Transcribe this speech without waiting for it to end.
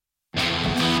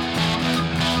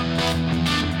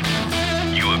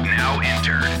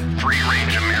Unfiltered,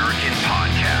 free-range American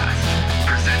podcast.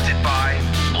 Presented by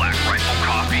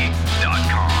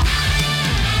BlackRifleCoffee.com.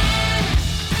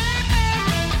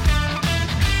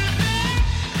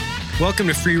 Welcome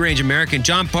to Free Range American.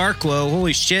 John Barklow,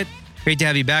 holy shit. Great to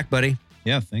have you back, buddy.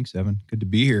 Yeah, thanks, Evan. Good to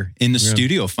be here. In the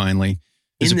studio, finally.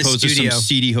 As In the opposed studio. to some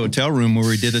seedy hotel room where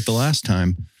we did it the last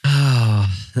time. Oh,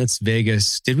 that's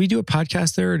Vegas. Did we do a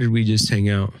podcast there or did we just hang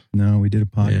out? No, we did a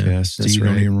Yeah, podcast. that's You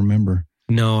don't right. even remember.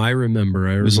 No, I remember.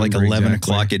 It was like 11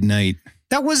 o'clock at night.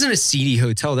 That wasn't a seedy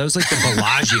hotel. That was like the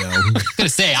Bellagio. I was gonna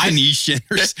say, Venetian.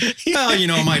 Well, you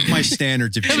know, my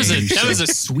standards have changed. that was a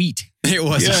suite. It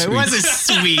was a Yeah, suite. it was a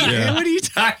suite. Yeah. What are you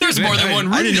talking There's more than one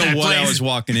room. I didn't in know that what I place. was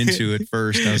walking into at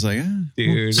first. I was like,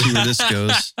 Dude. we'll see where this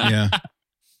goes. Yeah.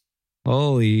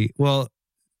 Holy. Well,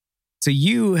 so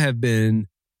you have been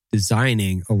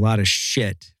designing a lot of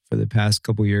shit for the past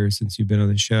couple years since you've been on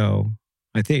the show,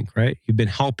 I think, right? You've been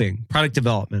helping product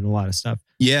development, a lot of stuff.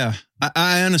 Yeah.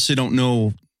 I honestly don't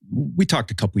know. We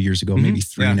talked a couple years ago, maybe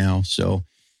three Yeah. now. So,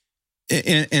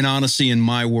 and honestly, in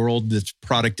my world, this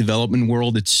product development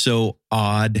world, it's so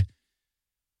odd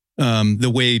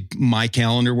the way my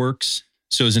calendar works.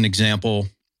 So as an example,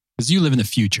 Because you live in the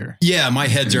future. yeah, my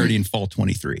head's already in fall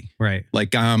 23. Right.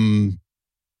 Like I'm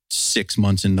 6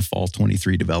 months into fall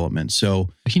 23 development. So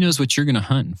He knows what you're going to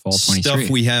hunt in fall 23. stuff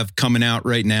we have coming out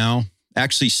right now,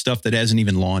 actually stuff that hasn't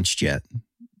even launched yet.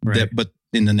 Right. But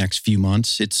in the next few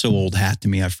months, it's so old hat to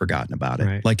me, I've forgotten about it.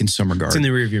 Right. Like in some regard. It's in the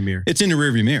rearview mirror. It's in the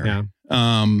rearview mirror. Yeah.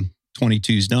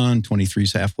 22's done,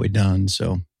 23's halfway done.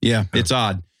 So yeah, it's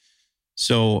odd.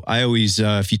 So I always,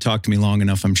 if you talk to me long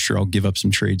enough, I'm sure I'll give up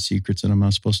some trade secrets that I'm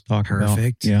not supposed to talk about.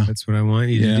 Perfect. Yeah. That's what I want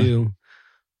you Yeah. to do.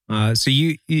 So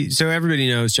so everybody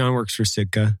knows John works for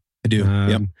Sitka. I do.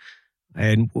 Yep.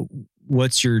 And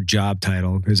what's your job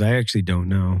title? Because I actually don't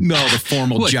know. No, the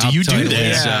formal What, do job you do title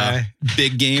this? is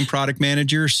big game product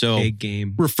manager. So Big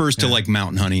game. refers to Yeah. like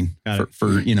mountain hunting Got it.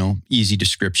 for, you know, easy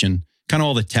description, kind of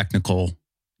all the technical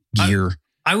gear.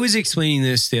 I was explaining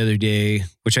this the other day,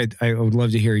 which I would love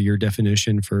to hear your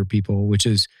definition for people, which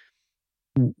is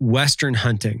Western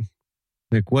hunting.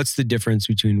 Like, what's the difference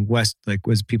between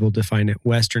as people define it,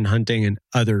 Western hunting and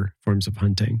other forms of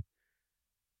hunting?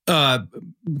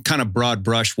 Kind of broad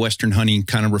brush Western hunting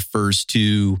kind of refers to,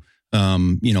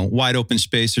 you know, wide open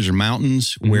spaces or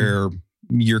mountains where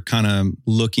you're kind of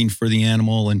looking for the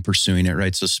animal and pursuing it,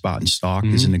 right? So spot and stalk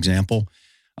is an example.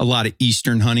 A lot of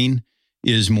Eastern hunting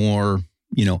is more,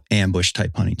 you know, ambush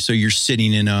type hunting. So you're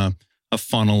sitting in a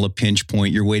funnel, a pinch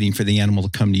point, you're waiting for the animal to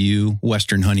come to you.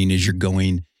 Western hunting is you're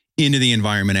going into the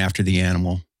environment after the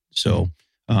animal. So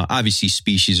obviously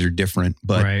species are different,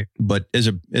 but Right. but as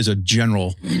a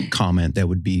general comment, that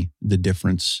would be the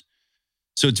difference.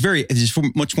 So it's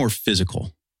much more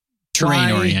physical.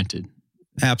 terrain oriented.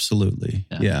 Absolutely.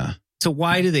 Yeah. So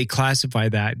why do they classify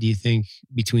that, do you think,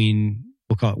 between,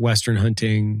 we'll call it Western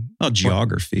hunting? Oh,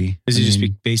 geography. Is it I just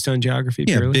mean, based on geography?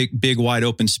 yeah, purely? big wide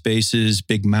open spaces,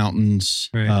 big mountains,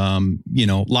 Right. you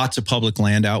know, lots of public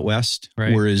land out west.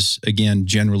 Right. Whereas again,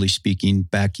 generally speaking,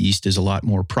 back east is a lot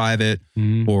more private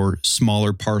Mhm. or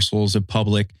smaller parcels of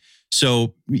public.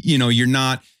 So, you know, you're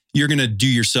going to do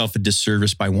yourself a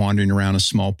disservice by wandering around a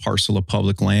small parcel of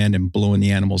public land and blowing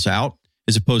the animals out,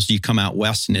 as opposed to you come out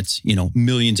west and it's, you know,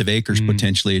 millions of acres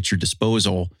potentially at your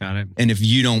disposal. Got it. And if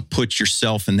you don't put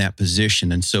yourself in that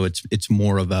position, and so it's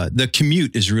more of the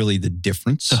commute is really the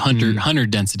difference. So hunter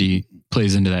density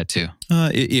plays into that too.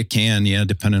 It can, yeah,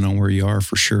 depending on where you are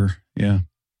for sure. Yeah.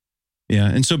 Yeah.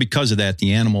 And so because of that,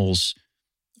 the animals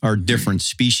are different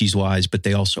species wise, but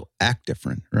they also act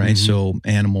different, right? Mhm. So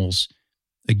animals,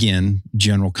 again,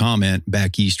 general comment,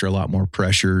 back east are a lot more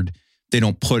pressured. They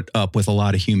don't put up with a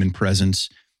lot of human presence.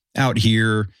 Out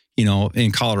here, you know,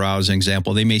 in Colorado as an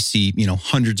example, they may see, you know,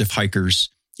 hundreds of hikers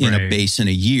in a Right. basin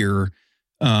a year.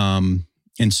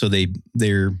 And so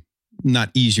they're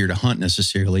not easier to hunt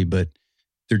necessarily, but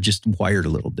they're just wired a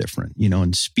little different, you know,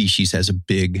 and species has a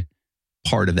big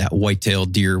part of that.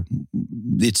 White-tailed deer,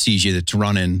 it sees you that's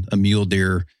running. A mule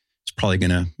deer, it's probably going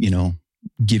to, you know,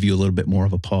 give you a little bit more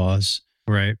of a pause.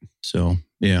 Right. So,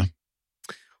 yeah.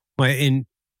 Well, and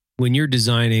when you're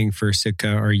designing for Sitka,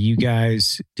 are you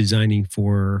guys designing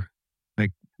for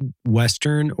like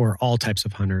Western or all types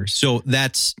of hunters? So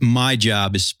that's my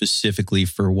job is specifically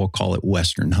for, we'll call it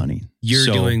Western hunting. You're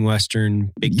So- doing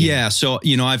Western big game. Yeah. So,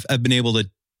 you know, I've been able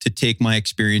to take my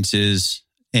experiences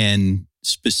and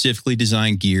specifically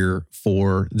design gear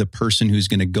for the person who's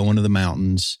going to go into the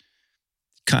mountains,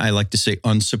 I like to say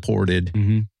unsupported,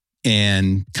 Mhm.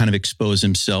 and kind of expose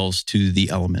themselves to the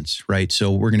elements, right?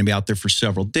 So we're going to be out there for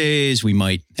several days. We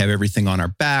might have everything on our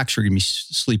backs. We're going to be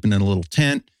sleeping in a little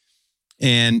tent.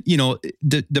 And,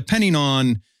 depending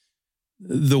on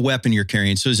the weapon you're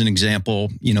carrying. So as an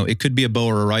example, it could be a bow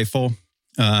or a rifle.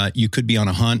 You could be on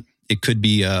a hunt. It could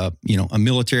be a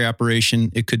military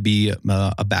operation. It could be a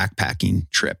backpacking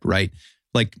trip, right?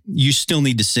 Like you still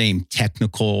need the same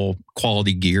technical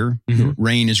quality gear. Mm-hmm.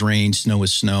 Rain is rain, snow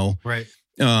is snow. Right.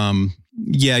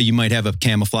 You might have a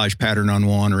camouflage pattern on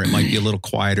one, or it might be a little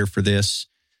quieter for this.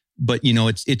 But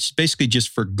it's basically just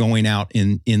for going out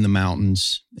in the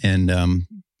mountains, and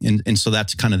so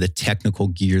that's kind of the technical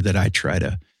gear that I try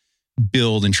to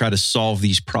build and try to solve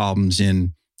these problems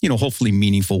in hopefully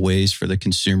meaningful ways for the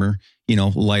consumer.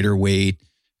 Lighter weight,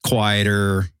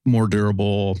 quieter, more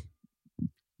durable.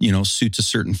 Suits a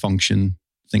certain function,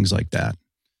 things like that.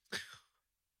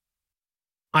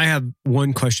 I have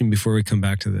one question before we come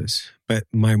back to this, but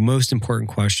my most important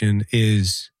question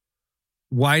is,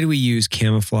 why do we use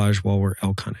camouflage while we're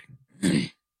elk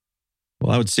hunting?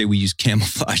 Well, I would say we use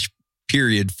camouflage,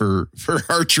 period, for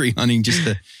archery hunting, just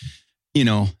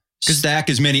to, stack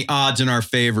as many odds in our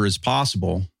favor as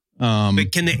possible.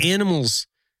 But can the animals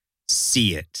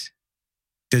see it?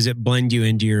 Does it blend you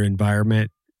into your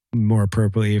environment more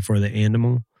appropriately for the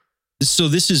animal? So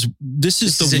this is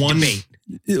the one debate.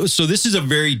 So this is a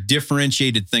very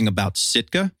differentiated thing about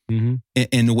Sitka, mm-hmm.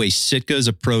 and the way Sitka is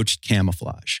approached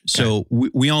camouflage. Okay. So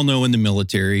we all know in the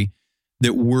military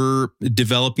that we're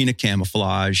developing a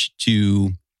camouflage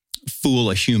to fool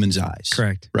a human's eyes.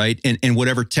 Correct. Right. And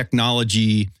whatever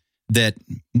technology that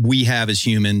we have as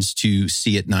humans to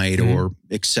see at night, mm-hmm. or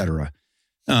et cetera.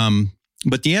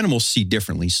 But the animals see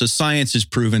differently. So science has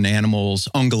proven animals,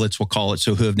 ungulates we'll call it,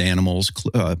 so hooved animals,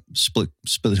 split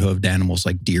hooved animals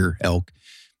like deer, elk,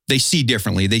 they see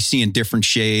differently. They see in different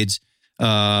shades.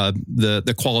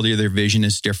 The quality of their vision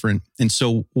is different. And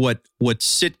so what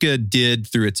Sitka did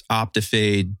through its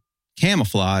OptiFade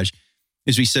camouflage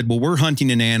is we said, well, we're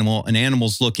hunting an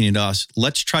animal's looking at us.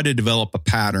 Let's try to develop a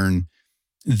pattern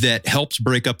that helps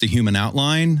break up the human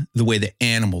outline the way the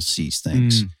animal sees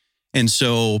things. And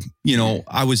so,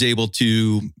 I was able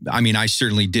to, I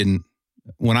certainly didn't,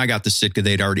 when I got the Sitka,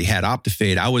 they'd already had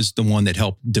OptiFade. I was the one that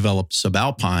helped develop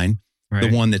Subalpine, right.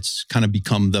 The one that's kind of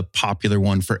become the popular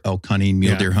one for elk hunting,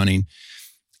 mule deer hunting.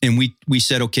 And we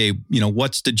said, okay,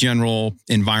 what's the general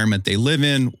environment they live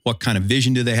in? What kind of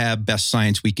vision do they have? Best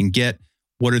science we can get.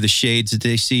 What are the shades that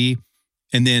they see?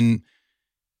 And then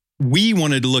we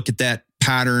wanted to look at that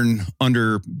pattern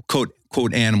under quote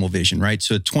animal vision, right?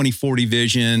 So 20/40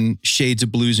 vision, shades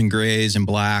of blues and grays and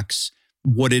blacks.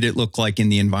 What did it look like in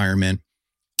the environment?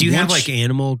 Do you have like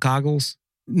animal goggles?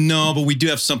 No, but we do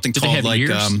have something called like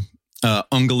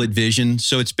ungulate vision.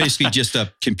 So it's basically just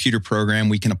a computer program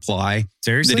we can apply.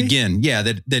 Seriously? That again,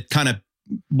 that kind of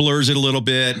blurs it a little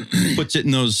bit, puts it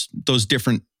in those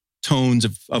different tones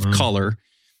of color.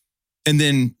 And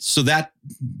then so that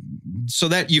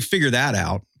you figure that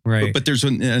out. Right. But there's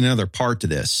another part to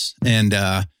this. And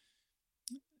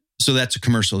so that's a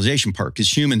commercialization part,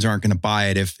 because humans aren't going to buy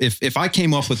it. If I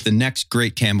came up with the next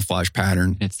great camouflage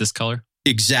pattern. It's this color?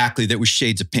 Exactly. That was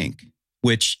shades of pink,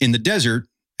 which in the desert,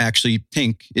 actually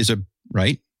pink is a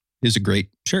great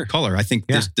color. I think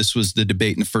this was the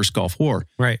debate in the first Gulf War.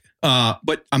 Right.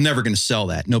 But I'm never going to sell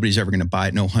that. Nobody's ever going to buy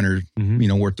it. No hunter,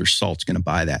 worth their salt's going to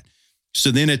buy that. So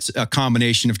then it's a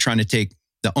combination of trying to take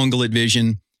the ungulate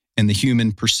vision and the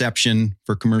human perception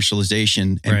for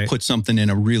commercialization and put something in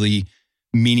a really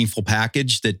meaningful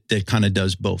package that kind of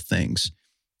does both things.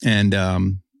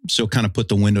 And so kind of put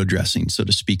the window dressing, so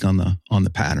to speak, on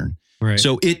the pattern. Right.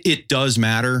 So it does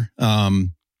matter.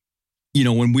 When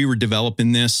we were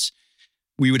developing this,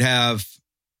 we would have,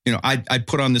 I'd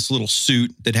put on this little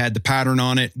suit that had the pattern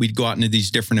on it. We'd go out into these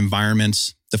different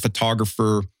environments. The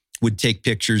photographer would take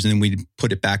pictures, and then we'd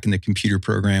put it back in the computer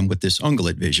program with this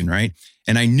ungulate vision, right?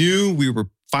 And I knew we were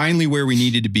finally where we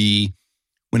needed to be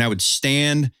when I would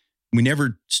stand. We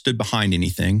never stood behind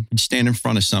anything. We'd stand in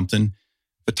front of something.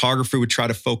 Photographer would try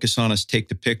to focus on us, take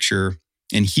the picture,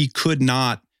 and he could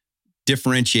not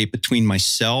differentiate between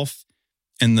myself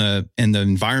and the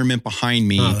environment behind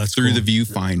me through the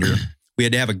viewfinder. We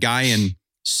had to have a guy in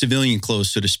civilian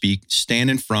clothes, so to speak, stand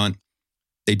in front.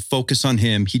 They'd focus on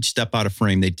him. He'd step out of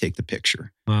frame. They'd take the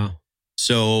picture. Wow.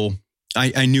 So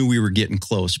I knew we were getting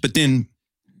close. But then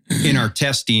in our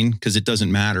testing, because it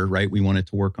doesn't matter, right? We wanted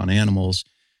to work on animals.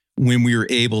 When we were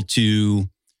able to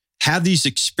have these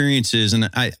experiences, and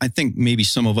I think maybe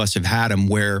some of us have had them,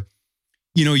 where,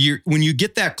 when you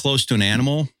get that close to an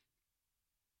animal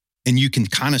and you can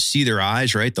kind of see their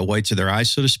eyes, right? The whites of their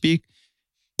eyes, so to speak.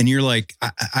 And you're like,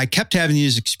 I kept having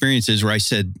these experiences where I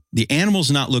said, the animal's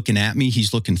not looking at me,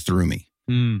 he's looking through me.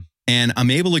 And I'm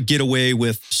able to get away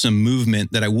with some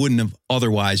movement that I wouldn't have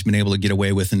otherwise been able to get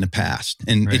away with in the past.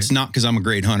 And Right. it's not because I'm a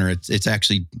great hunter. It's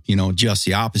actually, just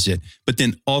the opposite. But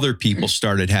then other people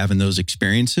started having those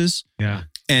experiences Yeah.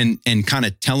 and kind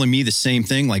of telling me the same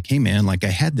thing. Like, hey man, like I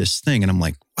had this thing, and I'm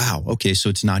like, wow, okay, so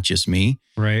it's not just me.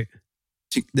 Right.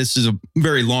 This is a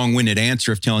very long-winded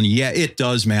answer of telling you, yeah, it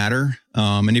does matter.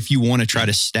 And if you want to try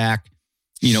to stack,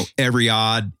 every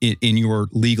odd in your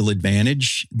legal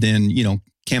advantage, then,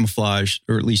 camouflage,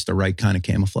 or at least the right kind of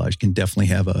camouflage, can definitely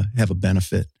have a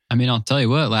benefit. I mean, I'll tell you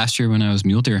what, last year when I was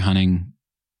mule deer hunting,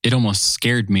 it almost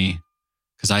scared me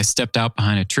because I stepped out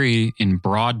behind a tree in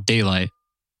broad daylight,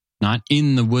 not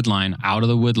in the wood line, out of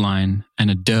the wood line, and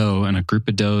a doe and a group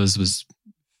of does was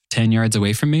 10 yards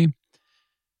away from me.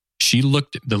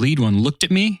 The lead one looked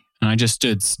at me, and I just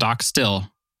stood stock still.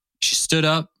 She stood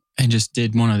up and just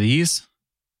did one of these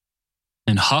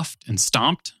and huffed and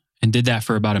stomped and did that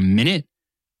for about a minute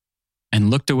and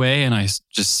looked away, and I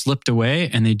just slipped away,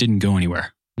 and they didn't go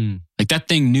anywhere. Like that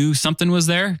thing knew something was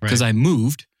there because I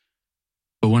moved.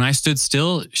 But when I stood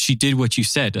still, she did what you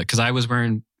said, because I was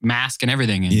wearing mask and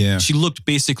everything. And she looked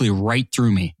basically right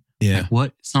through me. Yeah. Like,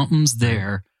 what? Something's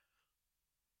there,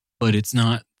 but it's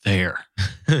not there.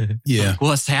 Yeah. Like,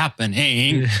 what's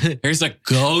happening? There's a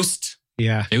ghost.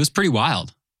 Yeah. It was pretty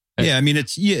wild. Yeah, I mean,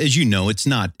 it's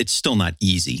still not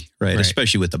easy, right?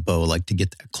 Especially with a bow, like to get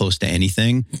that close to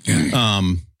anything.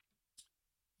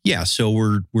 So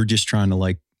we're just trying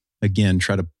to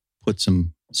try to put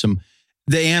some,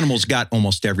 the animal's got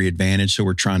almost every advantage. So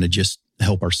we're trying to just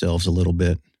help ourselves a little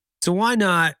bit. So why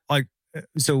not,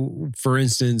 so for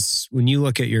instance, when you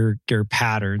look at your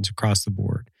patterns across the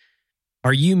board,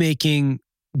 are you making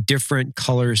different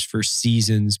colors for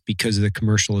seasons because of the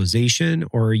commercialization,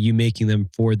 or are you making them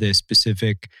for the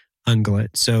specific ungulate?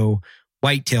 So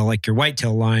whitetail, like your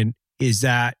whitetail line, is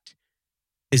that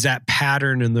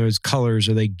pattern and those colors,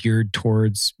 are they geared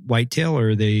towards whitetail, or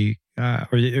are they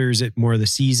or is it more the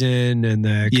season and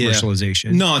the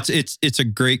commercialization? No, it's a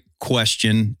great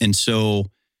question. And so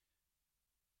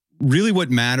really what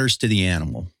matters to the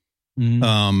animal.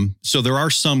 So there are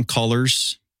some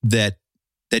colors that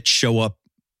show up.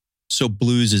 So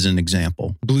blues is an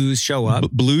example. Blues show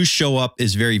up. Blues show up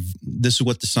this is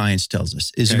what the science tells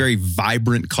us, is very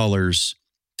vibrant colors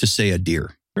to, say, a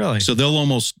deer. Really? So they'll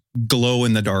almost glow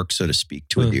in the dark, so to speak,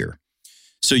 to a deer.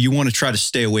 So you want to try to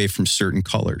stay away from certain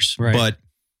colors. Right. But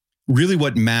really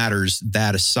what matters,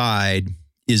 that aside,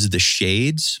 is the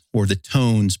shades or the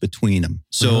tones between them.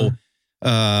 So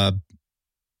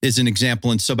as an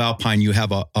example, in subalpine, you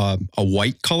have a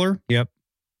white color. Yep.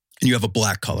 And you have a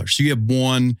black color. So you have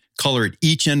one color at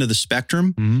each end of the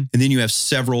spectrum, and then you have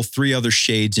three other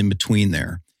shades in between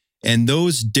there. And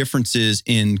those differences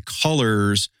in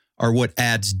colors are what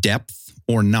adds depth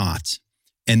or not.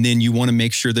 And then you want to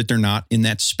make sure that they're not in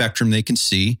that spectrum they can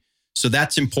see. So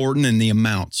that's important, in the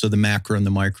amount. So the macro and the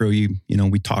micro, we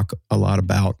talk a lot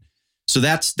about. So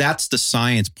that's the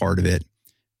science part of it.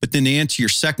 But then to answer your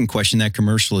second question, that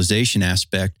commercialization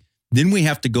aspect, then we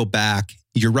have to go back,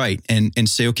 you're right, and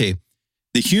say, okay,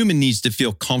 the human needs to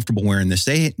feel comfortable wearing this.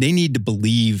 They need to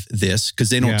believe this because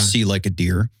they don't see like a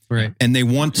deer. Right. And they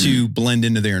want to blend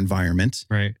into their environment.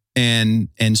 Right. And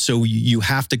so you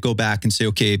have to go back and say,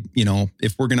 okay,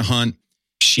 if we're going to hunt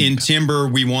sheep in timber,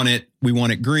 we want it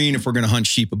green. If we're going to hunt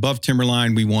sheep above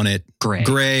timberline, we want it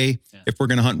gray. Yeah. If we're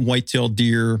going to hunt white-tailed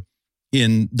deer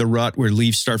in the rut where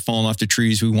leaves start falling off the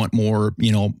trees, we want more,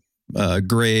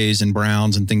 grays and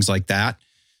browns and things like that.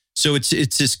 So it's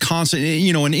this constant,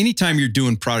 and anytime you're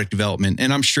doing product development,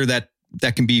 and I'm sure that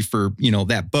can be for,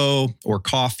 that bow or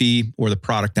coffee or the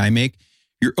product I make,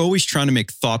 you're always trying to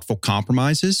make thoughtful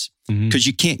compromises because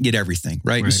you can't get everything,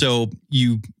 right? And so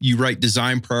you write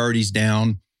design priorities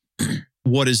down.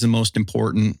 What is the most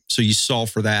important? So you solve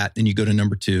for that. Then you go to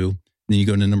number 2, then you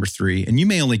go to number 3, and you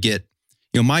may only get,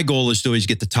 my goal is to always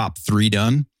get the top 3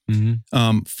 done.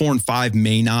 4 and 5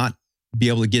 may not be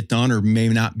able to get done, or may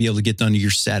not be able to get done to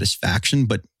your satisfaction,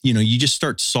 but you just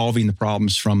start solving the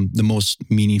problems from the most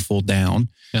meaningful down.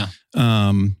 Yeah.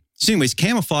 So anyways,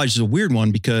 camouflage is a weird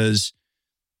one because,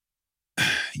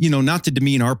 not to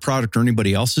demean our product or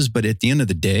anybody else's, but at the end of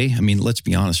the day, I mean, let's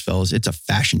be honest, fellas, it's a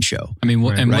fashion show. I mean,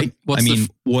 what I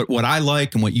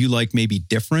like and what you like may be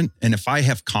different. And if I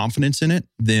have confidence in it,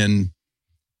 then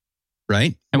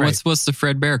right. And what's the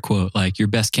Fred Bear quote? Like, your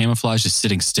best camouflage is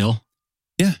sitting still.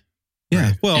 Yeah. Yeah.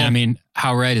 Right. Well, and I mean,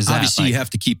 how right is that? Obviously, you have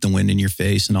to keep the wind in your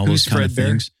face and all those kind of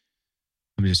things.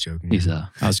 I'm just joking.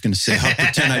 I was going to say, I'll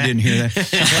pretend I didn't hear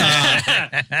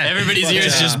that. Everybody's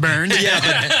ears just burned.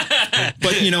 Yeah.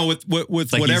 But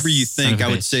with Like whatever he's you son think, of a I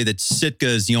would bitch. say that Sitka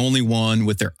is the only one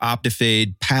with their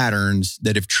optifade patterns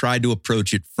that have tried to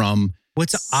approach it from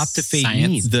What's optifade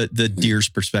Science. mean? the deer's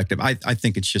perspective. I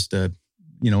think it's just a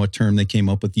term they came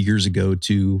up with years ago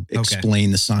to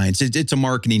explain the science. It's a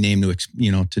marketing name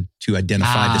to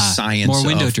identify the science. More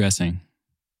window of, dressing.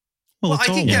 Well, I it's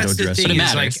all think window that's the dressing. thing But it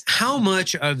is like matters. how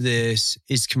much of this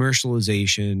is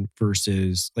commercialization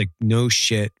versus like no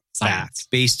shit Science. facts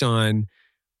based on,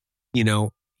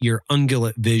 your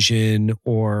ungulate vision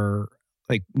or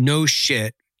like no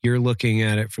shit. You're looking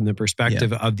at it from the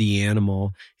perspective of the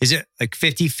animal. Is it like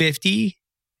 50-50?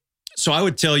 So I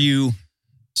would tell you,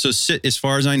 as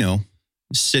far as I know,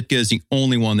 Sitka is the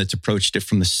only one that's approached it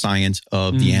from the science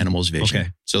of the animal's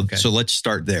vision. Okay. So let's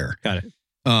start there. Got it.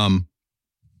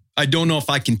 I don't know if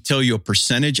I can tell you a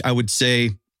percentage. I would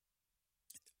say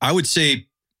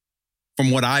from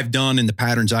what I've done and the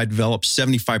patterns I've developed,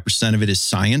 75% of it is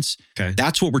science. Okay.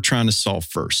 That's what we're trying to solve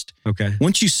first. Okay.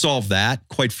 Once you solve that,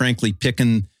 quite frankly,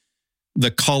 picking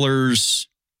the colors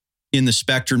in the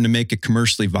spectrum to make it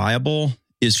commercially viable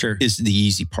is the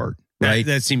easy part, right?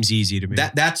 That seems easy to me.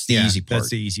 That's the easy part. That's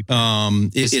the easy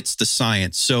part. It's the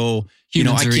science. So,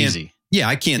 Humans I are can't, easy. yeah,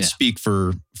 I can't speak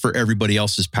for everybody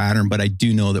else's pattern, but I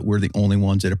do know that we're the only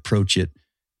ones that approach it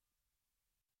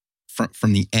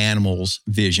from the animal's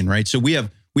vision, right? So we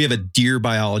have a deer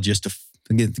biologist.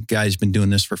 Again, the guy's been doing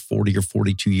this for 40 or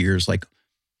 42 years. Like,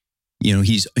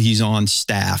 he's on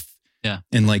staff. Yeah.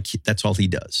 And like, that's all he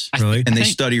does. Really? And they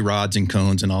think- study rods and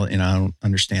cones and all, and I don't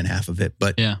understand half of it,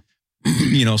 but Yeah.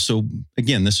 so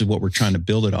again, this is what we're trying to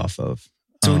build it off of.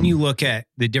 So when you look at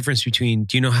the difference between,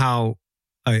 do you know how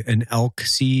an elk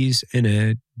sees and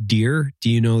a deer? Do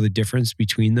you know the difference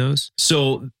between those?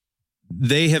 So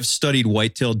they have studied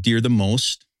white-tailed deer the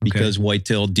most because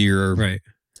white-tailed deer are Right.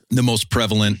 the most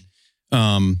prevalent,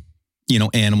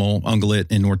 animal,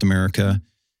 ungulate in North America.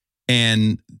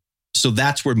 And so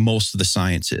that's where most of the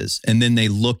science is. And then they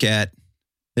look at,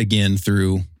 again,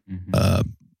 through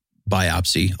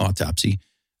autopsy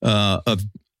of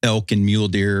elk and mule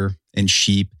deer and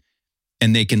sheep,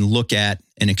 and they can look at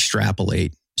and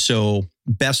extrapolate. So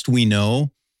best we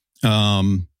know,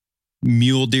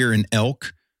 mule deer and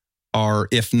elk are,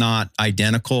 if not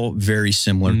identical, very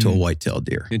similar to a white-tailed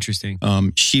deer. Interesting.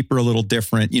 Sheep are a little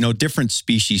different. Different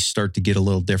species start to get a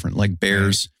little different, like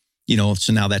bears,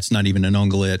 so now that's not even an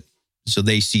ungulate. So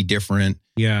they see different.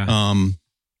 Yeah.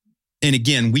 And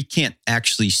again, we can't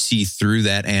actually see through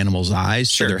that animal's eyes.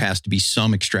 Sure. So there has to be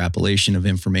some extrapolation of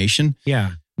information,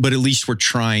 Yeah. but at least we're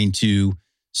trying to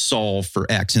solve for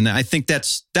X. And I think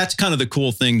that's kind of the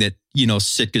cool thing that,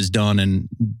 Sitka's done and,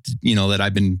 that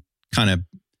I've been kind of,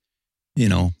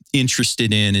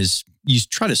 interested in is you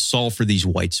try to solve for these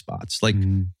white spots. Like,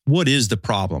 what is the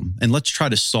problem? And let's try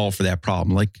to solve for that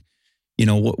problem. Like,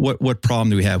 what problem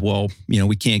do we have? Well,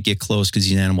 we can't get close because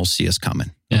these animals see us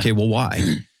coming. Yeah. Okay, well,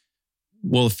 why?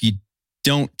 Well, if you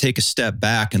don't take a step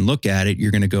back and look at it,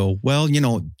 you're going to go, well,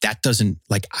 that doesn't,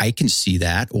 like, I can see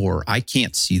that, or I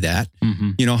can't see that.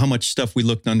 Mm-hmm. How much stuff we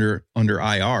looked under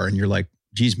IR, and you're like,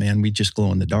 geez, man, we just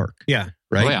glow in the dark. Yeah.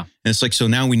 Right. Oh, yeah. And it's like, so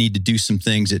now we need to do some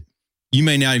things that you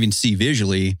may not even see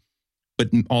visually, but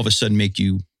all of a sudden make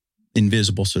you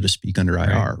invisible, so to speak, under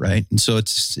IR. Right. And so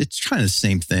it's kind of the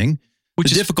same thing. The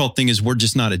difficult thing is we're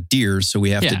just not a deer. So we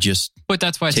have to just, but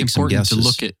that's why it's take some important to guesses.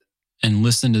 look at and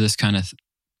listen to this kind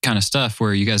of stuff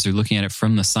where you guys are looking at it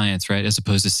from the science, right? As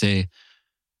opposed to say,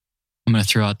 I'm going to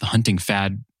throw out the hunting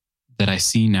fad that I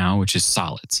see now, which is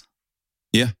solids.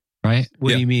 Yeah. Right.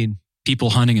 What Yeah. do you mean?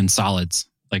 People hunting in solids.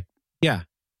 Like, Yeah.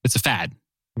 it's a fad.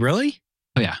 Really?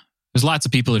 Oh yeah. There's lots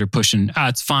of people that are pushing,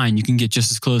 it's fine. You can get just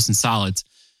as close in solids.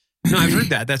 No, I've heard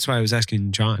that. That's why I was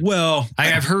asking John. well,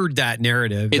 I've heard that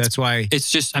narrative. That's why.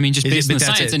 It's just, just Is it- based on but the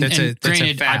that's science. a- And that's a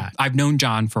granted, fad. I've known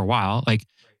John for a while. Like,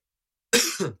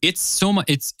 it's so much.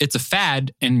 It's a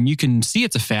fad, and you can see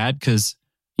it's a fad because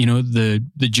the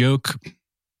joke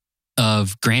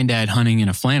of granddad hunting in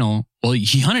a flannel. Well,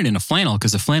 he hunted in a flannel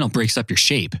because a flannel breaks up your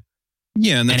shape.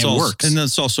 yeah, and that's it all, works. and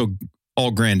that's also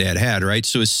all granddad had, right?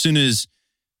 So as soon as,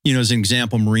 as an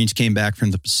example, Marines came back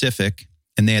from the Pacific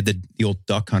and they had the old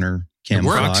duck hunter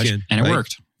camouflage, Skin. And it right?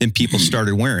 worked. Then people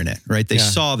started wearing it, right? They Yeah.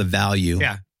 saw the value.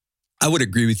 Yeah. I would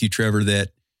agree with you, Trevor, that,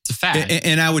 It's a fad.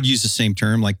 and I would use the same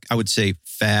term, like I would say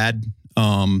fad.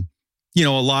 A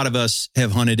lot of us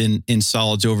have hunted in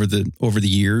solids over the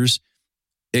years.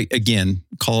 Again,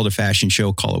 call it a fashion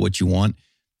show, call it what you want.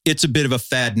 It's a bit of a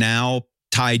fad now,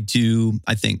 tied to,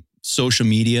 I think, social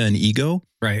media and ego,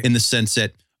 Right. in the sense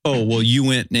that, oh, well, you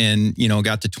went and,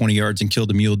 got to 20 yards and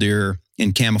killed a mule deer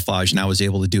in camouflage, and I was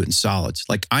able to do it in solids.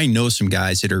 Like, I know some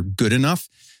guys that are good enough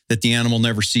that the animal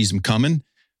never sees them coming.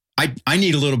 I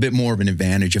need a little bit more of an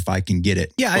advantage if I can get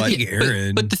it. Yeah, I But- think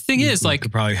Aaron. but the thing is, like,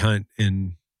 could probably hunt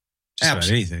in just about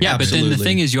anything. yeah, but then the Absolutely.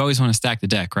 thing is, you always want to stack the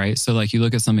deck, right? So like, you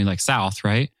look at somebody like South,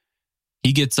 right?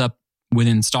 He gets up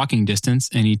within stalking distance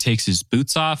and he takes his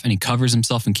boots off and he covers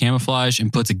himself in camouflage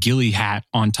and puts a ghillie hat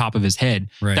on top of his head.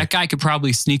 Right. That guy could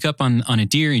probably sneak up on a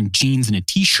deer in jeans and a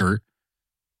t-shirt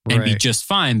and be Right. just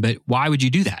fine. But why would you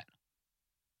do that?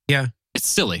 Yeah. It's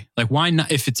silly. Like, why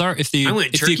not? If the I went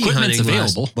if the turkey equipment's hunting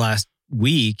available, last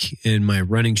week in my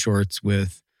running shorts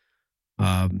with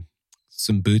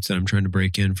some boots that I'm trying to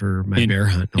break in for my bear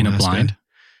hunt in a Alaska. blind,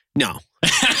 No.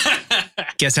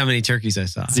 Guess how many turkeys I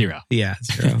saw? 0. Yeah,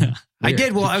 0. I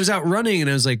did. Well, I was out running and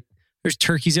I was like, there's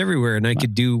turkeys everywhere and I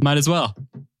could do. Might as well.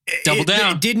 Double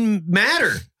down. It didn't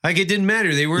matter. Like, it didn't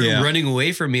matter. They weren't Yeah. running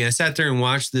away from me. I sat there and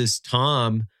watched this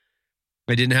Tom.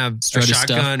 I didn't have Strut a his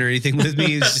shotgun stuff. or anything with me.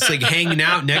 He was just like hanging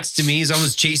out next to me. He's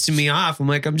almost chasing me off. I'm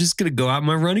like, I'm just going to go out in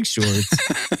my running shorts.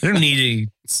 I don't need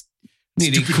a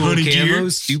Stupid cool honey camo, deer.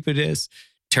 stupid ass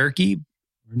turkey.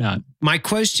 Or not. My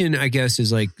question, I guess,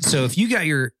 is like, so if you got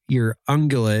your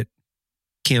ungulate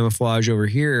camouflage over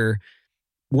here,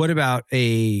 what about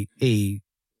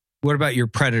what about your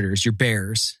predators, your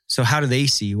bears? So how do they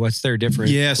see? What's their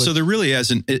difference? Yeah, so there really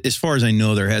hasn't, as far as I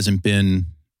know, there hasn't been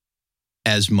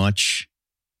as much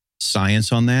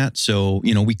science on that. So,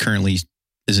 we currently,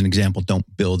 as an example, don't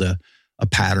build a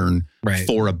pattern right.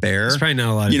 for a bear. There's probably not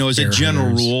a lot of As a bear general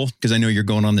hunters. rule, because I know you're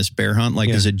going on this bear hunt, like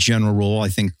Yeah. as a general rule, I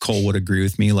think Cole would agree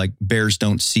with me, like bears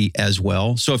don't see as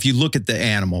well. So if you look at the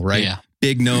animal, right? Yeah.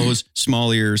 Big nose,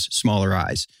 small ears, smaller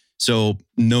eyes. So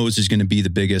nose is going to be the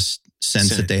biggest sense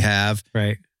Scent. that they have,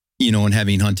 Right. and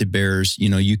having hunted bears,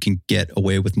 you can get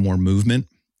away with more movement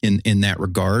in that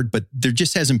regard, but there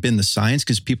just hasn't been the science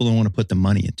because people don't want to put the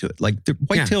money into it. Like the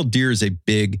white-tailed deer is a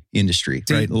big industry,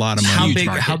 Dude, right? A lot of money. How Huge big?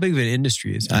 market. How big of an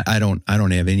industry is it? I don't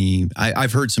have any.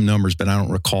 I've heard some numbers, but I don't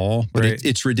recall. But Right.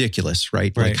 it's ridiculous,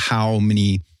 right? Right. Like how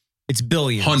many It's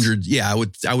billions. hundreds? Yeah,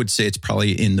 I would say it's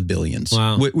probably in the billions.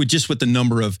 Wow. With just with the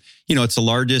number of, it's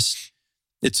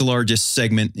the largest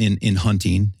segment in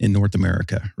hunting in North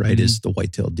America, right? Mhm. Is the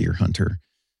white-tailed deer hunter.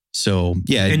 So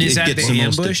yeah, And is it that gets the the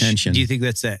most ambush? attention. Do you think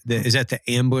that's is that the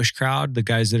ambush crowd? The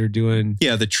guys that are doing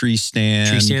Yeah, the tree stand.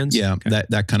 Tree stands? Yeah, Okay.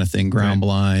 that kind of thing. Ground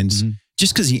blinds. Mhm.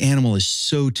 Just because the animal is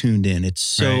so tuned in, it's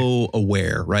so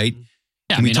aware, right?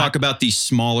 Yeah, And we talk about these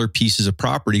smaller pieces of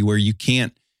property where you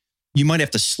might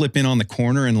have to slip in on the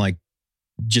corner and like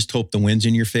just hope the wind's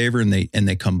in your favor and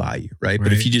they come by you, right?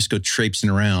 But if Right. you just go traipsing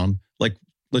around, like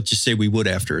let's just say we would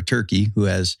after a turkey who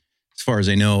has, as far as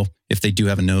I know, if they do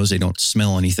have a nose, they don't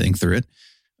smell anything through it.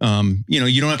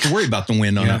 You don't have to worry about the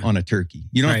wind on a turkey.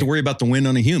 You don't have to Right. worry about the wind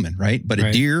on a human, right? But a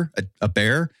Right. deer, a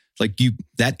bear,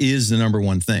 that is the number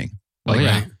one thing. Oh,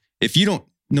 yeah. Right. If you don't,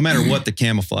 no matter what the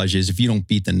camouflage is, if you don't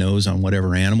beat the nose on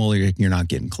whatever animal, you're not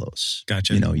getting close.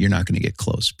 Gotcha. You're not going to get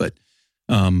close. But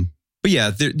yeah,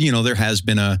 there has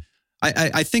been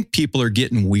I think people are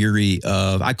getting weary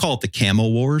of, I call it the camo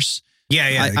wars. Yeah,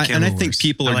 yeah. the and camo I think wars.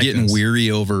 people I are like getting those.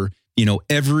 weary over,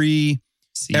 every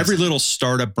little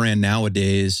startup brand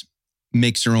nowadays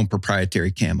makes their own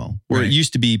proprietary camo. Where Right. it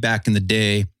used to be back in the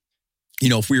day,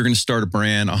 if we were going to start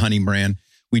a hunting brand,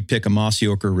 we'd pick a mossy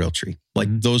oak or a real tree. Like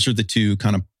Mhm. those are the two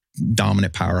kind of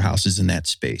dominant powerhouses in that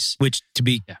space. Which, to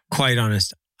be quite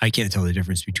honest, I can't tell the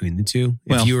difference between the two.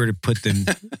 Well- if you were to put them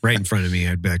right in front of me,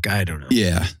 I'd be like, I don't know.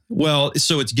 Yeah. Well,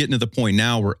 so it's getting to the point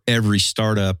now where every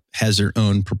startup has their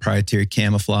own proprietary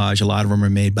camouflage. A lot of them are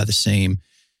made by the same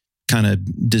kind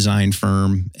of design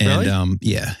firm. And Really?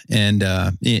 yeah. And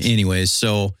anyways,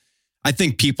 so I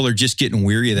think people are just getting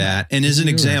weary of that. And as an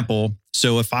Yeah. example,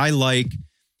 so if I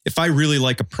really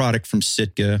like a product from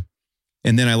Sitka,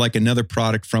 and then I like another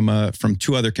product from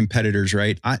two other competitors,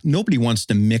 right? Nobody wants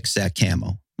to mix that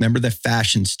camo. Remember the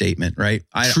fashion statement, right?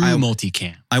 True I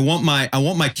multicam. I want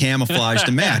my camouflage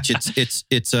to match.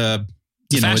 It's a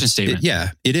fashion statement.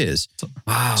 It is.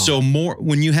 Wow. So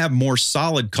when you have more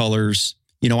solid colors,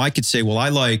 I could say, well, I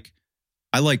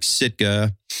like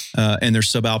Sitka and their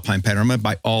subalpine pattern. I'm gonna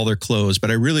buy all their clothes, but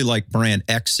I really like brand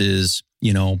X's,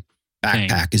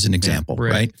 backpack as an example,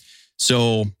 right. right?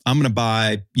 So I'm going to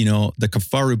buy, the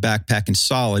Kafaru backpack in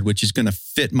solid, which is going to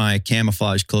fit my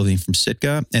camouflage clothing from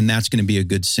Sitka. And that's going to be a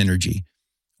good synergy.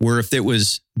 Where if it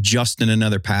was just in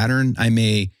another pattern, I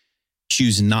may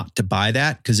choose not to buy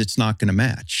that because it's not going to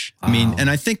match. I mean, Wow. and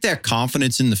I think that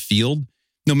confidence in the field,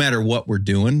 no matter what we're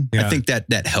doing, Yeah. I think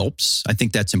that helps. I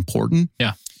think that's important.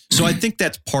 Yeah. So I think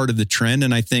that's part of the trend.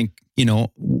 And I think,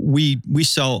 we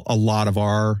sell a lot of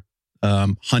our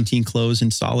hunting clothes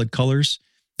in solid colors.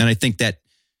 And I think that,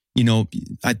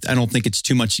 I don't think it's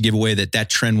too much to give away that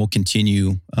trend will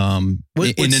continue. In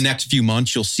the next few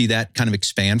months, you'll see that kind of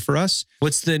expand for us.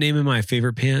 What's the name of my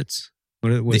favorite pants?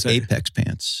 What's the that? Apex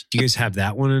pants. Do you guys have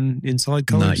that one in solid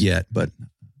colors? Not yet, but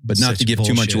not Such to give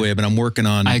too much bullshit. away, but I'm working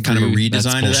on I kind of a agree.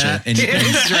 redesign of that.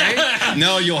 That's right?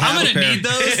 No, you'll have I'm a gonna pair. need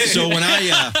those. So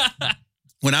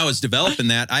when I was developing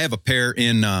that, I have a pair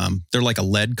in, they're like a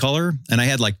lead color, and I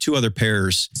had like 2 other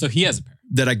pairs So he has a pair.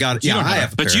 that I got. Yeah, I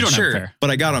have a But pair. you don't Sure. have a pair. But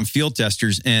I got on field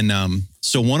testers, and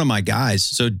so one of my guys.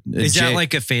 So Is that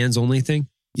like a fans only thing?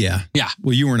 Yeah. Yeah.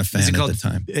 Well, you weren't a Is fan it at called the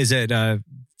time. Is it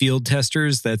field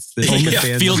testers? That's the Yeah,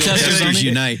 fans field only? testers only?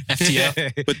 Unite.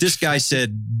 FTF. But this guy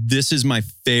said, "This is my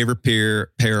favorite pair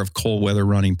of cold weather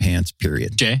running pants."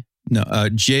 Period. Jay? No,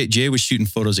 Jay was shooting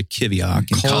photos of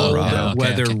Kiviak in Cold Colorado. Okay,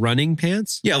 weather okay. running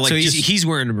pants. Yeah, like so just- he's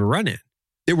wearing them to run it.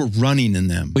 They were running in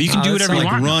them. Well, you can Oh, do that's whatever you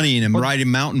Like want. running and Well, riding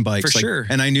mountain bikes. for sure.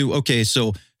 And I knew, okay,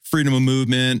 so freedom of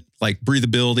movement, like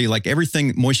breathability, like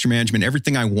everything, moisture management,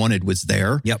 everything I wanted was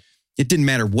there. Yep. It didn't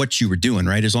matter what you were doing,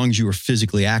 right? As long as you were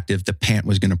physically active, the pant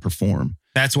was going to perform.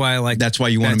 That's why I like. That's why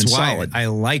you want them in That's why solid. I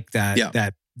like that. Yeah.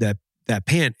 That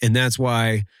pant, and that's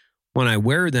why when I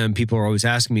wear them, people are always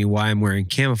asking me why I'm wearing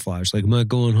camouflage. Like, am I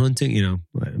going hunting? I'm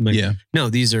like, Yeah. no,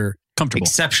 these are Comfortable.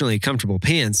 exceptionally comfortable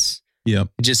pants. Yep.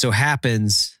 It just so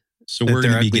happens. So That we're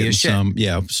they're going to be ugly getting as shit. some.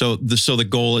 Yeah. So the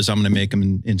goal is I'm going to make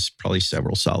them in probably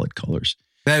several solid colors.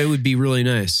 That it would be really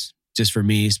nice, just for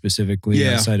me specifically,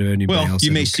 Yeah. outside of anybody Well, else.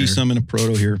 you I may don't see care. some in a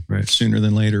proto here Right. sooner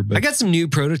than later. But I got some new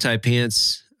prototype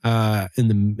pants in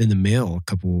the mail a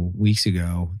couple weeks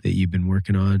ago that you've been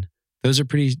working on. Those are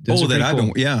pretty. Those are that pretty I've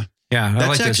cool. been, yeah. Yeah, I That's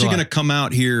like those actually a lot. going to come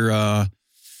out here.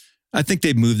 I think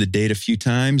they've moved the date a few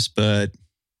times, but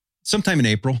sometime in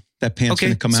April, that pant's Okay,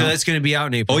 going to come so out. that's going to be out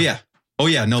in April. Oh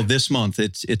yeah. No, this month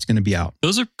it's going to be out.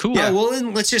 Those are cool. Yeah, well,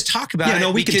 then let's just talk about Yeah, it.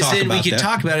 no, we can because talk then about we can that.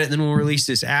 talk about it, and then we'll release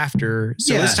this after.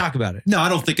 So Yeah. let's talk about it. No, I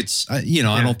don't think it's. I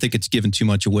Yeah. don't think it's given too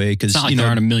much away because It's not like there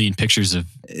aren't a million pictures of.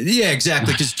 Yeah,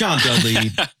 exactly. Because John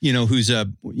Dudley, who's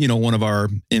one of our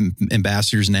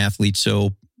ambassadors and athletes.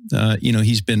 So,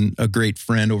 he's been a great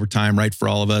friend over time, right, for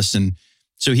all of us. And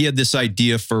so he had this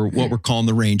idea for what we're calling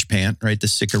the range pant, right, the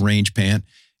Sitka range pant,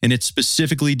 and it's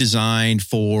specifically designed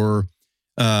for,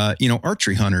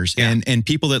 archery hunters and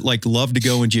people that like love to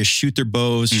go and just shoot their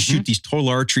bows, shoot these total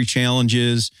archery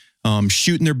challenges,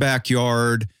 shoot in their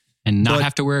backyard. And not But-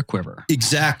 have to wear a quiver.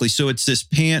 Exactly. So it's this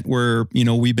pant where,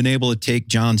 we've been able to take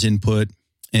John's input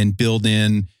and build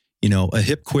in, a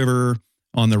hip quiver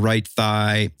on the right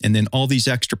thigh, and then all these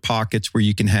extra pockets where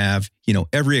you can have,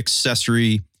 every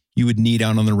accessory you would need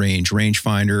out on the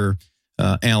rangefinder,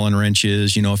 Allen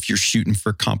wrenches, if you're shooting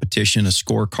for competition, a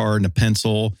scorecard and a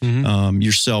pencil,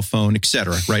 your cell phone, et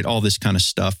cetera, right? All this kind of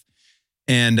stuff.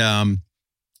 And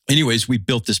anyways, we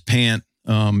built this pant,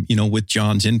 with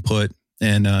John's input.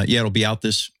 And it'll be out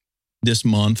this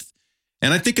month,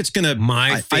 and I think it's gonna.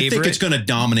 My I think favorite- it's gonna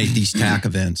dominate these TAC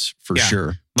events for Yeah.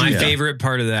 sure. My Yeah. favorite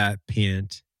part of that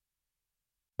pant.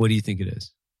 What do you think it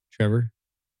is, Trevor?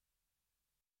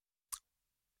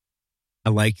 I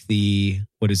like the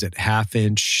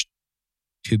 1/2-inch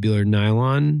tubular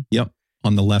nylon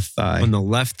on the left thigh. on the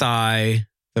left thigh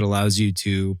that allows you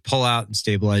to pull out and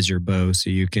stabilize your bow, so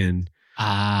you can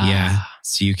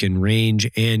so you can range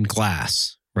and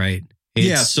glass, right?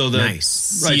 Yeah, so the-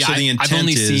 nice. Right, See, so the I've intent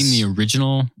only is- seen the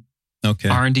original Okay.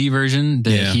 R&D version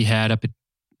that Yeah. he had up at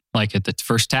the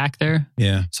first tack there.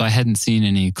 Yeah. So I hadn't seen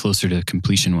any closer to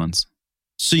completion ones.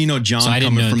 So John So I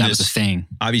didn't coming know from that was a this thing.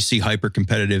 obviously hyper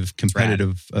competitive,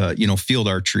 field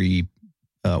archery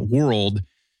world.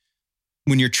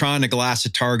 When you're trying to glass a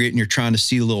target and you're trying to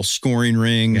see little scoring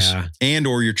rings, Yeah. and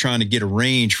or you're trying to get a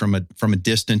range from a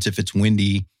distance if it's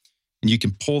windy, and you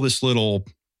can pull this little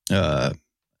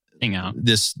Thing out.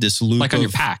 this loop Like on your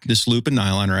of- pack. this loop of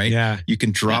nylon, right? Yeah. You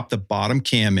can drop the bottom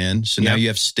cam in. So now Yep. you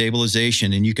have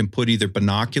stabilization, and you can put either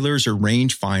binoculars or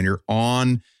rangefinder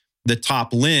on the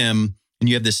top limb, and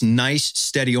you have this nice,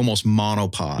 steady, almost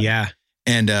monopod. Yeah.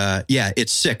 And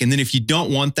it's sick. And then if you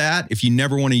don't want that, if you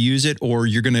never want to use it, or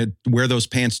you're going to wear those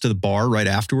pants to the bar right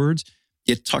afterwards,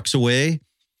 it tucks away.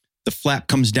 The flap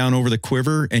comes down over the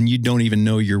quiver, and you don't even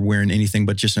know you're wearing anything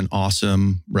but just an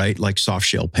awesome, right, like soft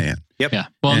shell pant. Yep. Yeah.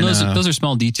 Well, And, those are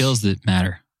small details that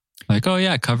matter. Like, oh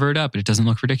yeah, cover it up, but it doesn't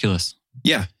look ridiculous.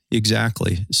 Yeah,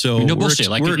 exactly. So No we're bullshit.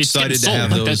 Like we're it's getting excited to sold.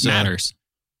 have Like, those. that matters.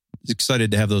 Excited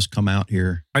to have those come out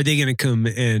here. Are they going to come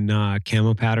in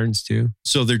camo patterns too?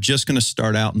 So they're just going to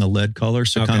start out in the lead color,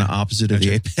 so Okay. kind of opposite of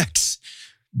the Gotcha. Apex.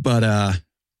 But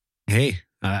Hey,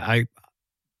 I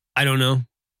don't know.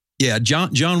 yeah,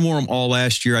 John wore them all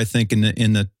last year, I think, in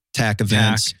the TAC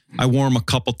events. I wore them a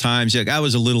couple times. Like, I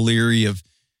was a little leery of,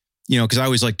 because I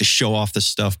always like to show off the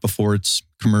stuff before it's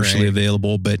commercially Right.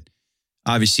 available. But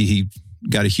obviously, he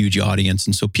got a huge audience,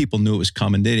 and so people knew it was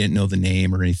coming. They didn't know the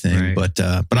name or anything, Right. but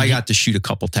I got to shoot a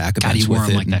couple tack God, events he wore with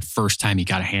him it. like that first time he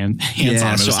got hands on him. It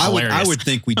So was I hilarious. would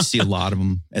think we'd see a lot of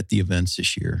them at the events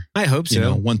this year. I hope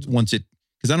so. Once it,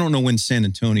 because I don't know when San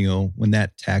Antonio, when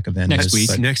that tack event Next is. week.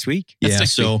 but Next week. That's yeah,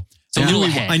 next so It's a little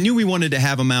ahead. I knew we wanted to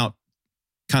have them out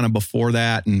kind of before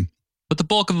that, and But the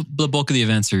bulk of the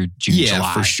events are June,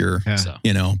 July. for sure. Yeah.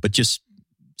 So But just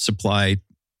supply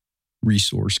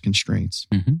resource constraints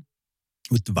Mhm.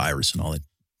 with the virus and all that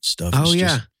stuff. Oh It's yeah.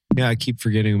 just- Yeah. I keep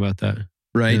forgetting about that.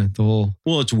 right. Yeah, the whole.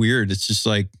 Well, it's weird. It's just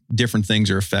like different things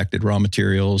are affected, raw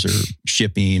materials or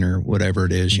shipping or whatever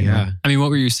it is. You know? Yeah. I mean, what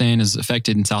were you saying is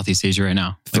affected in Southeast Asia right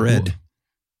now? Thread.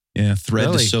 Yeah, thread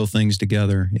Really? to sew things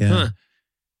together. Yeah. Huh.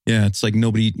 Yeah, it's like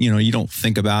nobody, you don't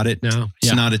think about it. No. It's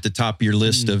Yeah. not at the top of your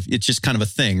list of, it's just kind of a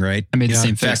thing, right? I made the Yeah.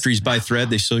 same face. Factories buy thread,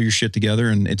 they sew your shit together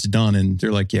and it's done. And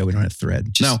they're like, yeah, we don't have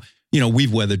thread. Just- Now,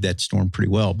 we've weathered that storm pretty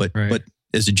well, but Right. but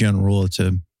as a general rule, it's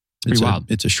pretty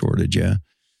wild. It's a shortage, yeah.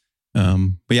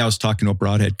 But yeah, I was talking to a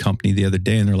broadhead company the other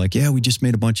day and they're like, yeah, we just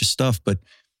made a bunch of stuff, but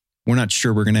we're not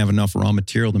sure we're going to have enough raw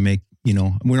material to make, we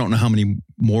don't know how many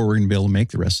more we're going to be able to make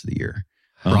the rest of the year.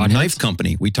 Broadheads? Knife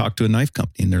company. We talked to a knife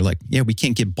company and they're like, yeah, we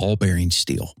can't get ball bearing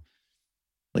steel.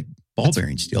 Like ball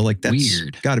bearing steel. Like that's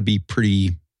weird. got to be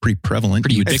pretty prevalent.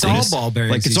 Pretty You would It's think. all ball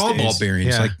bearings. Like it's these all days. ball bearings.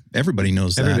 Yeah. Like everybody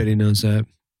knows that. Everybody knows that.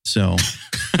 So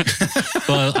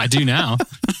Well, I do now.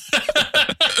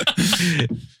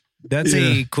 That's Yeah.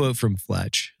 a quote from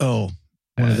Fletch. one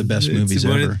of the best It's movies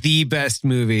one ever. of the best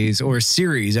movies or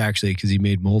series, actually, because he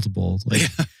made multiple. Like,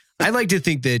 I like to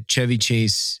think that Chevy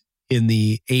Chase in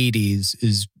the 80s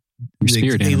is Your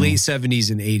spirit the animal. late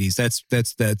 70s and 80s.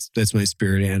 That's my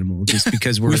spirit animal. Just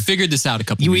because We we're figured this out a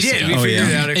couple we weeks did. ago. We Oh, figured yeah.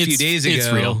 it out a few days ago.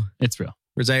 It's real. It's real.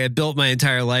 Whereas I had built my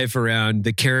entire life around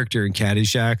the character in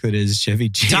Caddyshack that is Chevy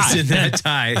Chase Ty. in that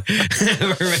Ty.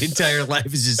 Where my entire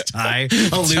life is just Ty,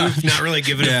 aloof, not really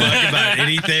giving a fuck about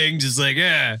anything. Just like,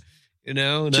 Just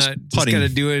not putting. kind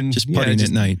of doing, Just putting at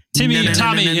night. Timmy, No, no, no,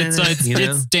 Tommy, no, no, no, it's no, it's, you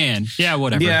know? it's Dan. Yeah,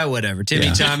 whatever. Yeah, whatever. Timmy,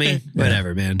 Yeah. Tommy,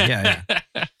 whatever, man. Yeah.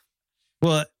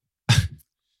 Well,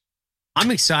 I'm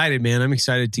excited, man. I'm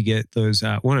excited to get those.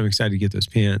 I'm excited to get those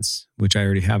pants, which I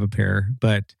already have a pair,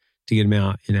 but to get them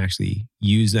out and actually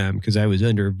use them because I was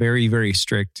under very, very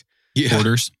strict. Yeah.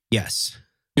 Orders. Yes.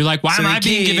 You're like, why So am he I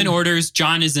being came- given orders?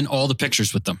 John is in all the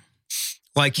pictures with them.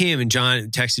 Well, I came and John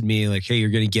texted me like, hey, you're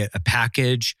going to get a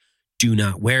package. Do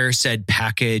not wear said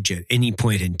package at any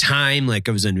point in time. Like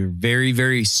I was under very,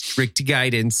 very strict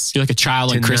guidance. You're like a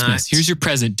child To at Christmas. not- Here's your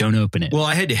present. Don't open it. Well,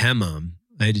 I had to hem them.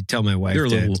 I had to tell my wife They're a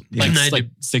to- little, yeah. And I had like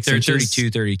to- 6 they're inches.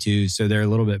 32, so they're a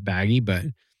little bit baggy, but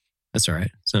that's all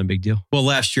right. It's not a big deal. Well,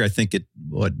 last year, I think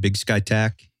Big Sky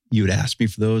Tack, you had asked me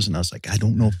for those, and I was like, I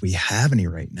don't know if we have any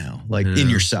right now, like No. in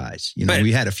your size. But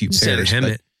we had a few Just had to pairs. hem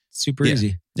but it. Super Yeah.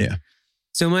 easy. Yeah.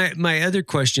 So my other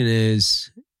question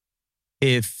is,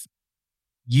 if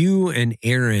you and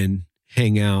Aaron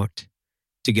hang out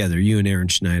together, you and Aaron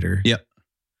Schneider. Yep.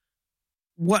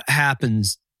 What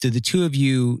happens? Do the two of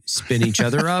you spin each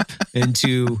other up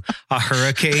into a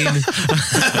hurricane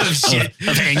of shit,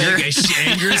 Of anger? like a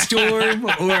anger storm,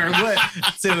 or what?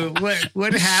 So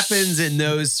what happens in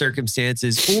those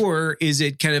circumstances, or is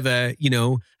it kind of a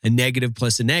negative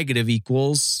plus a negative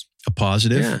equals? a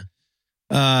positive. Yeah.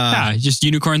 Yeah, just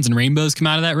unicorns and rainbows come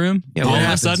out of that room. Yeah, all what of a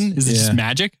happens? sudden, is it just Yeah.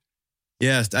 magic?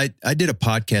 Yes, I did a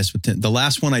podcast with him. The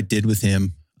last one I did with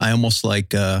him, I almost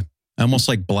blacked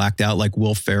out like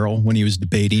Will Ferrell when he was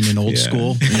debating in old Yeah.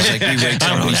 school. And he's like, he wakes I up don't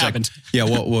know and what he's like, happened. yeah,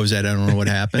 what was that? I don't know what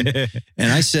happened.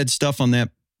 And I said stuff on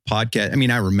that podcast. I mean,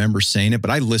 I remember saying it,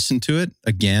 but I listened to it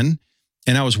again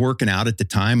and I was working out at the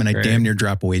time and I Right. damn near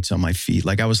dropped weights on my feet.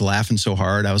 Like I was laughing so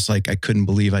hard. I was like, I couldn't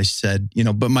believe I said,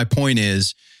 but my point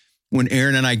is when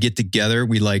Aaron and I get together,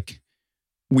 we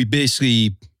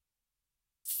basically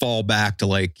fall back to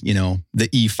the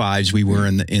E5s we were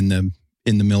in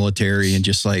the military and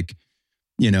just like,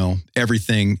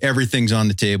 everything's on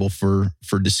the table for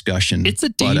discussion. It's a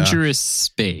But, dangerous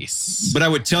space. but I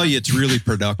would tell you it's really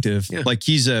productive. Yeah. Like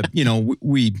he's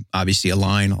we obviously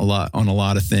align a lot on a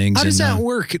lot of things. How does and, that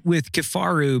work with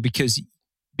Kifaru? Because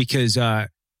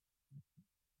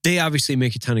they obviously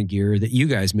make a ton of gear that you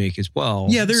guys make as well.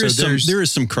 Yeah, there So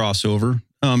is some crossover.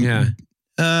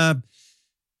 Yeah.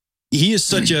 He is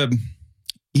such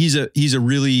he's a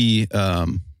really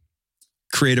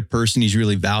creative person. He's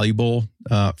really valuable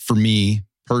for me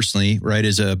personally, right?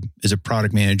 As a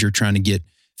product manager trying to get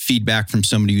feedback from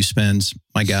somebody who spends,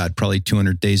 my God, probably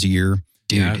 200 days a year.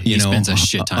 Dude, Yeah. he spends a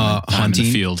shit ton of time in hunting.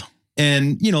 the field.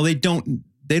 And they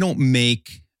don't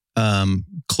make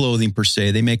clothing per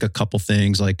se. They make a couple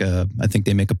things like I think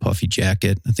they make a puffy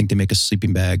jacket. I think they make a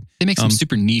sleeping bag. They make some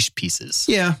super niche pieces.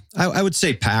 Yeah, I would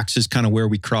say packs is kind of where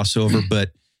we cross over.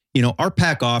 But, our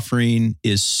pack offering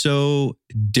is so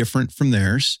different from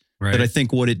theirs. Right. But I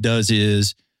think what it does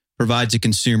is provides a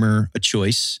consumer a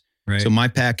choice. Right. So my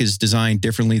pack is designed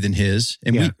differently than his.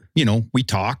 And we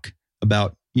talk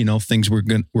about, things we're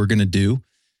going to do.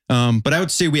 But I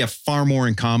would say we have far more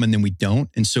in common than we don't.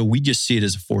 And so we just see it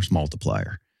as a force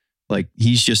multiplier. Like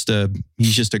he's just a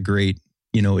great,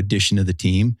 addition to the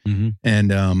team. Mm-hmm.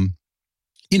 And,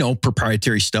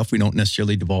 proprietary stuff we don't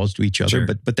necessarily divulge to each other,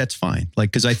 Sure. but that's fine.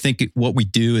 Like, cause I think what we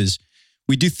do is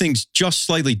we do things just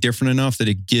slightly different enough that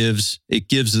it gives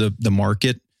the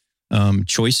market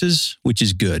choices, which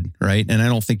is good. Right. And I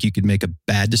don't think you could make a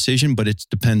bad decision, but it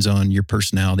depends on your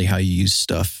personality, how you use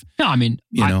stuff. No, I mean,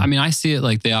 I see it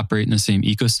like they operate in the same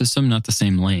ecosystem, not the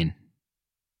same lane.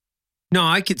 No,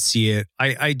 I could see it.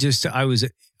 I was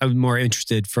more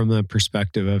interested from the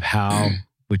perspective of how,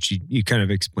 which you kind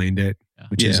of explained it,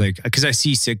 which is like, because I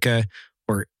see Sitka,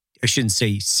 or I shouldn't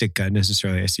say Sitka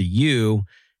necessarily. I see you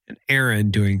and Aaron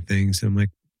doing things. And I'm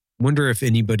like, wonder if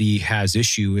anybody has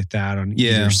issue with that on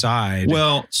either side.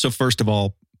 Well, so first of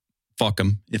all, fuck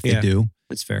them if they do.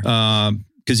 That's fair.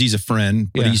 Because he's a friend,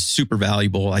 but he's super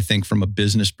valuable, I think, from a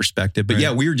business perspective. But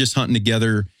we were just hunting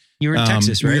together. You were in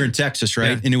Texas, right? We were in Texas,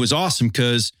 right? Yeah. And it was awesome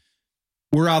because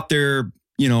we're out there,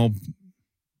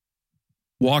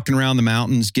 walking around the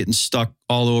mountains, getting stuck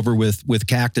all over with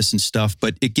cactus and stuff.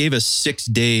 But it gave us 6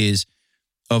 days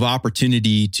of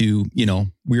opportunity to,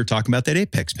 we were talking about that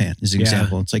Apex pant as an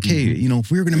example. It's like, hey, if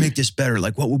we were going to make this better,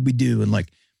 like what would we do? And like,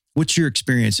 what's your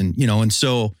experience? And, and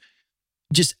so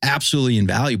just absolutely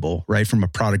invaluable, right? From a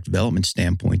product development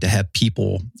standpoint to have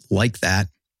people like that,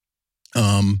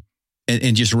 and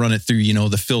just run it through,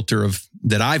 the filter of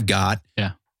that I've got.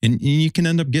 Yeah. And you can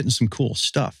end up getting some cool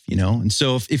stuff, And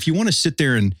so if you want to sit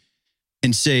there and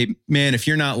say, man, if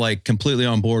you're not like completely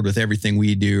on board with everything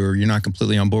we do, or you're not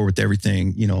completely on board with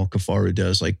everything, Kifaru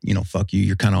does, like, fuck you,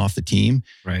 you're kind of off the team.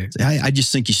 Right. I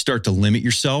just think you start to limit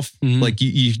yourself. Mm-hmm. Like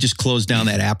you just close down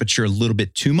that aperture a little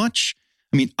bit too much.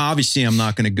 I mean, obviously I'm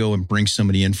not going to go and bring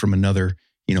somebody in from another,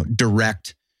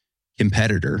 direct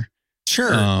competitor.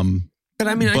 Sure. But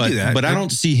I mean, I do that. But I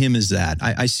don't see him as that.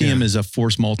 I see him as a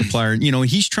force multiplier.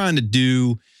 He's trying to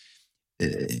do,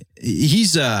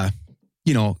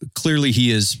 clearly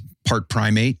he is part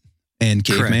primate and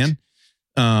caveman.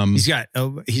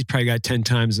 He's probably got 10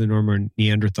 times the normal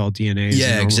Neanderthal DNA.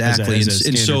 Exactly.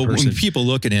 And so person. when people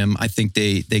look at him, I think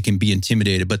they can be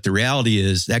intimidated. But the reality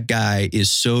is that guy is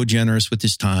so generous with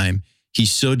his time.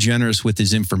 He's so generous with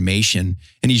his information,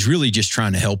 and he's really just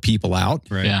trying to help people out.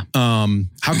 Right. Yeah.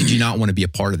 How could you not want to be a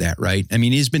part of that? Right. I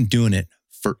mean, he's been doing it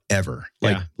forever,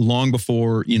 like long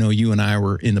before, you and I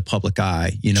were in the public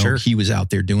eye, Sure. He was out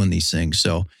there doing these things.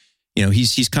 So,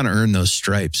 he's kind of earned those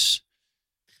stripes.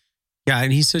 Yeah.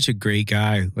 And he's such a great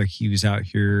guy. Like he was out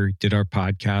here, did our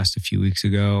podcast a few weeks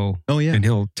ago. Oh yeah. And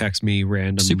he'll text me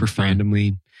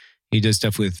randomly. He does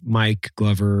stuff with Mike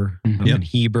Glover and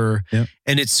Heber. Yep.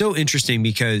 And it's so interesting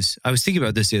because I was thinking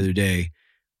about this the other day.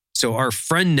 So our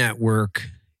friend network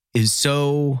is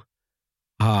so,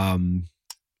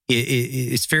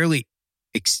 it's fairly,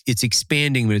 it's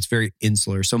expanding, but it's very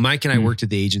insular. So Mike and I worked at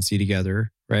the agency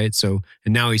together, right? So,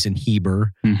 and now he's in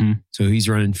Heber. Mm-hmm. So he's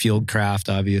running Fieldcraft,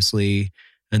 obviously.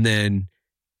 And then,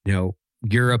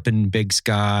 you're up in Big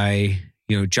Sky.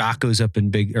 Jocko's up in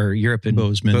you're up in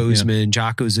Bozeman.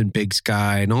 Jocko's in Big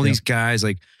Sky, and all these guys,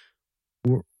 like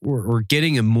we're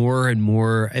getting a more and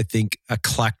more, I think,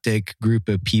 eclectic group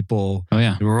of people. Oh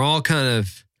yeah, and we're all kind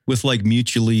of with like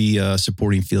mutually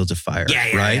supporting fields of fire.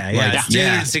 Right?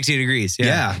 Yeah. 60 degrees.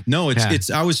 Yeah. No,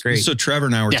 it's. I was great. So Trevor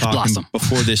and I were talking blossom.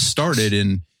 before this started,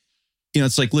 and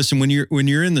it's like, listen, when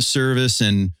you're in the service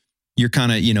and you're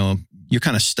kind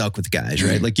of stuck with guys,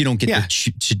 right? Like you don't get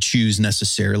to choose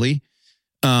necessarily.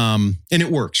 And it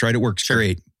works, right? It works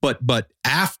great. But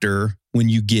after, when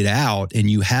you get out and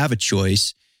you have a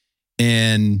choice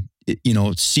and,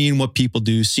 seeing what people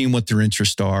do, seeing what their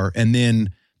interests are, and then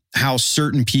how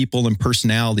certain people and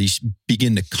personalities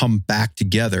begin to come back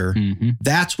together. Mm-hmm.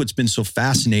 That's what's been so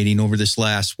fascinating over this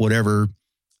last,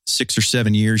 6 or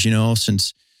 7 years,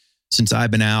 since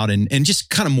I've been out, and just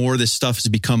kind of more of this stuff has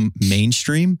become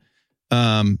mainstream.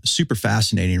 Super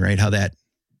fascinating, right? How that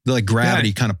like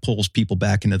gravity kind of pulls people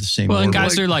back into the same Well, and orbit.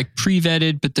 guys are like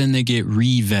pre-vetted, but then they get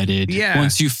re-vetted. Yeah.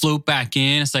 Once you float back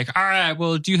in, it's like, all right,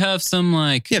 well, do you have some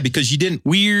like yeah, because you didn't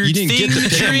weird You didn't thing get the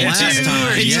that you're pick into? last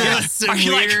time. Or you Yeah. just- are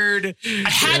you like, weird. I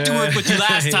had to work with you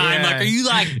last time. Yeah. Like, are you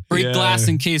like break Yeah. glass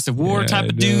in case of war Yeah, type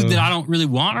of I dude know. that I don't really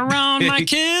want around my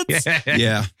kids?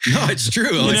 Yeah. No, it's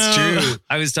true. You It's know, true.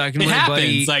 I was talking to It my happens.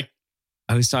 buddy. Like,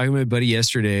 I was talking to my buddy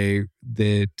yesterday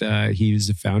that he was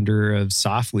the founder of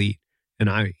Softleet,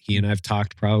 and he and I've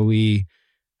talked probably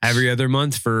every other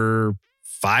month for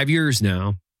 5 years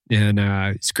now, and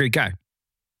he's a great guy.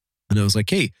 And I was like,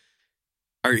 "Hey,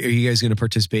 are you guys going to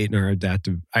participate in our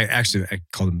adaptive?" I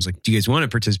called him. I was like, "Do you guys want to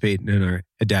participate in our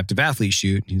adaptive athlete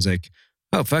shoot?" And he's like,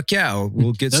 "Oh fuck yeah,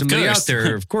 we'll get Of somebody course. out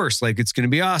there. Of course, like it's going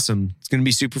to be awesome. It's going to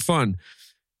be super fun."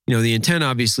 You know, the intent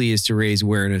obviously is to raise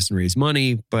awareness and raise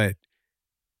money, but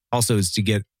also is to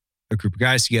get a group of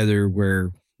guys together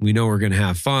where we know we're going to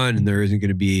have fun and there isn't going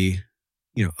to be,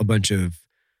 you know, a bunch of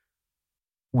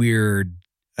weird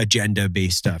agenda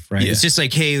based stuff, right? Yeah. It's just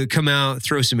like, hey, come out,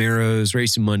 throw some arrows,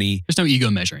 raise some money. there's no ego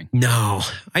measuring. No,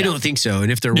 I don't think so.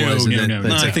 And if there No, was, no, then no.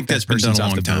 that's No, I like, think that that's been done person's a off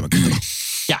long the time boat. ago.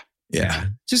 Yeah.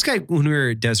 Just like when we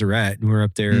were at Deseret and we were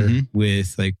up there Mhm.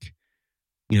 with like,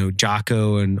 you know,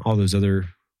 Jocko and all those other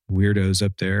weirdos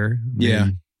up there. Yeah.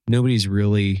 Nobody's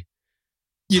really,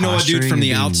 You know what, dude, Posturing from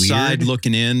the and being outside weird.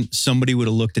 looking in, somebody would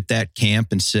have looked at that camp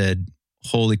and said,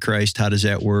 holy Christ, how does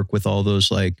that work with all those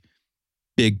like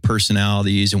big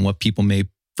personalities and what people may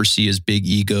foresee as big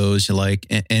egos? Like,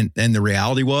 and the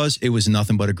reality was it was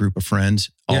nothing but a group of friends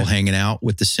all Yeah. hanging out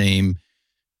with the same,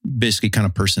 basically kind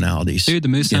of personalities. Dude, the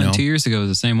Moose You Hunt know? 2 years ago was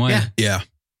the same way. Yeah. Yeah.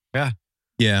 Yeah.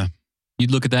 Yeah. You'd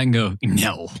look at that and go,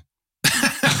 no.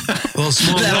 well,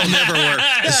 small That'll world. never work.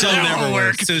 That'll never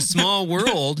work. So small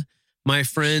world. My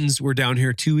friends were down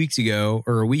here 2 weeks ago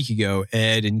or a week ago,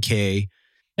 Ed and Kay.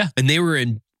 Yeah. And they were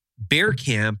in bear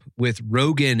camp with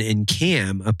Rogan and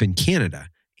Cam up in Canada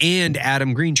and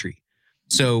Adam Greentree.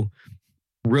 So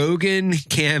Rogan,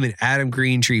 Cam, and Adam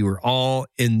Greentree were all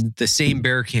in the same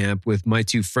bear camp with my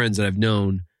two friends that I've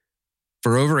known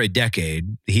for over a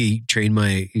decade. He trained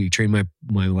my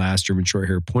last German short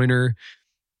hair pointer,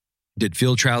 did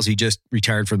field trials. He just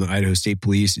retired from the Idaho State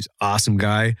Police. He's an awesome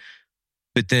guy.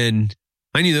 But then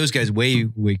I knew those guys way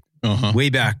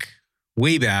back.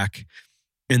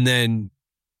 And then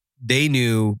they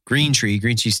knew Greentree.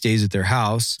 Greentree stays at their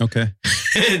house. Okay.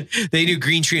 And they knew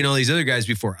Greentree and all these other guys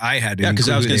before I had to. Yeah. Because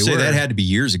I was include going to who say they that were. had to be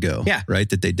years ago. Yeah. Right.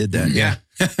 That they did that. Yeah.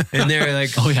 And they're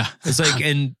like, Oh, yeah. it's like,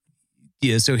 and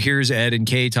yeah, so here's Ed and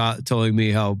Kay telling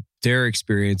me how their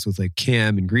experience with like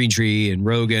Cam and Greentree and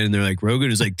Rogan. And they're like, Rogan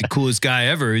is like the coolest guy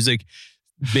ever. He's like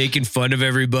making fun of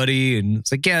everybody. And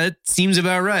it's like, yeah, that seems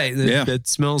about right. Yeah. That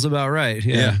smells about right.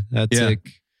 Yeah. Yeah. That's Yeah.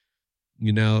 like,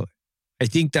 you know, I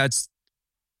think that's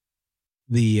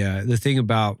the thing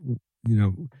about, you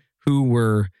know, who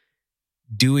we're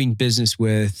doing business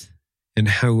with and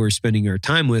how we're spending our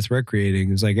time with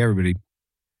recreating is like everybody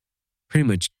pretty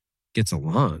much gets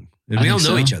along. And I we all think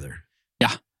know so. each other.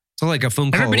 Yeah. It's all like a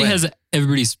phone call Everybody away. has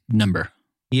everybody's number.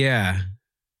 Yeah.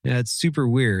 Yeah, it's super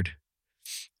weird.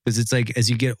 Because it's like as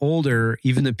you get older,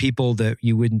 even the people that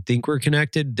you wouldn't think were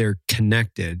connected, they're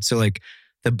connected. So like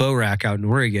the bow rack out in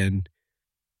Oregon,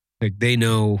 like they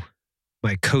know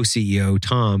my co-CEO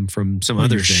Tom from some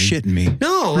other You're thing. shitting me.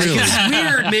 No, like Really? it's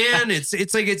weird, man.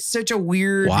 It's like it's such a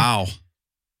weird Wow.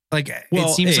 like Well,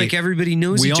 it seems hey, like everybody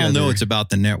knows We each all other. know it's about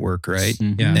the network, right?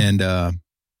 Mhm. Yeah. And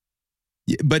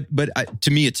but to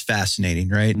me it's fascinating,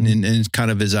 right? And it's kind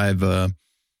of as I've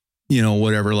you know,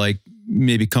 whatever, like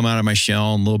maybe come out of my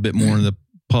shell and a little bit more in the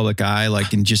public eye,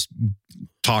 like and just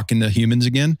talking to humans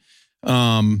again.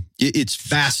 It's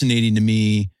fascinating to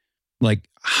me, like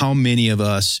how many of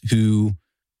us who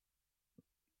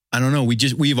I don't know,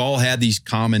 we've all had these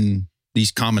common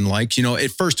likes. You know,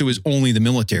 at first it was only the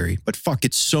military, but fuck,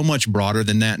 it's so much broader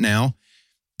than that now.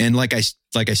 And like I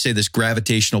say, this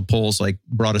gravitational pulls like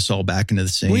brought us all back into the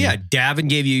same. well, yeah, Davin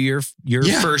gave you your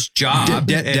Yeah. first job at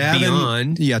Davin-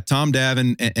 Beyond. Yeah, Tom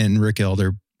Davin and Rick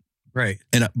Elder. Right.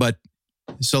 And but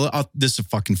so this is a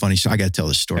fucking funny. So I got to tell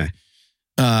this story.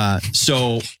 Okay.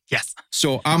 So Yes.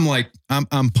 so I'm like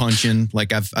I'm punching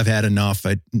like I've had enough.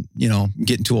 I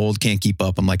getting too old, can't keep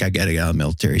up. I'm like I got to get out of the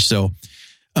military. So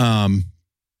I'm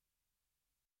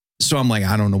like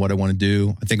I don't know what I want to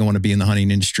do. I think I want to be in the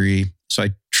hunting industry. So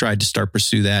I tried to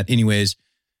pursue that. Anyways,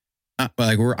 I'm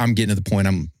getting to the point.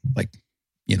 I'm like,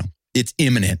 it's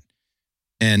imminent.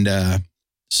 And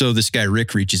so this guy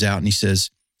Rick reaches out and he says,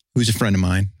 who's a friend of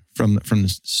mine from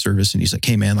the service, and he's like,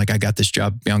 hey man, like I got this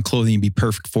job Beyond Clothing, you'd be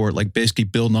perfect for it. Like basically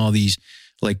building all these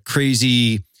like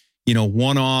crazy,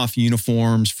 one-off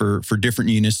uniforms for different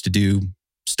units to do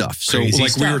stuff. So Crazy like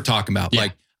we stuff. were talking about, Yeah.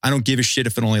 like, I don't give a shit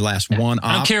if it only lasts one op.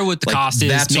 I don't care what the Like, cost is.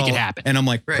 that's Make it all- happen. And I'm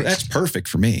like, Right. that's perfect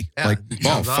for me. Yeah, Like, it oh,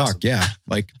 sounds fuck, awesome. yeah.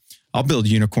 Like, I'll build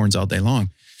unicorns all day long.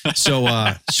 So,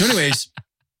 anyways,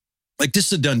 like, this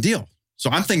is a done deal. So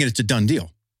I'm thinking it's a done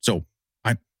deal. So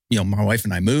my wife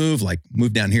and I move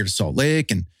down here to Salt Lake,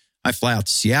 and I fly out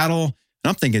to Seattle, and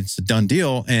I'm thinking it's a done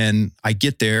deal. And I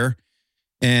get there,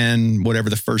 and whatever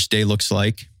the first day looks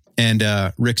like, and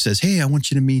Rick says, "Hey, I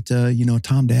want you to meet, Tom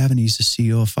Davin. He's the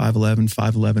CEO of 511.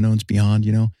 511 owns Beyond,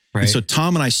 Right. And so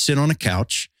Tom and I sit on a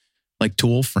couch, like two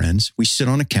old friends. We sit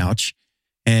on a couch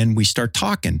and we start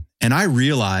talking. And I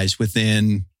realize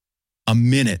within a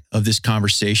minute of this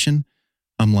conversation,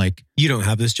 I'm like, You don't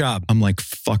have this job.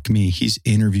 fuck me. He's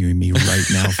interviewing me right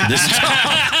now for this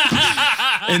job.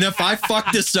 And if I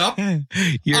fuck this up,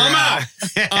 You're I'm out.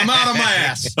 I'm out of my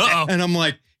ass. Uh-oh. And I'm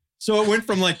like, so it went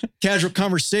from like casual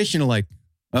conversation to like,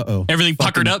 uh-oh. Everything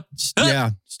puckered up.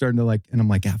 Yeah. Starting to like, and I'm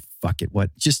like, fuck it.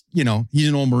 What? Just, he's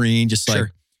an old Marine, just like,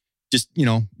 Sure. just,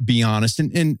 be honest.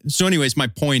 And so anyways, my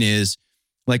point is,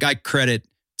 like, I credit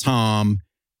Tom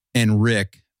and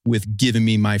Rick with giving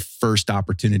me my first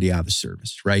opportunity out of the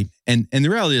service. Right. And the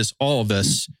reality is all of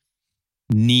us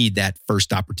need that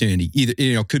first opportunity.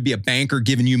 Either, could be a banker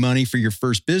giving you money for your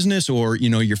first business or,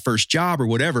 your first job or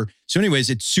whatever. So anyways,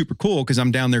 it's super cool because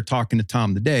I'm down there talking to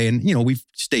Tom today and, we've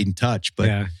stayed in touch, but,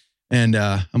 Yeah. and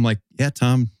I'm like, yeah,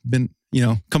 Tom, been,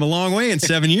 come a long way in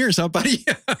 7 years, huh, buddy?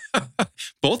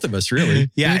 Both of us, really.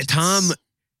 Yeah.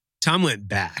 Tom went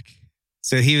back.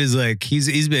 So he was like,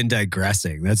 he's been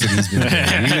digressing. That's what he's been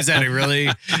doing. He was at a really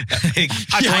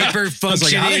hyper I was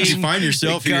like, how did you functioning find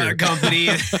yourself here? company.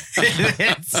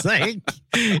 It's like,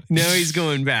 now he's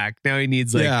going back. Now he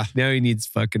needs now he needs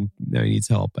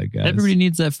help, I guess. Everybody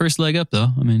needs that first leg up, though.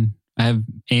 I mean, I have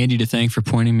Andy to thank for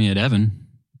pointing me at Evan.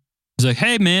 He's like,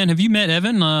 "Hey, man, have you met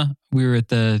Evan? We were at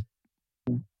the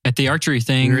archery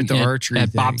thing. We were at the archery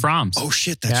at Bob thing. Fromm's." Oh,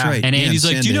 shit, that's Yeah. right. And Yeah, Andy's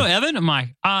like, San "Do you know Diego. Evan?" I'm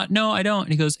like, "No, I don't."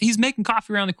 And he goes, "He's making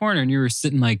coffee around the corner." And you were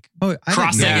sitting like, Oh, I didn't know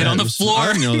cross-legged that on the was- floor. I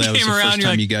didn't know that He was came the around, first you're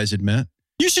time like- you guys had met.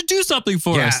 "You should do something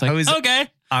for Yeah, us." Like, I was- okay.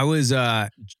 I was,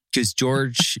 because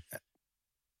George,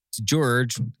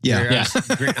 Yeah.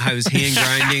 I was hand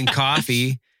grinding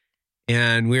coffee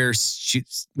and we were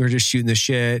just shooting the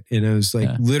shit. And I was like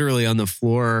Yeah. literally on the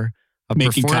floor of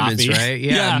Making performance, coffee. right?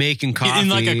 Yeah, Yeah. making coffee. In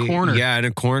like a corner. Yeah, in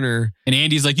a corner. And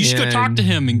Andy's like, "You should go talk to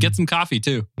him and get some coffee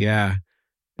too." Yeah.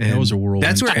 That was a whirlwind.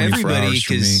 That's where 24 everybody, hours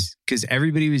for me. because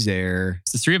everybody was there.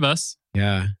 It's the three of us.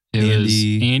 Yeah. It was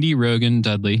Andy. Andy, Rogan,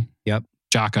 Dudley. Yep.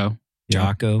 Jocko,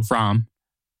 Jocko. Fromm,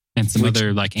 and some Which-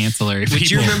 other like ancillary Which people.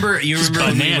 you remember when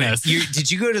we bananas. went,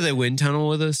 did you go to the wind tunnel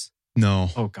with us? No.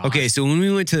 Oh God. Okay, so when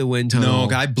we went to the wind tunnel,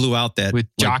 No, I blew out that. With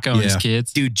Jocko and his yeah.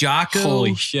 kids. dude, Jocko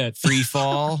Holy shit. free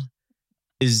fall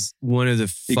is one of the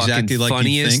fucking Exactly like you'd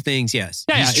funniest think. things. Yes.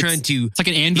 Yeah, he's yeah, trying to It's like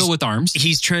an anvil with arms.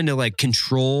 he's trying to like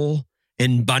control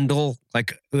and bundle,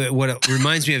 like what it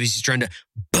reminds me of is he's trying to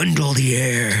bundle the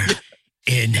air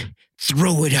and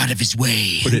throw it out of his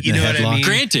way. Put it in you a know what I headlock. mean?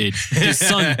 Granted, his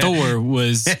son Thor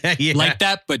was Yeah. like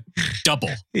that, but double.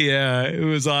 Yeah, it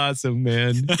was awesome,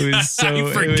 man. It was so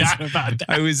I forgot about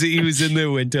that. he was in the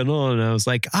wind tunnel and I was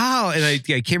like, oh, and I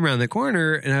came around the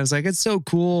corner and I was like, it's so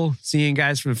cool seeing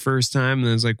guys for the first time. And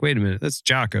I was like, wait a minute, that's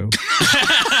Jocko.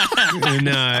 And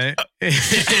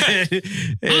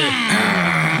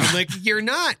I'm like, you're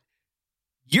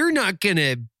not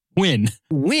gonna Win.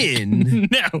 win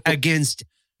No. against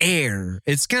air.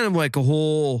 It's kind of like a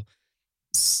whole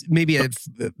maybe a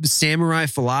samurai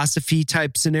philosophy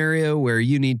type scenario where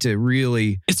you need to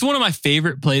really, It's one of my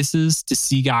favorite places to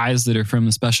see guys that are from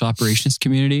the special operations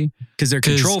community. because they're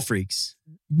 'Cause- control freaks.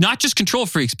 Not just control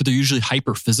freaks, but they're usually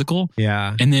hyper physical.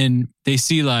 Yeah. And then they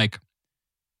see like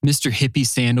Mr. Hippie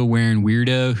sandal wearing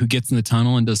weirdo who gets in the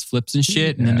tunnel and does flips and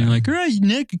shit. And then they're like, all right,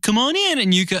 Nick, come on in.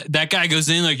 And that guy goes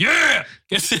in like, yeah,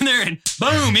 gets in there and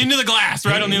boom, into the glass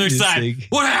right on the other Just side. like-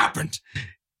 What happened?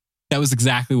 That was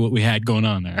exactly what we had going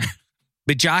on there.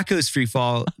 But Jocko's free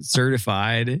fall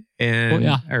certified, and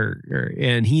Well, yeah.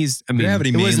 and he's, I mean, Gravity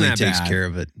it wasn't mainly that takes bad. care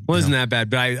of it. Wasn't that bad,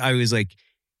 but I was like,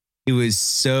 it was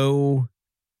so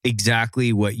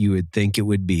exactly what you would think it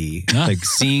would be. Yeah. Like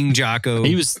seeing Jocko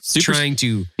He was super, trying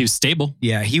to, he was stable.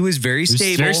 yeah, he was very He was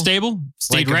stable. very stable.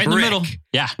 Stayed Like a right in the brick. middle.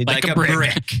 Yeah. Like a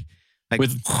brick. Like,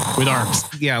 With arms.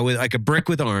 Yeah, with like a brick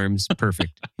with arms.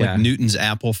 Perfect. Like Yeah. Newton's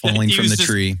apple falling He from was the just-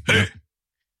 tree. Yeah.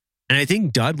 And I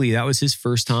think Dudley, that was his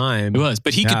first time. It was,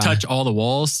 but he Yeah. could touch all the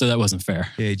walls, so that wasn't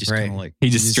fair. Yeah, he just Right. kind of like He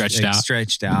just stretched like, out.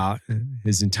 Stretched out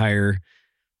his entire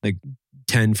like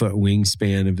 10-foot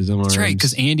wingspan of his arms. That's right,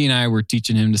 because Andy and I were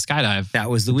teaching him to skydive. that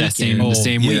was the that weekend. the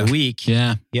same yeah. week.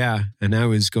 Yeah. Yeah. And I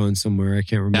was going somewhere. I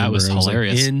can't remember. That was I like,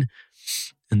 hilarious. in,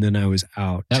 and then I was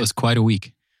out. That was quite a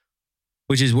week.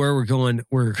 Which is where we're going.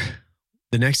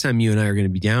 The next time you and I are going to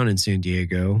be down in San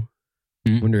Diego.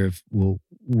 I wonder if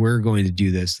we're going to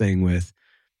do this thing with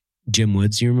Jim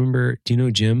Woods. Do you remember? Do you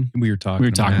know Jim? We were talking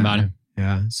about it.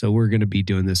 Yeah. So we're going to be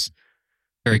doing this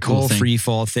Very cool whole thing. free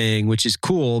fall thing, which is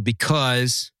cool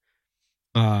because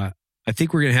I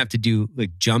think we're going to have to do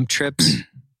like jump trips.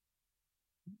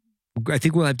 I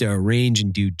think we'll have to arrange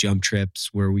and do jump trips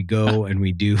where we go and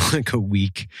we do like a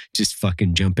week just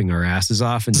fucking jumping our asses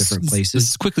off in different This places.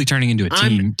 is quickly turning into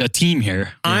a team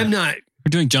here. I'm not We're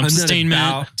doing jump I'm sustainment.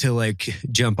 not about to like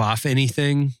jump off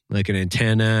anything like an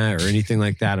antenna or anything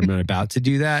like that. I'm not about to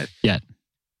do that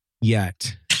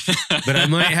yet. But I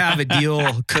might have a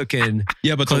deal cooking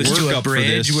Yeah, but the close to a workup for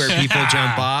bridge this, where people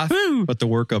jump off. but the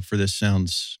workup for this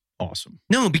sounds awesome.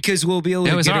 No, because we'll be able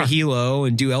That to was get a our- helo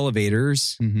and do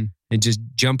elevators Mm-hmm. and just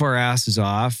jump our asses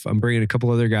off. I'm bringing a couple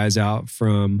other guys out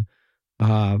from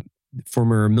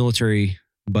former military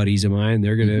buddies of mine.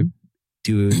 They're going to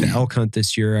do the elk hunt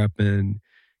this year up in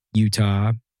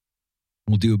Utah.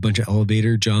 We'll do a bunch of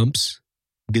elevator jumps,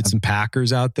 get some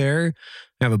packers out there,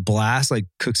 have a blast, like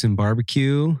cook some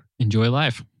barbecue. Enjoy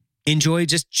life.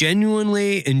 Just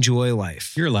genuinely enjoy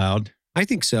life. You're allowed. I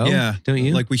think so. Yeah. Don't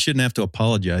you? Like we shouldn't have to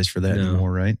apologize for that No.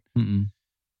 anymore, right? Mm-mm.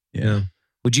 Yeah. No.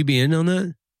 Would you be in on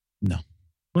that? No.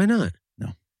 Why not?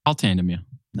 I'll tandem you.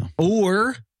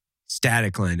 Or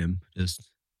static line him. Just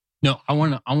No, I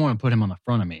want to put him on the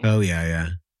front of me. oh yeah.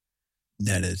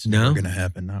 That is No? never going to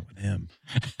happen. Not with him.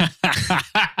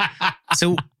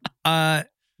 So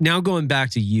now going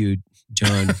back to you,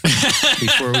 John,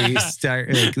 before we start,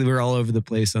 like, we're all over the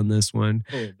place on this one.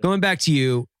 Going back to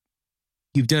you,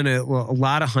 you've done a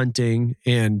lot of hunting,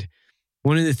 and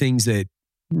one of the things that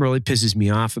really pisses me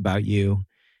off about you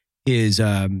is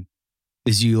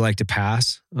you like to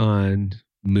pass on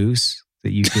moose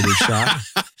that you could have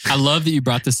shot. I love that you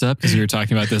brought this up because we were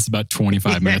talking about this about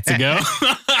 25 minutes ago.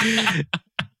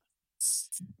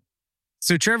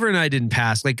 So Trevor and I didn't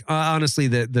pass. Like honestly,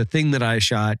 the thing that I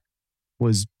shot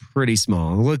was pretty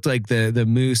small. It looked like the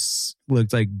moose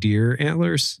looked like deer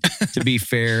antlers, to be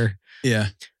fair. Yeah.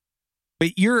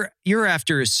 But you're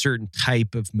after a certain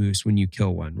type of moose when you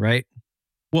kill one, right?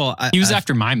 Well, He was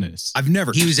after my moose.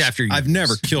 He was after you. I've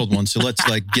never killed one, so let's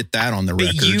like get that on the But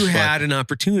record. you had an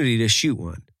opportunity to shoot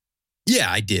one. Yeah,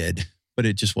 I did, but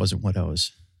it just wasn't what I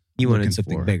was. You wanted looking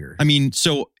something for. bigger. I mean,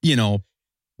 so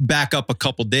back up a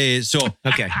couple days. So,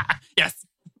 Okay. Yes.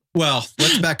 well,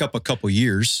 let's back up a couple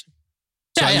years.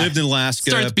 So I lived in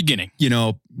Alaska. Start at the beginning.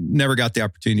 Never got the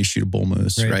opportunity to shoot a bull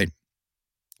moose, Right. right?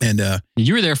 And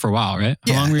You were there for a while, right?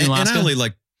 How long were you in Alaska? And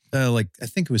I only I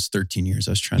think it was 13 years.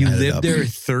 I was trying You to add it lived up. there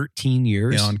 13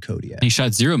 years Yeah, on Kodiak. And you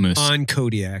shot zero moose. on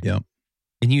Kodiak. Yep.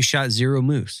 And you shot zero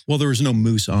moose. Well, there was no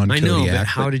moose on I Kodiak. know, but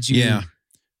how did you? Yeah.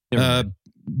 Never mind.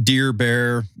 Deer,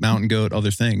 bear, mountain goat,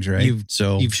 other things, right? You've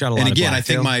shot a lot and of again,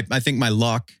 blacktail. I think my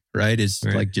luck, right, is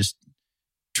Right. like just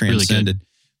Really good. transcended.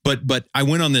 But I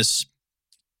went on this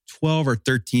 12 or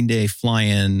 13 day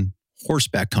fly-in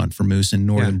horseback hunt for moose in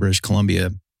northern Yeah. British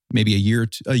Columbia, maybe a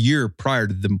year prior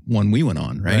to the one we went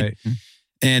on, right?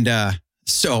 And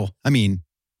so, I mean,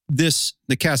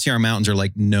 the Cassiar Mountains are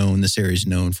like known. This area is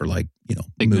known for like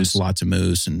Big moose, moose. lots of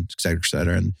moose, and et cetera, et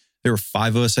cetera. And there were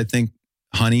 5 of us, I think,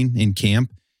 hunting in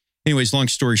camp. Anyways, long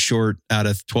story short, out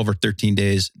of 12 or 13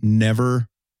 days, I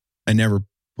never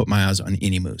put my eyes on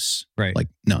any moose, Right. like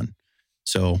none.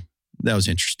 So that was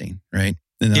interesting, right?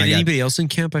 And then Did I got anybody else in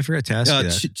camp? I forgot to ask you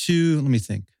that. two. Let me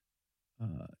think.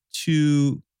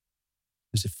 Two.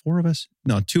 Is it 4 of us?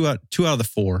 No, two out of the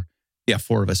 4. Yeah,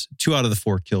 4 of us. 2 out of the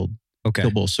 4 killed Okay.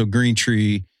 bulls. So Green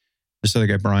Tree, this other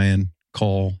guy Brian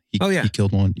Call. He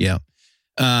killed one. Yeah.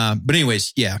 But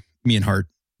anyways, yeah, me and Hart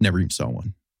never even saw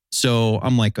one. So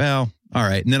I'm like, well, all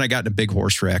right. And then I got in a big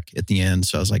horse wreck at the end.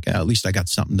 So I was like, at least I got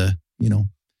something to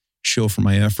show for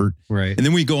my effort. Right. And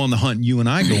then we go on the hunt. You and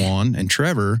I go on, and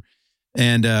Trevor,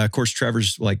 and of course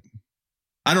Trevor's like,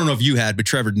 I don't know if you had, but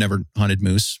Trevor never hunted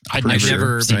moose. I'd Pretty I've sure,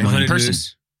 never seen right? one in hunted person.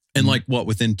 moose. And like what,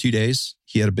 within 2 days,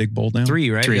 he had a big bull down? 3,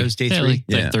 right? 3. That was day Yeah, 3. like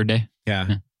Yeah. third day.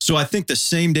 Yeah. So I think the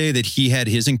same day that he had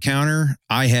his encounter,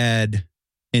 I had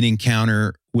an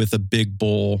encounter with a big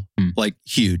bull, like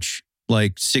huge,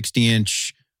 like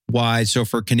 60-inch wide. So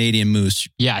for a Canadian moose,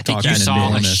 Yeah, I think you Talking saw a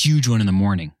enormous. huge one in the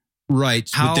morning. right.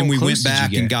 How but then we close went did you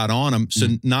back get? and got on him. So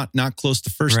not close the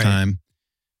first Right. time.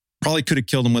 Probably should have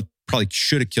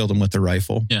killed him with a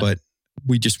rifle, Yeah. but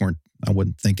we just weren't. I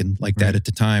wasn't thinking like that Right. at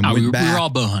the time. We Went were back, all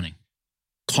bow hunting.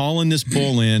 calling this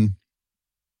bull in,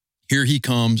 Here he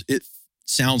comes. It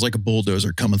sounds like a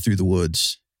bulldozer coming through the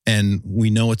woods. And we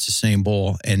know it's the same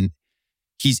bull. And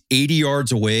he's 80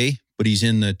 yards away, but he's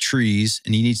in the trees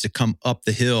and he needs to come up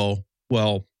the hill.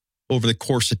 Well, over the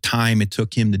course of time, it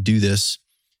took him to do this.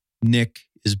 Nick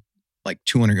is like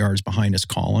 200 yards behind us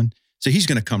calling. So he's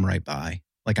going to come right by.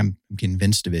 Like I'm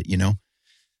convinced of it, you know?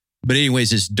 But anyways,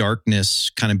 this darkness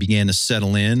kind of began to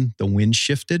settle in. The wind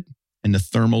shifted and the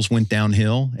thermals went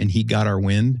downhill and he got our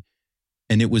wind.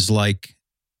 And it was like,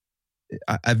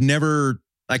 I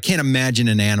can't imagine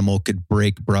an animal could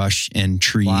break brush and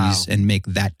trees and make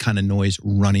that kind of noise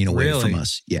running away from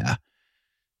us. Yeah.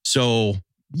 So,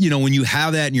 you know, when you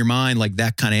have that in your mind, like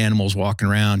that kind of animal's walking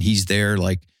around, he's there.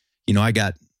 Like, you know, I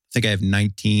think I have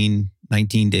 19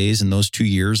 days in those 2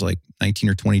 years, like 19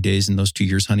 or 20 days in those 2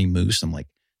 years hunting moose. I'm like,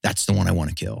 that's the one I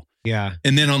want to kill. Yeah.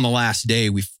 And then on the last day,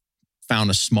 we found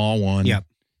a small one. Yep.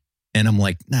 And I'm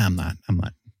like, nah, I'm not.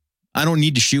 I don't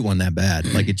need to shoot one that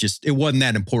bad. Like it wasn't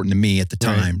that important to me at the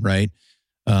time. Right.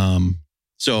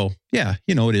 So yeah,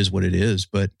 you know, it is what it is,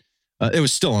 but it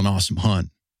was still an awesome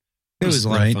hunt. It was a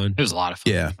lot of fun. It was a lot of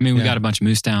fun. Yeah. I mean, we got a bunch of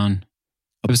moose down.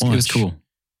 It was cool.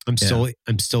 I'm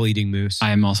still eating moose.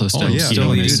 I am also still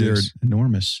still eating eating moose. They're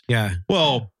enormous. Yeah.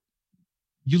 Well,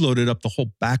 you loaded up the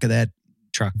whole back of that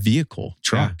truck.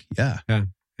 Yeah.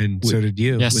 And so did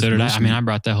you. Yeah, so did I. I mean, I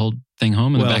brought that whole thing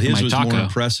home in the back of my his was taco. more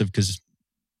impressive because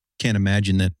can't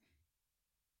imagine that.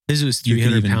 His was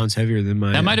 300 pounds heavier than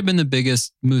mine. That might have been the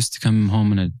biggest moose to come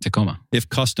home in a Tacoma. If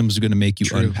customs is going to make you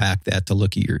unpack that to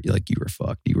look at you were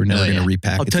fucked. You were never going to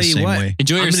repack it the same way.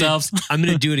 Enjoy yourselves. I'm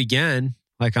going to do it again.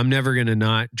 Like I'm never going to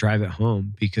not drive it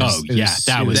home because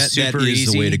that was super that is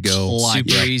easy. the way to go.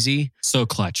 Super easy. So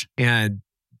clutch. And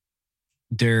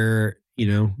they're, you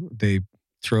know, they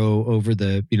throw over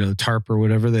the, you know, tarp or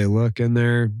whatever. They look in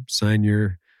there, sign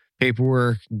your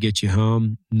paperwork, get you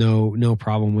home. No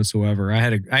problem whatsoever. I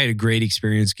had a great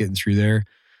experience getting through there.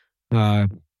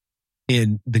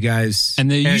 And the guys, and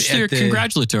they usually are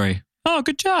congratulatory. Oh,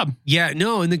 good job. Yeah,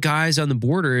 no, and the guys on the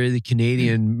border, the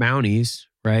Canadian Mounties,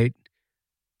 right?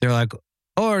 They're like,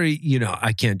 oh, you know,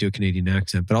 I can't do a Canadian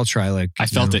accent, but I'll try. Like, I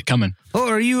felt it coming. Oh,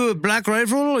 are you a Black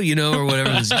Rifle? You know, or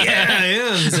whatever. It's, yeah, I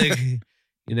am. It's like,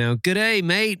 you know, good day,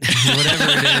 mate. Whatever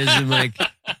it is. I'm like,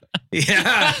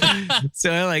 yeah.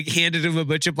 So I like handed him a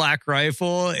bunch of Black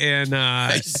Rifle, and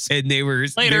they were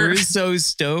so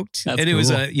stoked. That's and it was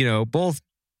you know, both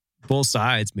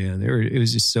sides, man. It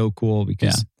was just so cool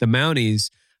because the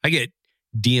Mounties, I get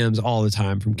DMs all the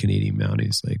time from Canadian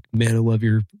Mounties, like, man, I love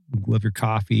your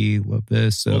coffee, love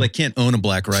this. So, well, they can't own a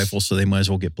Black Rifle, so they might as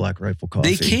well get Black Rifle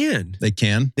coffee. They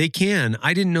can.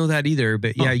 I didn't know that either,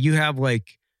 but yeah, you have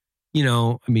like, you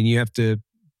know, I mean, you have to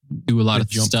do a lot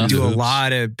of stuff, do a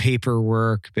lot of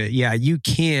paperwork, but yeah, you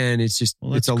can. It's just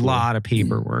it's a lot of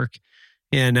paperwork,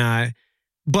 and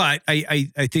but I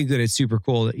think that it's super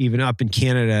cool that even up in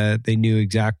Canada, they knew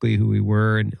exactly who we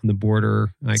were, and on the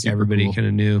border, like super everybody kind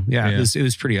of knew. Yeah, it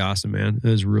was pretty awesome, man. It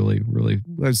was really, really, it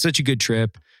was such a good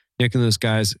trip. Nick and those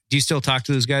guys. Do you still talk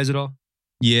to those guys at all?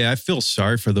 Yeah, I feel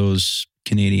sorry for those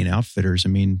Canadian outfitters. I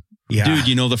mean, dude,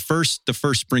 you know, the first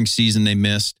spring season they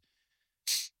missed,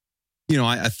 you know,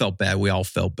 I felt bad. We all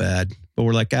felt bad, but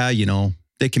we're like, you know,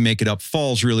 they can make it up.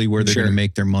 Fall's really where they're going to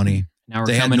make their money. Now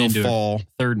we're coming into fall,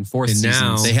 third and fourth season.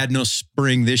 Now they had no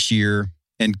spring this year,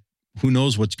 and who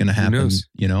knows what's going to happen?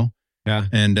 You know,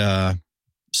 And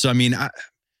so, I mean, I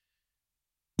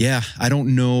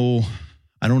don't know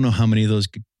how many of those,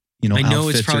 you know,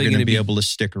 outfits are going to be able to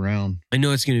stick around. I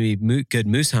know it's going to be good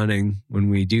moose hunting when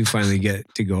we do finally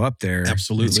get to go up there.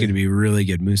 Absolutely, it's going to be really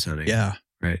good moose hunting. Yeah,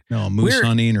 right. No, moose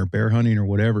hunting or bear hunting or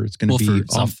whatever. It's going to be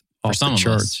off the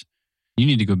charts. You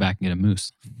need to go back and get a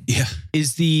moose. Yeah.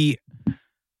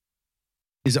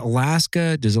 Does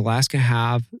Alaska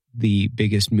have the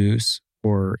biggest moose?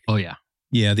 Or the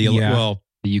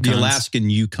Alaskan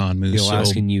Yukon moose. The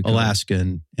Alaskan Yukon.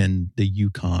 Alaska and the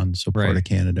Yukon, so part of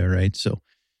Canada, right? So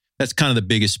that's kind of the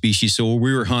biggest species. So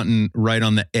we were hunting right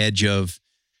on the edge of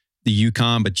the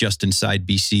Yukon, but just inside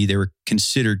BC. They were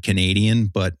considered Canadian,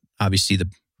 but obviously the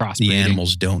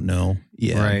animals don't know.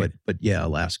 Yeah, but yeah,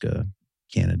 Alaska,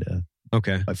 Canada.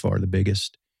 Okay. By far the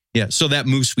biggest. Yeah. So that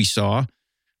moose we saw,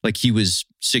 like he was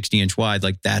 60-inch wide,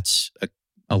 like that's a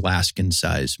Alaskan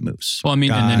size moose. Well, I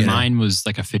mean, and then mine was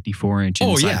like a 54-inch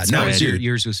inside. Oh, yeah. No,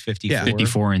 yours was 54. Yeah.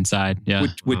 54 inside. Yeah.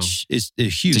 Which is a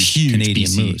huge Canadian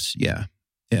moose. Yeah.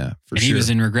 Yeah. For sure. He was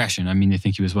in regression. I mean, they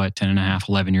think he was 10 and a half,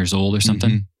 11 years old or something.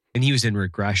 Mm-hmm. And he was in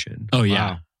regression. Oh,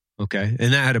 yeah. Wow. Okay.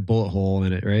 And that had a bullet hole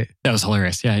in it, right? That was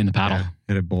hilarious. Yeah. In the paddle. Yeah,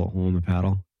 had a bullet hole in the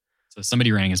paddle. So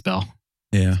somebody rang his bell.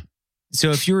 Yeah.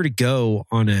 So if you were to go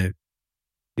on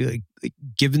like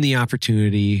given the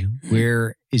opportunity,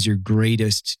 where is your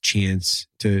greatest chance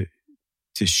to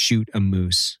shoot a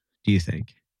moose, do you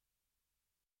think?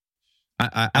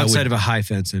 Outside of a high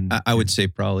fence, and I would say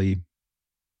probably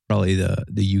the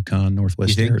Yukon,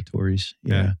 Northwest Territories.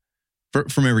 Yeah.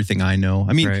 From everything I know.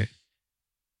 I mean, right.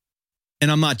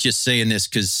 And I'm not just saying this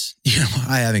because,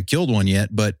 I haven't killed one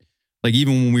yet, but like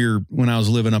even when I was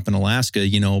living up in Alaska,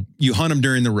 you hunt them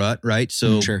during the rut, right?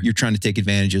 So you're trying to take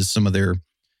advantage of some of their,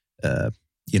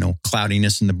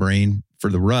 cloudiness in the brain for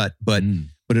the rut, but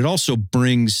it also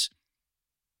brings,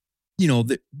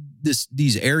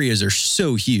 these areas are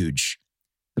so huge.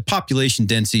 The population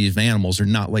density of animals are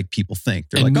not like people think.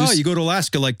 They're like, you go to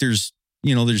Alaska, like there's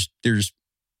moose on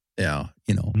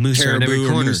every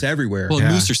corner, moose everywhere. Well,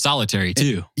 moose are solitary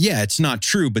too. It's not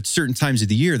true, but certain times of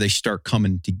the year they start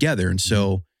coming together, and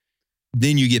so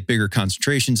then you get bigger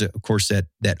concentrations. Of course,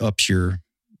 that ups your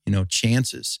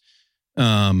chances.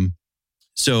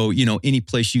 So any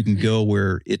place you can go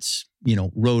where it's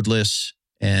roadless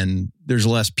and there's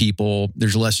less people,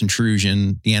 there's less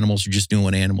intrusion. The animals are just doing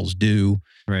what animals do.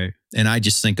 Right. And I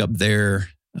just think up there,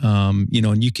 and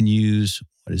you can use,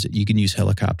 you can use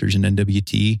helicopters and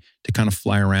NWT to kind of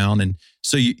fly around. And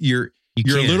so you're a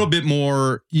little bit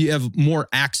more, you have more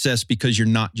access because you're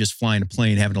not just flying a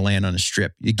plane, having to land on a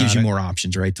strip. It gives you more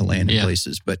options, right, to land in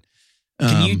places. But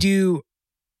can you do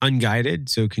unguided?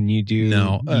 So can you do?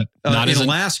 No. Not in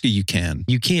Alaska, you can.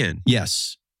 You can.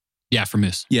 Yes. Yeah, for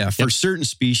moose. Yeah, for certain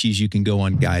species, you can go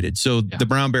unguided. So the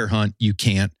brown bear hunt, you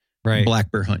can't. Right. Black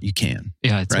bear hunt, you can.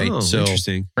 Yeah, it's right. So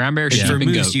interesting. Brown bear, sheep, for and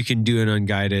moose, goat. you can do an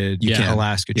unguided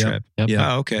Alaska trip. Yep.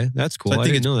 Oh, okay, that's cool. So I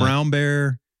think it's didn't know brown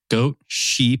bear, goat,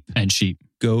 sheep, and sheep.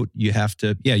 Goat, you have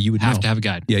to. Yeah, you would have to have a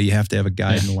guide. Yeah, you have to have a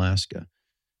guide in Alaska.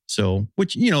 So,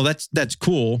 which that's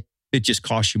cool. It just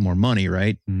costs you more money,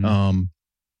 right? Mm-hmm.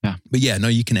 But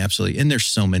you can absolutely. And there's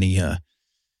so many. I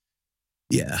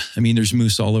mean, there's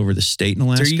moose all over the state in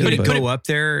Alaska. So are you going to go up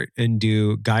there and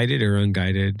do guided or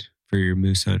unguided for your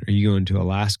moose hunt? Are you going to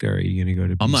Alaska or are you going to go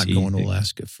to BC? I'm not going to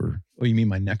Alaska for... Oh, you mean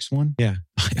my next one? Yeah.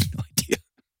 I have no idea.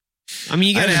 I mean,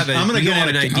 you got to have an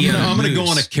idea. I'm going to go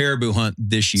on a caribou hunt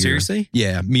this year. Seriously?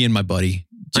 Yeah, me and my buddy.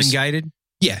 Unguided?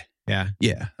 Yeah.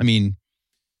 Yeah. I mean,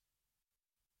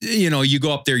 you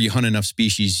go up there, you hunt enough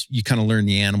species, you kind of learn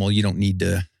the animal. You don't need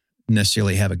to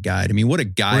necessarily have a guide. I mean, what a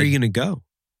guide... Where are you going to go?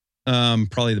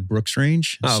 Probably the Brooks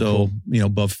Range. Oh, so, cool.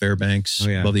 Above Fairbanks,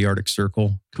 above the Arctic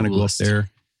Circle, kind of go up there.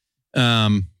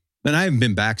 And I haven't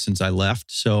been back since I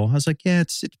left. So I was like,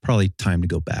 it's probably time to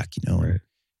go back, and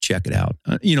check it out.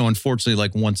 Unfortunately,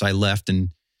 like once I left and,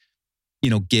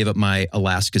 gave up my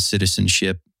Alaska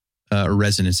citizenship, or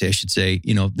residency, I should say,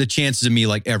 the chances of me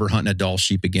like ever hunting a Dall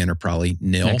sheep again are probably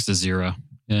nil. Next to zero.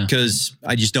 Yeah. Because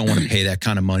I just don't want to pay that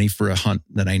kind of money for a hunt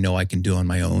that I know I can do on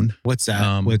my own. What's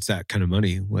that? What's that kind of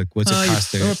money? Like, what's it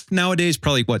cost there? Nowadays,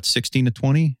 probably 16 to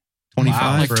 20, 25.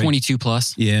 Wow, like 22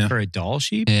 plus. Yeah. For a Dall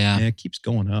sheep? Yeah. It keeps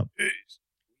going up.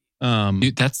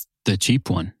 Dude, that's the cheap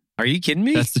one. Are you kidding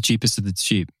me? That's the cheapest of the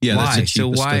cheap. Yeah. Why? That's the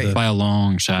cheapest. So why? By a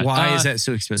long shot. Why is that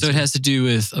so expensive? So it has to do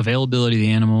with availability of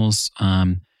the animals,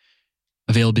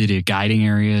 availability of guiding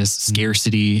areas,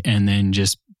 scarcity, and then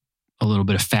just a little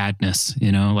bit of fadness,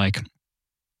 like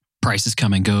prices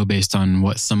come and go based on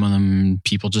what some of them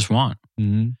people just want.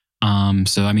 Mm-hmm.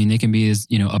 So, I mean, they can be as,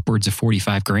 upwards of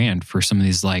 $45,000 for some of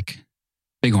these like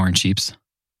bighorn sheeps.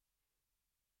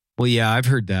 Well, yeah, I've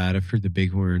heard that. I've heard the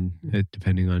bighorn,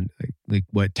 depending on like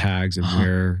what tags and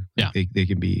where, they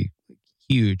can be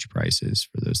huge prices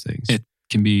for those things. It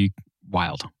can be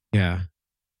wild. Yeah.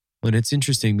 And it's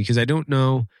interesting because I don't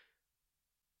know,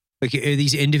 like, are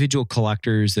these individual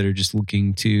collectors that are just are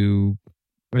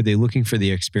they looking for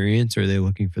the experience? Or are they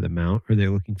looking for the mount? Or are they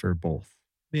looking for both?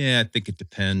 Yeah, I think it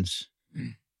depends.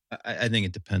 I think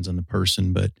it depends on the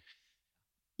person. But,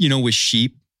 with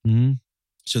sheep,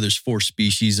 so there's 4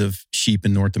 species of sheep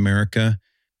in North America.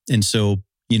 And so,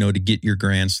 to get your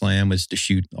Grand Slam is to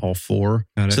shoot all 4.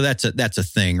 So that's a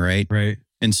thing, right? Right.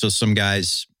 And so some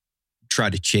guys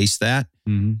try to chase that.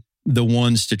 Mm-hmm. The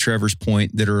ones, to Trevor's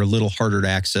point, that are a little harder to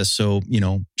access. So,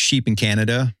 sheep in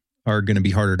Canada are going to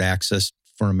be harder to access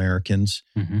for Americans,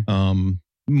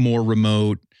 more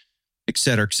remote, et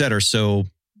cetera, et cetera. So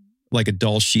like a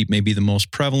Dall sheep may be the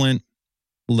most prevalent,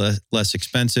 less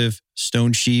expensive.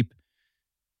 Stone sheep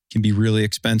can be really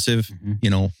expensive,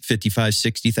 55,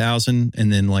 60,000.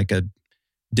 And then like a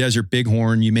desert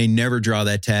bighorn, you may never draw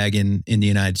that tag in the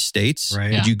United States.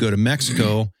 Right. But you go to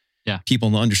Mexico,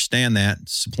 people understand that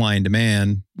supply and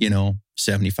demand,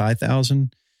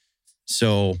 75,000.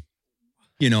 So,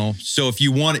 so if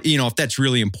you want, if that's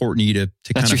really important to you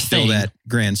to kind of fill that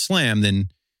Grand Slam, then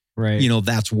Right. you know,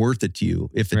 that's worth it to you.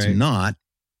 If it's Right. not,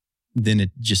 then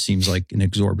it just seems like an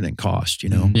exorbitant cost, you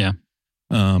know? Yeah.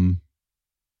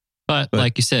 But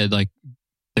like you said, like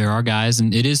there are guys,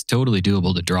 and it is totally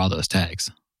doable to draw those tags.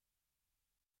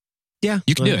 Yeah.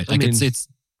 You can do it. I Like mean, it's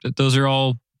those are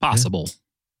all possible.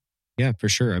 yeah, for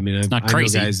sure. I mean, It's not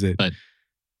crazy, I know guys that but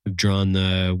have drawn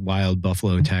the wild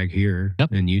buffalo tag here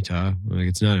Yep. in Utah. Like,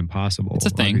 it's not impossible. It's a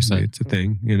thing, Obviously, but- it's a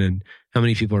thing. And then how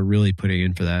many people are really putting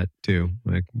in for that too?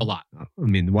 Like, a lot. I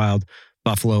mean, the wild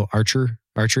buffalo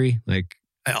archery, like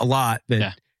a lot, but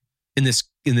Yeah. in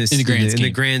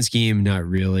the grand scheme, not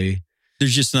really.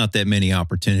 There's just not that many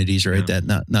opportunities, right? No.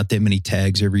 That not that many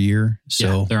tags every year.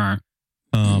 So, Yeah, there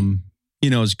aren't. you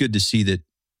know, it's good to see that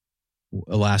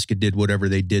Alaska did whatever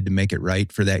they did to make it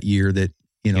right for that year that,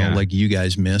 you know, Yeah. like you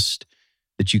guys missed,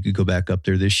 that you could go back up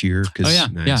there this year. Oh yeah,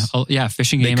 nice. yeah, yeah.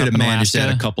 Fishing They game could up have in managed Alaska.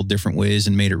 that a couple different ways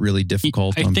and made it really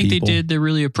difficult I on think people. they did the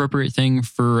really appropriate thing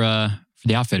for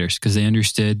the outfitters because they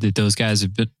understood that those guys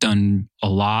have done a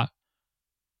lot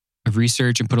of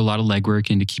research and put a lot of legwork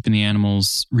into keeping the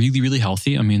animals really, really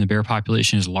healthy. I mean, the bear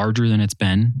population is larger than it's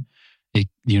been.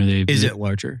 Is it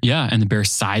larger? Yeah, and the bear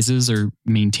sizes are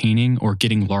maintaining or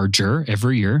getting larger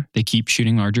every year. They keep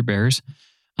shooting larger bears,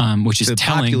 which is The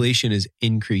telling. population is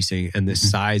increasing and the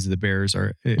size of the bears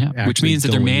are Yeah, which means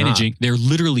that they're managing, they're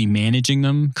literally managing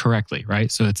them correctly,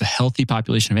 right? So it's a healthy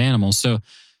population of animals. So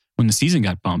when the season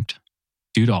got bumped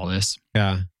due to all this,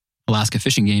 Yeah. Alaska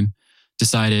Fishing Game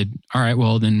decided, all right,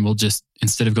 well, then we'll just,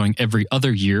 instead of going every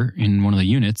other year in one of the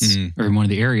units or in one of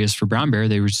the areas for brown bear,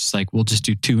 they were just like, we'll just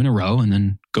do 2 in a row and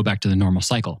then go back to the normal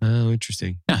cycle. Oh,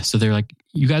 interesting. Yeah. So they're like,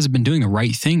 you guys have been doing the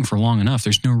right thing for long enough.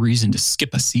 There's no reason to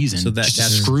skip a season. So Just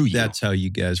that's screw you. That's how you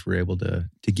guys were able to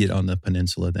get on the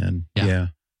peninsula then. Yeah. Yeah.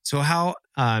 So how,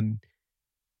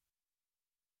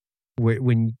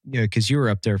 when, because you were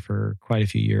up there for quite a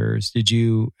few years,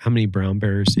 how many brown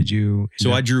bears did you?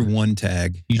 So I drew one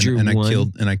tag. You drew and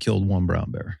one? I killed one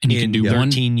brown bear. and you can do in one,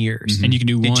 13 years. Mhm. and you can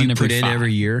do Did one you every put in 5.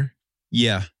 every year?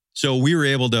 Yeah. So we were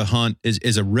able to hunt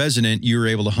as a resident, you were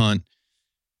able to hunt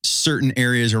certain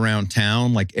areas around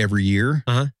town like every year.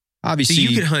 Uh-huh. Obviously, So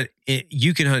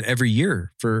you can hunt every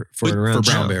year for For around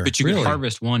brown town. bear. But you Really? can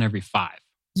harvest one every 5.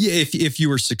 yeah, if you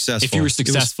were successful. If you were It was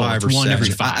successful, 5 it's or one 7. every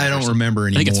 5 I or don't something. remember I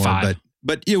anymore. think it's 5.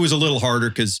 But it was a little harder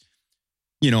because,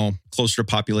 you know, closer to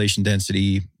population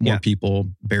density, more Yeah.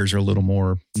 people, bears are a little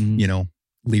more, Mhm. you know,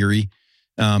 leery.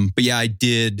 But yeah,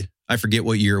 I forget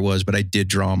what year it was, but I did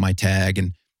draw my tag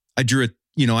and I drew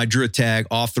a tag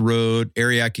off the road,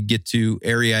 area I could get to,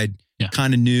 area I Yeah.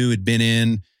 kind of knew, had been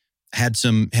in, had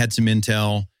some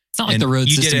intel. It's not like And the road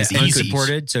You system did is it easy.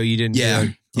 unsupported, so you didn't. Yeah.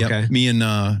 Yep. Okay. Me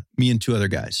and 2 other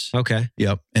guys. Okay.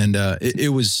 Yep. And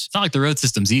it was It's not like the road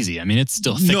system's easy. I mean, it's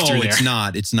still thick no, through there. it's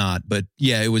not. It's not. But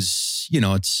yeah, it was, you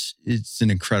know, it's an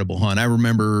incredible hunt. I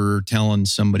remember telling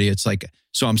somebody, it's like,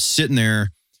 so I'm sitting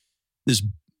there,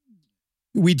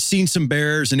 we'd seen some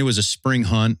bears and it was a spring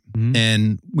hunt Mhm.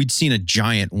 and we'd seen a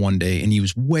giant one day and he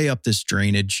was way up this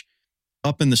drainage,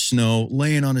 up in the snow,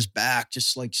 laying on his back,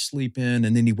 just like sleeping.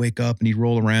 And then he'd wake up and he'd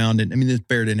roll around. And I mean, this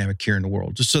bear didn't have a care in the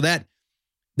world. Just so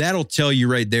that'll tell you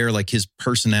right there, like his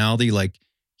personality, like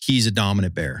he's a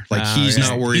dominant bear. Like he's yeah.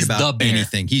 not worried He's the about bear.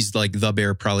 anything. He's like the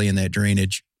bear probably in that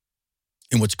drainage.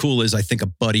 And what's cool is I think a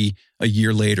buddy a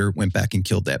year later went back and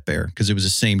killed that bear because it was the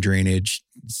same drainage,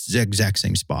 exact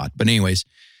same spot. But anyways,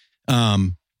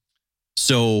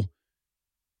 so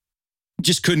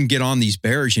just couldn't get on these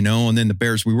bears, you know, and then the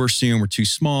bears we were seeing were too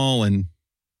small. And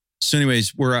so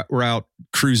anyways, we're out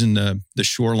cruising the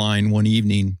shoreline one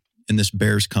evening and this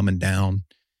bear's coming down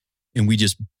and we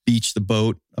just beached the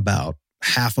boat about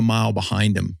half a mile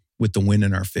behind him with the wind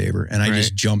in our favor. And I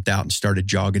just jumped out and started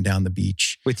jogging down the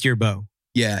beach. With your bow.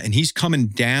 Yeah. And he's coming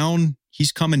down,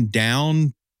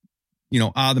 you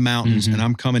know, out of the mountains Mhm. and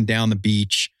I'm coming down the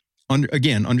beach.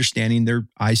 Again, understanding their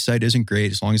eyesight isn't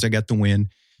great as long as I got the wind.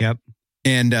 Yep.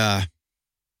 And,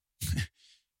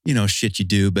 you know, shit you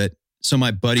do. But so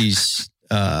my buddies,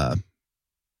 I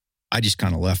just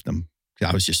kind of left them.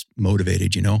 I was just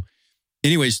motivated, you know.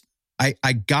 Anyways,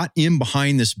 I got in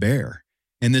behind this bear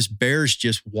and this bear's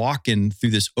just walking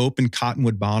through this open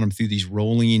cottonwood bottom through these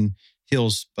rolling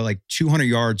hills, like 200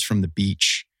 yards from the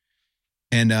beach.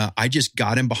 And I just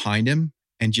got in behind him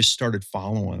and just started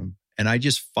following him. And I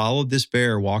just followed this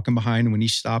bear walking behind him. When he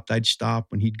stopped, I'd stop.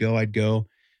 When he'd go, I'd go.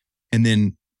 And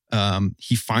then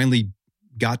he finally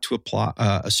got to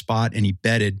a spot and he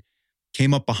bedded,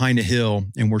 came up behind a hill,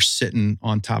 and we're sitting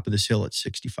on top of this hill at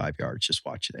 65 yards, just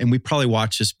watching. And we probably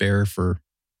watched this bear for,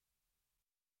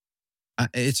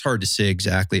 it's hard to say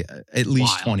exactly, at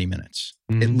least Wild. 20 minutes,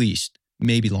 Mhm. at least,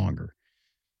 maybe longer.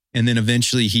 And then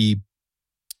eventually he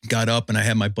got up and I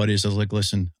had my buddies. I was like,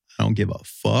 listen, I don't give a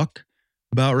fuck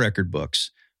about record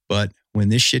books, but when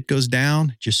this shit goes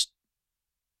down, just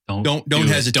don't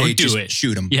hesitate. Don't do just it.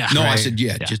 Shoot them. Yeah. No, Right. I said,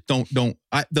 just don't.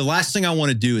 The last thing I want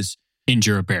to do is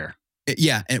Injure a bear.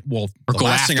 yeah. And Or the go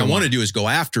last thing I after want to one. do is go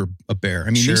after a bear.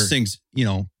 I mean, Sure. these things,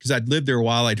 because I'd lived there a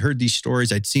while. I'd heard these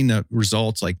stories. I'd seen the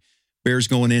results, like bears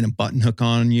going in and button hook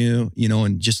on you,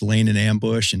 and just laying in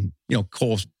ambush. And,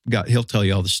 Cole's he'll tell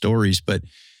you all the stories. But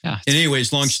Yeah.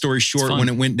 anyways, long story short, fun. when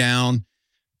it went down,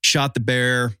 shot the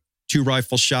bear, 2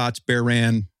 rifle shots, bear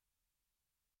ran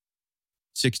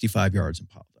 65 yards and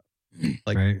piled up,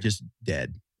 like Right. just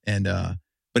dead. And,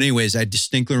 but anyways, I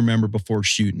distinctly remember before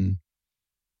shooting,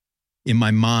 in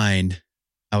my mind,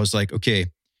 I was like, okay,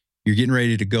 you're getting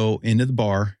ready to go into the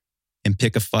bar and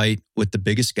pick a fight with the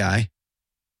biggest guy,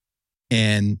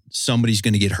 and somebody's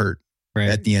going to get hurt Right.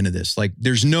 at the end of this. Like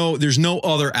there's no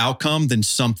other outcome than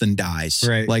something dies.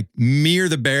 Right. Like me or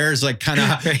the bear is like kind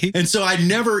of, Right. and so I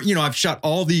never, I've shot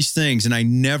all these things and I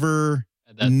never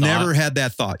had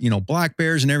that thought, black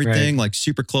bears and everything, like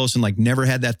super close, and like never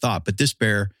had that thought. But this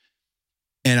bear,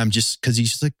 and I'm cause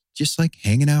he's just like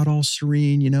hanging out all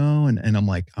serene, and I'm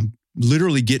like, I'm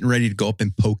literally getting ready to go up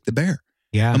and poke the bear.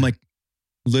 Yeah. I'm like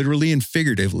literally and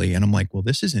figuratively. And I'm like, well,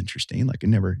 this is interesting. Like I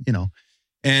never,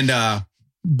 and,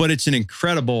 but it's an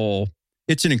incredible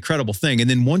thing. And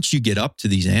then once you get up to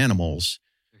these animals,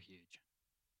 They're huge.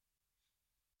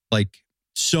 like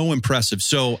so impressive.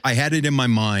 So I had it in my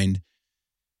mind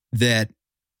that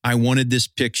I wanted this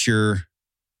picture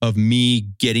of me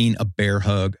getting a bear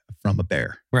hug from a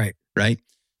bear. Right. Right.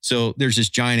 So there's this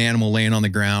giant animal laying on the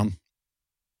ground,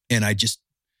 and I just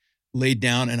laid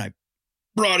down and I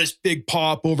brought his big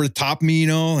paw up over the top of me,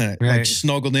 and I like Right.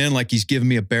 snuggled in like he's giving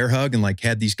me a bear hug, and like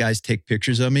had these guys take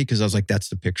pictures of me, because I was like, that's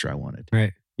the picture I wanted.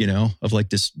 Right. Of like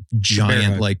this Bear giant,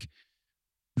 hug. like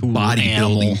Cool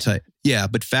animal. bodybuilding type. Yeah,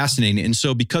 but fascinating. And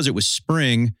so because it was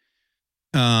spring,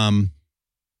 and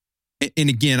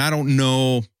again, I don't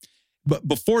know, but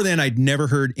before then I'd never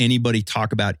heard anybody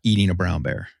talk about eating a brown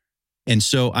bear. And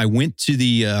so I went to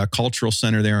the cultural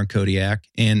center there in Kodiak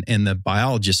and the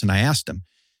biologist, and I asked him,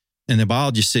 and the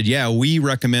biologist said, yeah, we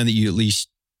recommend that you at least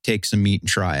take some meat and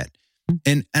try it.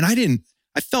 And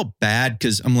I felt bad,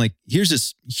 because I'm like, here's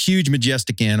this huge,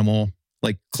 majestic animal,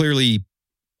 like clearly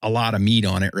a lot of meat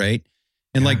on it. Right.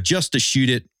 And Yeah. like just to shoot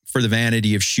it for the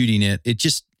vanity of shooting it, it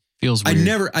just, Feels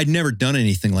weird. I'd never done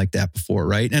anything like that before.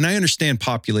 Right. And I understand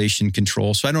population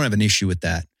control, so I don't have an issue with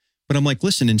that. But I'm like,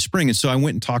 listen, in spring. And so I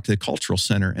went and talked to the cultural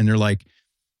center, and they're like,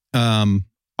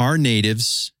 our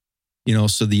natives,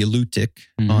 so the Alutiiq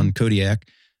on Kodiak,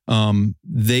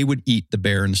 they would eat the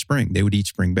bear in the spring. They would eat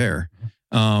spring bear.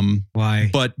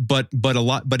 Why? But a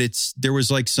lot, but there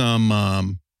was like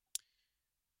some,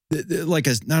 like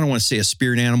I don't want to say a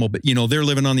spirit animal, but they're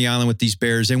living on the island with these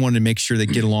bears. They wanted to make sure they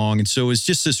get along. And so it's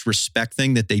just this respect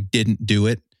thing that they didn't do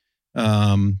it.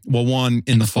 Well, one,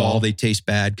 in the fall, they taste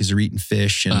bad because they're eating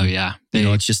fish, and Oh yeah.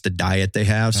 it's just the diet they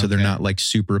have. So they're Okay. not like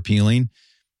super appealing.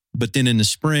 But then in the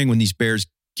spring, when these bears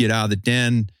get out of the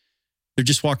den, they're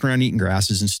just walking around eating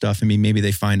grasses and stuff. I mean, maybe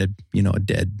they find a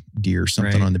dead deer or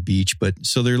something Right. on the beach, but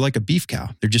so they're like a beef cow.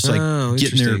 They're just like Oh,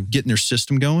 getting interesting. their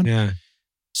system going. Yeah.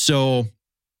 So,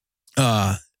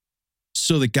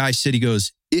 so the guy said, he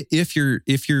goes, if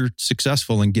you're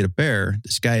successful and get a bear,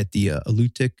 this guy at the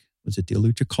Alutiiq, was it the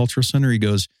Alutiiq Cultural Center? He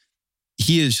goes,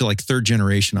 he is like 3rd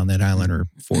generation on that island, or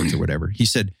 4th or whatever. He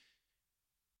said,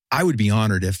 I would be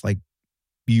honored if like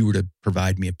you were to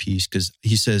provide me a piece, because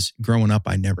he says, growing up,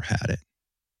 I never had it.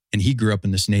 And he grew up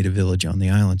in this native village on the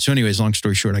island. So anyways, long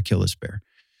story short, I kill this bear,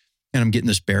 and I'm getting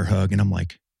this bear hug, and I'm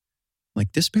like,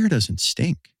 this bear doesn't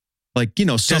stink. Like, some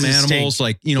Doesn't animals, stink.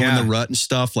 like, in Yeah. the rut and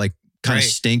stuff, like kind of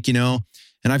Right. stink, And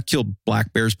I've killed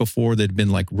black bears before that had been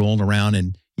like rolling around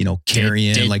and,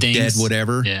 carrying Dead like things. dead,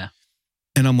 whatever. Yeah.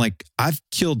 And I'm like, I've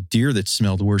killed deer that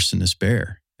smelled worse than this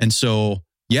bear. And so,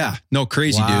 yeah, no,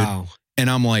 crazy, dude. Wow. And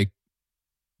I'm like,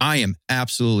 I am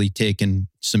absolutely taking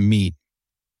some meat.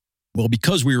 Well,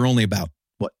 because we were only about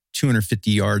 250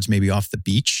 yards maybe off the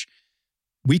beach,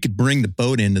 we could bring the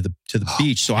boat into to the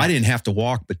beach. So I didn't have to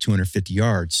walk but 250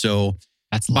 yards. So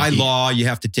That's by lucky. law, you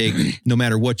have to take, no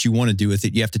matter what you want to do with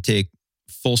it, you have to take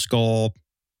full skull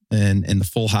and the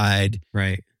full hide.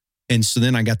 Right. And so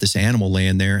then I got this animal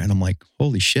laying there, and I'm like,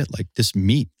 holy shit, like this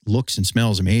meat looks and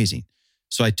smells amazing.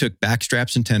 So I took back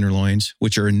straps and tenderloins,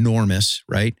 which are enormous,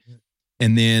 right?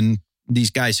 And then these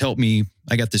guys helped me.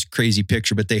 I got this crazy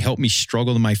picture, but they helped me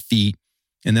struggle to my feet.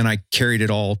 And then I carried it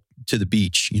all to the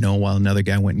beach, while another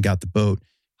guy went and got the boat.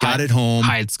 Got it home,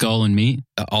 Hide, skull, and meat.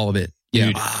 all of it. Yeah.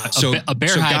 Dude, So a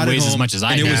bear got hide it weighs as home, much as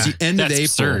I and do. it was the end That's of April.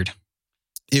 absurd.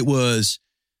 It was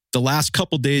the last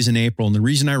couple days in April, and the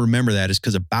reason I remember that is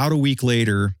because about a week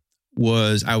later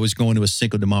I was going to a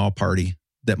Cinco de Mayo party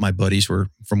that my buddies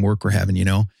from work were having,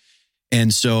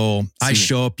 And so I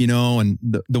show up, and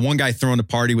the one guy throwing the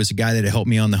party was a guy that had helped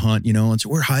me on the hunt, and so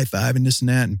we're high-fiving this and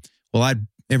that. And well,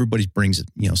 everybody brings,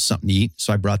 something to eat.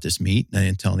 So I brought this meat and I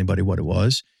didn't tell anybody what it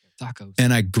was. Tacos.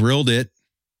 And I grilled it.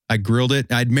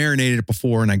 I'd marinated it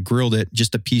before and I grilled it,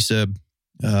 just a piece of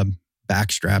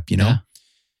backstrap, Yeah.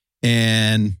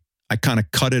 And I kind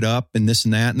of cut it up and this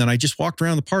and that. And then I just walked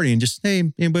around the party and just,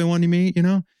 hey, anybody want any meat,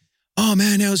 Oh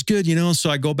man, that was good, So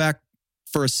I go back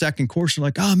for a second course and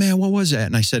like, oh man, what was that?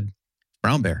 And I said,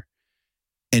 brown bear.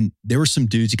 And there were some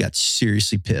dudes that got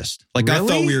seriously pissed. Like I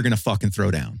thought we were going to fucking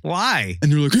throw down. Why?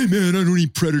 And they're like, hey man, I don't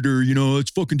eat predator.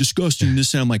 It's fucking disgusting.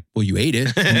 This and I'm like, well, you ate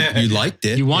it. You liked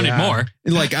it. You wanted more.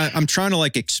 And like, I'm trying to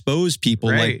like expose people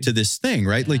like to this thing,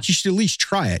 right? Like you should at least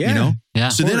try it, Yeah.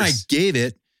 So then I gave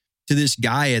it to this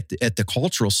guy at the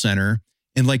cultural center.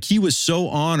 And like, he was so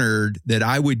honored that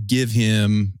I would give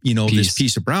him, this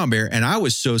piece of brown bear. And I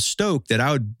was so stoked that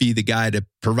I would be the guy to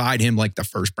provide him like the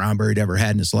first brown bear he'd ever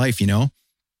had in his life,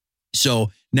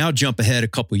 So now jump ahead a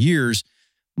couple of years.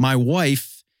 My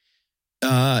wife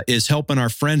is helping our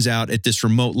friends out at this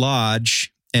remote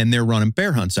lodge and they're running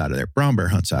bear hunts out of there, brown bear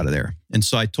hunts out of there. And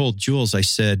so I told Jules, I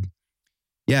said,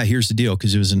 yeah, here's the deal.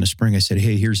 Cause it was in the spring. I said,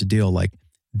 hey, here's the deal. Like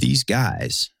these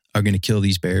guys are going to kill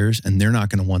these bears and they're not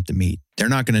going to want the meat. They're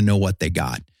not going to know what they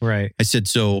got. Right. I said,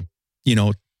 so,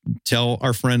 tell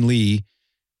our friend Lee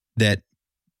that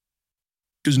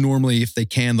because normally if they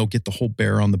can, they'll get the whole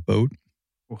bear on the boat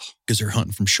because they're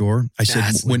hunting from shore. I said,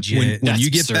 when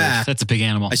you get back, that's a big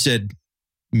animal. I said,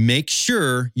 make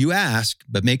sure you ask,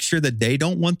 but make sure that they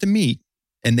don't want the meat.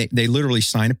 And they literally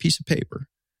sign a piece of paper.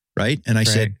 Right. And I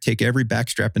said, take every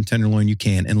backstrap and tenderloin you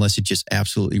can, unless it just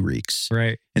absolutely reeks.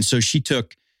 Right. And so she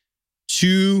took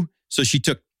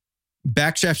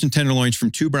backstraps and tenderloins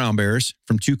from 2 brown bears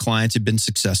from 2 clients, had been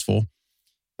successful.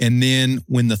 And then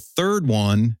when the third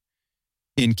one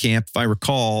in camp, if I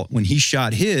recall, when he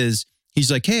shot his, he's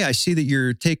like, hey, I see that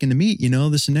you're taking the meat,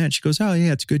 this and that. She goes, oh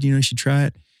yeah, it's good. You should try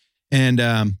it.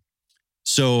 And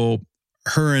so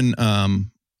her and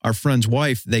our friend's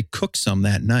wife, they cooked some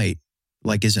that night,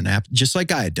 like as just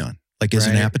like I had done, like as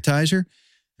an appetizer.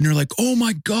 And they're like, oh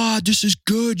my God, this is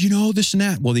good, this and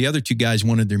that. Well, the other 2 guys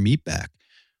wanted their meat back.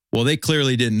 Well, they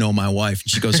clearly didn't know my wife.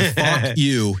 And she goes, fuck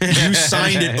you. You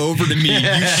signed it over to me.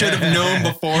 You should have known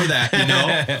before that,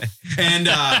 And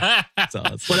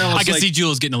awesome. But I can see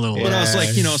Jules getting a little. But I was like,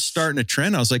 starting a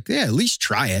trend. I was like, yeah, at least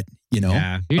try it,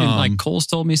 Yeah. Dude, like Cole's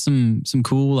told me some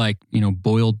cool, like,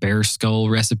 boiled bear skull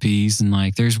recipes. And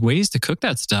like, there's ways to cook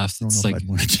that stuff. It's like, I'd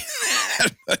want to do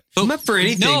that. I'm up for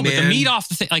anything, no, but man. the meat off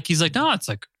the thing, like, he's like, no, it's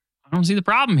like, I don't see the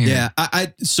problem here. Yeah.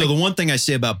 So the one thing I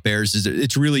say about bears is that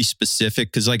it's really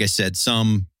specific. Cause like I said,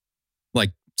 some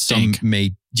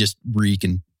may just reek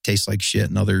and taste like shit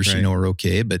and others, are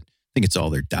okay. But I think it's all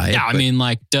their diet. Yeah. I mean,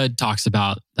 like Dud talks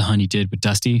about the hunt he did with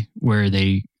Dusty, where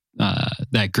they,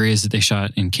 that grizz that they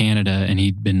shot in Canada and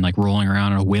he'd been like rolling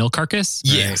around on a whale carcass.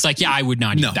 Yeah. It's like, yeah, I would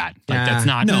not eat that. Like that's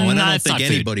not, and I don't that's think not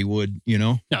food. anybody would,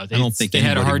 No, I don't think they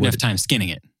had a hard anybody enough would. time skinning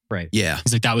it. Right. Yeah.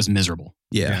 He's like, that was miserable.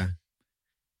 Yeah.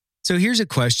 So here's a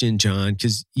question, John,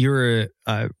 because you're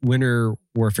a winter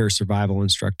warfare survival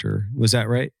instructor. Was that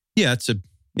right? Yeah.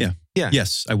 Yeah.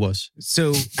 Yes, I was.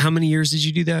 So how many years did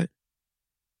you do that?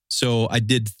 So I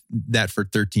did that for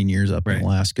 13 years up in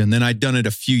Alaska. And then I'd done it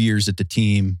a few years at the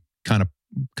team, kind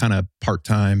of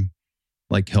part-time,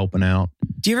 like helping out.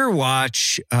 Do you ever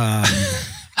watch,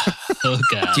 Oh,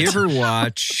 God. do you ever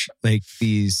watch like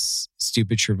these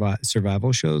stupid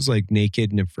survival shows like Naked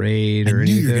and Afraid or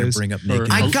any of you were going those? to bring up Naked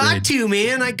and I Afraid. got to,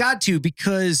 man. I got to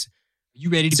because You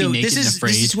ready to be naked and afraid?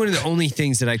 This is one of the only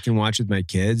things that I can watch with my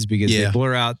kids because they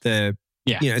blur out the,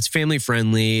 it's family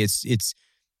friendly. It's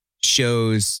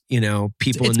shows, people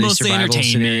It's in these mostly survival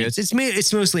entertainment. scenarios.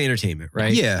 It's mostly entertainment,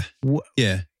 right? Yeah.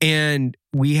 Yeah. And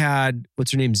we had,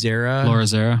 what's her name? Zara? Laura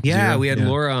Zara. Yeah, Zara, we had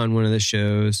Laura on one of the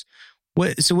shows.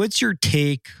 So what's your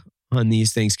take on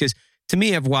these things? Because to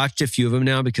me, I've watched a few of them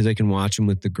now because I can watch them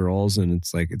with the girls and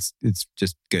it's like, it's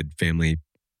just good family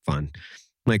fun.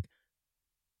 Like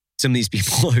some of these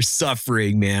people are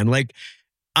suffering, man. Like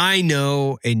I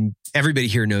know, and everybody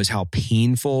here knows how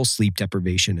painful sleep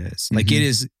deprivation is. Like it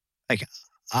is like,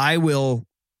 I will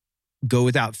go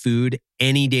without food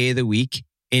any day of the week,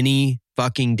 any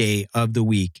fucking day of the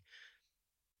week.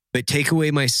 But take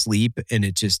away my sleep and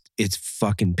it's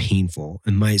fucking painful.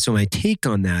 And my take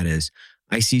on that is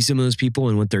I see some of those people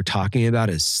and what they're talking about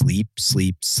is sleep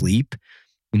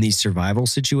in these survival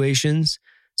situations.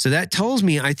 So that tells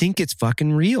me I think it's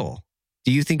fucking real.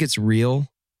 Do you think it's real?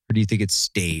 or do you think it's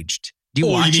staged? Do you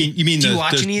Oh, watch you mean do you the,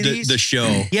 watch the, any of the- these? the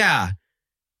show? Yeah.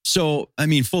 So, I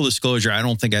mean, full disclosure, I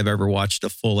don't think I've ever watched a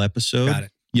full episode. Got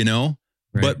it. You know,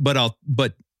 Right.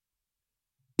 but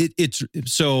it's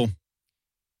so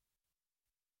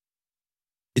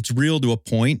it's real to a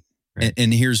point. Right.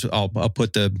 And here's I'll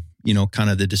put the kind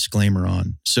of the disclaimer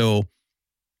on. So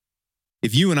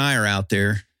if you and I are out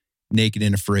there naked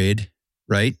and afraid,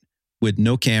 right, with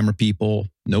no camera people,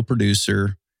 no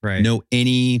producer, Right. no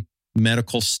any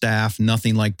medical staff,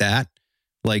 nothing like that,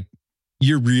 like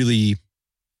you're really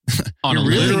On a You're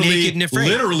really literal- naked and afraid.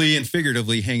 literally and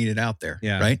figuratively hanging it out there.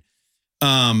 Yeah. Right.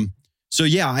 So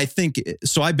yeah, I think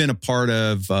so. I've been a part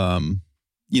of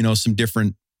some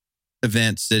different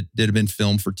events that have been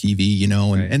filmed for TV,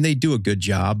 Right. and they do a good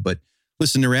job. But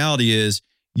listen, the reality is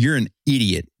you're an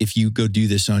idiot if you go do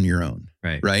this on your own.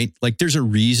 Right. Right. Like there's a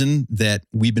reason that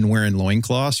we've been wearing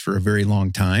loincloths for a very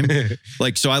long time.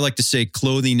 Like, so I like to say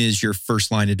clothing is your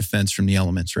first line of defense from the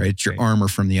elements, right? It's your Right. armor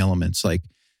from the elements. Like,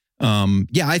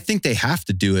 I think they have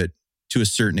to do it to a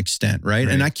certain extent, right?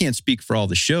 And Right. I can't speak for all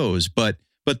the shows, but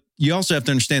you also have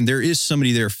to understand there is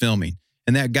somebody there filming,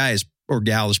 and that guy or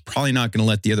gal is probably not going to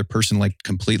let the other person like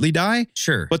completely die,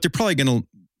 Sure. but they're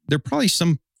probably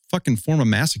some fucking form of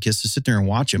masochist to sit there and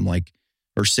watch him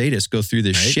or sadist go through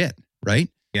this Right. shit, right?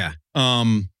 Yeah.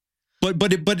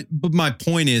 But my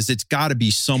point is it's got to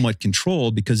be somewhat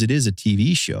controlled because it is a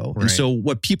TV show. Right. And so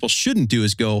what people shouldn't do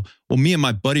is go, well, me and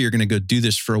my buddy are going to go do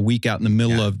this for a week out in the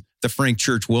middle Yeah. of the Frank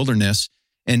Church wilderness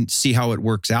and see how it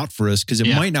works out for us. Cause it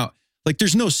Yeah. might not, like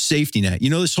there's no safety net,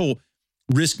 this whole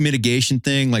risk mitigation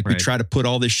thing. Like we Right. try to put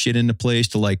all this shit into place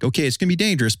to like, okay, it's going to be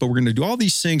dangerous, but we're going to do all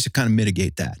these things to kind of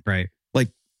mitigate that. Right.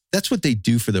 That's what they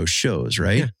do for those shows.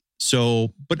 Right. Yeah.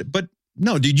 So, but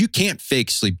no, dude, you can't fake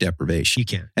sleep deprivation. You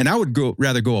can. And I would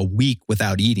rather go a week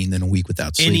without eating than a week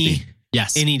without sleeping.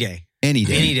 Yes. Any day. Any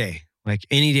day. Any day. Like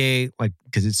any day, like,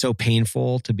 because it's so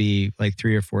painful to be like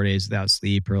 3 or 4 days without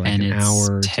sleep or like And an it's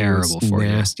hour. or two. terrible It's for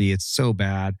you. nasty. It's so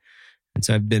bad. And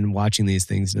so I've been watching these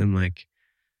things and I'm like,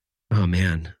 oh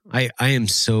man, I am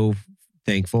so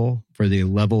thankful for the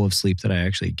level of sleep that I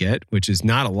actually get, which is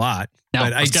not a lot. Now,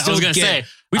 but I was still going to get say,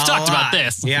 we've a talked about lot.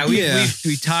 this. Yeah, Yeah.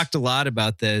 we talked a lot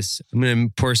about this. I'm going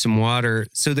to pour some water.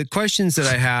 So the questions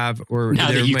that I have, or Now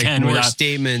that they're you like can more without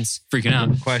statements, freaking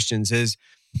out. questions is,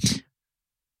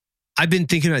 I've been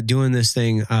thinking about doing this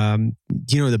thing. Do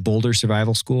you know the Boulder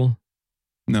Survival School?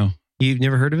 No, You've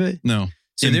never heard of it? no.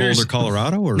 So in there's- Boulder,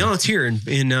 Colorado, or No, it's here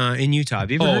in Utah.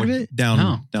 Have you ever heard of it?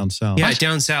 down south. Yeah,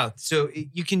 down south. So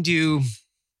you can do,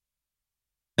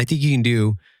 I think you can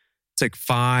do, it's like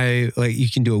 5, like you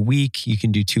can do a week, you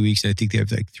can do 2 weeks. And I think they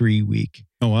have like 3-week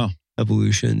Oh wow.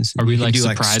 evolutions. Are we You can like do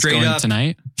surprised straight going up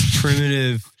tonight?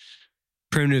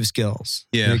 primitive skills.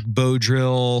 Yeah. Like bow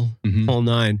drill, Mhm. whole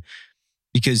 9.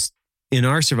 Because in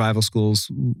our survival schools,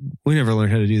 we never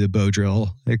learned how to do the bow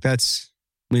drill. Like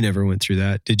we never went through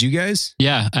that. Did you guys?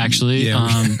 Yeah, actually.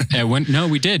 Yeah.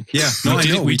 We did. Yeah. No, I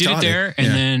know. We did it taught there. And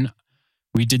Yeah. then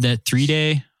we did that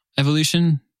 3-day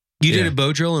evolution. You did Yeah. a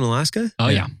bow drill in Alaska? Oh,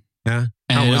 yeah. Yeah.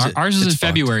 And How was it? ours was It's in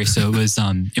fucked. February, so it was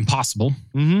impossible.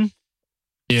 Mm-hmm.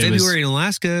 It was- February in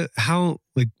Alaska, how,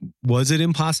 like, was it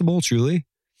impossible, truly?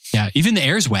 yeah, even the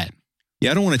air's wet.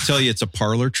 Yeah, I don't want to tell you it's a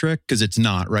parlor trick because it's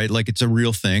not, right? Like it's a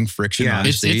real thing, friction, Yeah.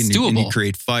 obviously, It's and you doable.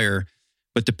 create fire.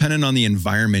 But depending on the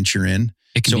environment you're in,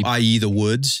 It can so be i.e. the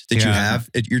woods that you Yeah. have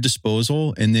at your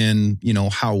disposal, and then,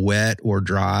 how wet or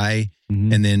dry,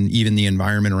 Mm-hmm. and then even the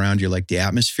environment around you, like the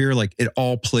atmosphere, like it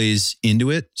all plays into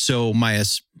it. So my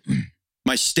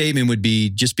statement would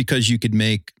be just because you could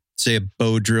make, say, a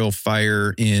bow drill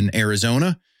fire in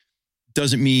Arizona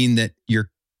doesn't mean that you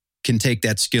can take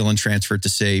that skill and transfer it to,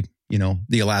 say,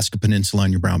 the Alaska Peninsula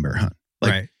on your brown bear hunt.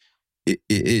 Like right.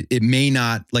 it may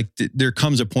not, like there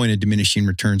comes a point of diminishing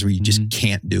returns where you just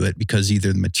can't do it because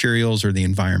either the materials or the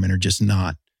environment are just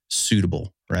not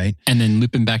suitable. Right. And then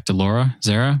looping back to Laura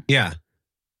Zara, Yeah.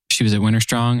 she was at Winter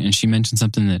Strong and she mentioned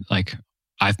something that like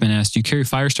I've been asked, do you carry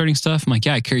fire starting stuff? I'm like,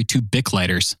 yeah, I carry 2 Bic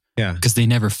lighters Yeah. because they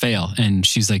never fail. And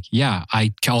she's like, yeah,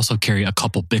 I also carry a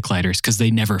couple Bic lighters because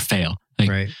they never fail. Like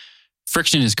Right.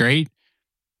 friction is great.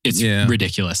 It's Yeah.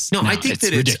 ridiculous. No, I think it's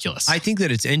that ridiculous. I think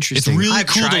that it's it's interesting. really I've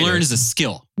cool to tried learn it. as a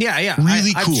skill. Yeah, yeah.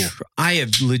 Really I've cool. I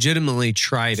have legitimately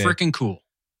tried it. Freaking cool.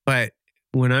 But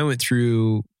when I went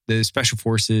through the Special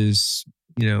Forces,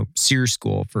 SEER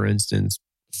school, for instance,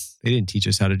 they didn't teach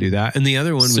us how to do that. And the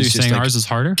other one So was you're just saying like ours is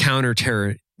harder?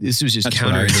 counter-terror. This was just That's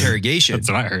what I heard. counter-interrogation. That's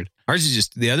what I heard. Ours is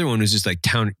just, the other one was just like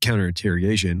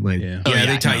counter-interrogation. Like, Yeah. Oh, yeah,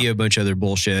 they taught no. you a bunch of other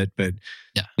bullshit, but,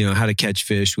 Yeah. how to catch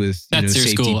fish with, That's your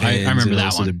safety school. I pins remember and that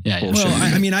all sorts one. of Yeah, yeah. bullshit. Well,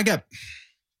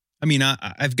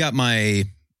 I've got my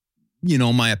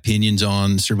my opinions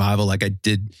on survival. Like I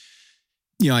did,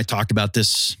 I talked about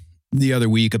this the other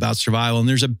week about survival, and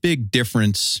there's a big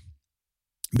difference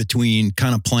between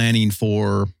kind of planning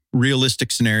for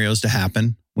realistic scenarios to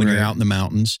happen when you're out in the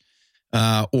mountains,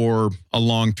 or a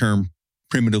long-term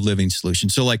primitive living solution.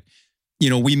 So like,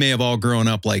 we may have all grown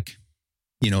up like,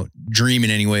 dreaming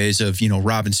anyways of,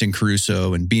 Robinson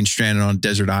Crusoe and being stranded on a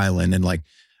desert island. And like,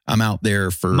 I'm out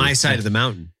there for My Side of the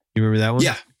Mountain. You remember that one?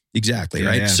 Yeah, exactly. Yeah,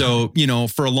 right. yeah. So,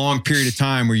 for a long period of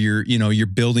time where you're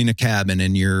building a cabin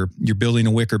and you're building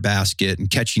a wicker basket and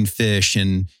catching fish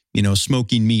and,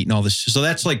 smoking meat and all this. So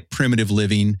that's like primitive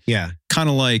living. Yeah. Kind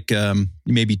of like,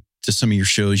 maybe to some of your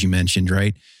shows you mentioned.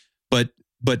 Right.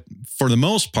 But for the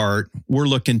most part, we're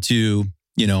looking to,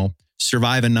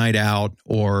 survive a night out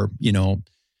or,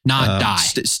 not die.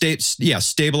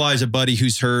 Stabilize a buddy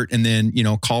who's hurt and then,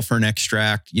 call for an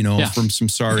extract, from some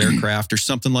SAR aircraft or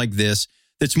something like this.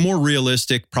 That's more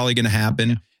realistic, probably going to happen.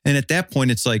 Yeah. And at that point,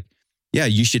 it's like, yeah,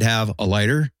 you should have a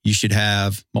lighter. You should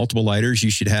have multiple lighters.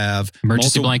 You should have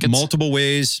Emergency blankets. multiple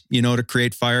ways, to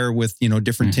create fire with,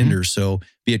 different tinders. So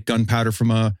be it gunpowder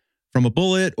from a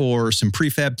bullet or some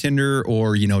prefab tinder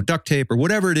or, duct tape or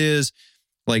whatever it is,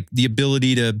 like the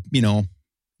ability to,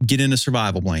 get in a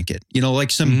survival blanket, like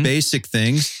some basic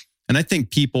things. And I think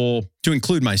people, to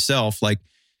include myself, like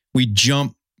we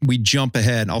jump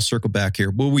ahead. I'll circle back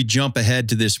here. Well, we jump ahead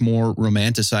to this more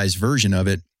romanticized version of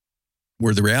it,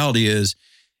 where the reality is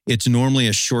it's normally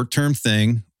a short-term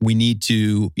thing. We need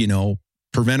to,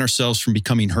 prevent ourselves from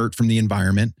becoming hurt from the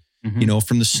environment,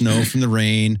 from the snow, from the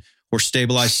rain, or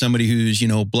stabilize somebody who's,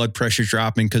 blood pressure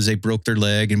dropping because they broke their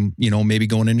leg and, maybe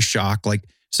going into shock, like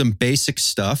some basic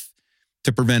stuff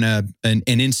to prevent an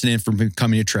incident from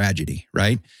becoming a tragedy,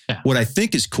 right? Yeah. What I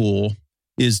think is cool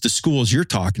is the schools you're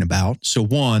talking about. So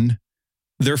one,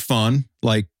 they're fun,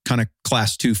 like kind of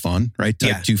class 2 fun, right?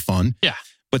 Type 2 fun. Yeah.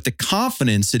 But the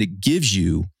confidence that it gives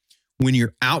you when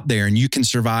you're out there and you can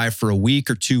survive for a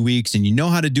week or 2 weeks and you know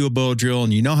how to do a bow drill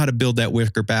and you know how to build that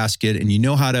wicker basket and you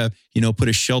know how to, put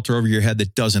a shelter over your head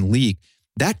that doesn't leak,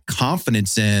 that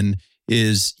confidence then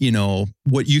is,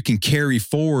 what you can carry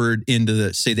forward into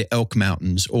the Elk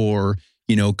Mountains or,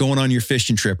 going on your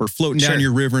fishing trip or floating down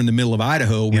your river in the middle of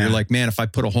Idaho where you're like, man, if I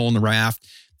put a hole in the raft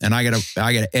and I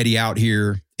gotta eddy out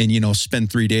here and,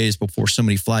 spend 3 days before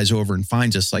somebody flies over and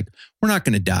finds us, like, we're not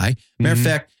going to die. Matter of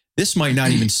fact, this might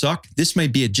not even suck. This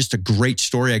might be just a great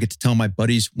story I get to tell my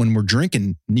buddies when we're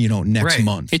drinking, next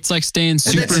month. It's like staying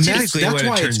super. That's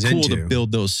why it's cool to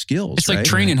build those skills. It's like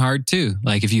training hard too.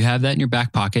 Like if you have that in your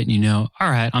back pocket and all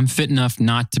right, I'm fit enough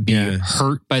not to be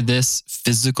hurt by this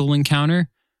physical encounter,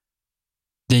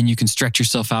 then you can stretch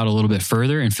yourself out a little bit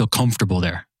further and feel comfortable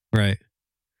there. Right.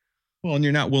 Well, and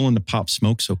you're not willing to pop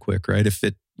smoke so quick, right? If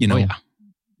it,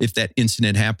 if that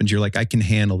incident happens, you're like, I can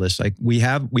handle this. Like we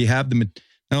have the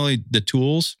not only the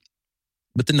tools,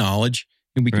 but the knowledge,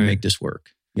 and we can make this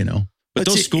work, But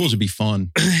those schools would be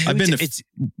fun. I've been to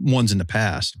ones in the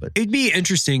past, but it'd be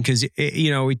interesting because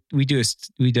we do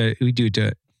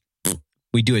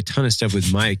a ton of stuff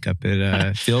with Mike up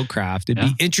at Fieldcraft. It'd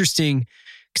be interesting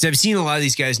because I've seen a lot of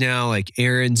these guys now, like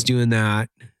Aaron's doing that.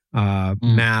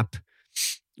 Map.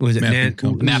 Was it Map and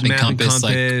Compass,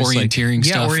 like orienteering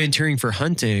stuff? Yeah, orienteering for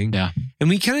hunting. Yeah. And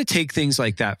we kind of take things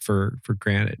like that for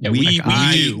granted. Yeah,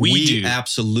 we do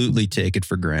absolutely take it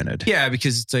for granted. Yeah,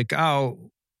 because it's like, of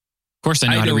course I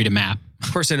know how to read a map.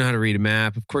 Of course I know how to read a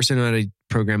map. Of course I know how to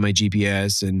program my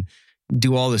GPS and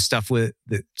do all this stuff with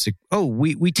it. It's like,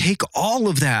 we take all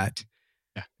of that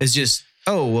as just,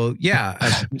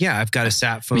 I've got a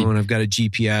sat phone, I've got a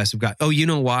GPS, you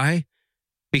know why?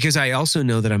 Because I also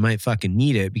know that I might fucking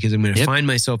need it because I'm going to find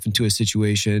myself into a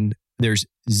situation. There's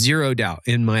zero doubt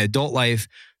in my adult life,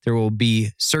 there will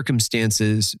be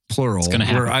circumstances, plural,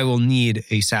 where I will need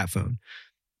a sat phone.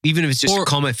 Even if it's just to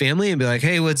call my family and be like,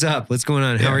 hey, what's up? What's going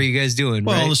on? How are you guys doing?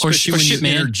 Well, right? especially when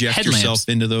you interject yourself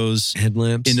into those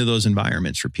headlamps, into those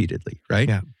environments repeatedly, right?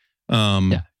 Yeah.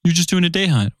 You're just doing a day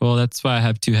hunt. Well, that's why I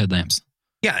have 2 headlamps.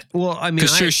 Yeah. Well, I mean,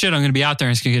 because sure shit, I'm going to be out there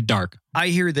and it's going to get dark. I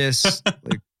hear this.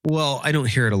 Well, I don't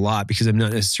hear it a lot because I'm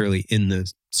not necessarily in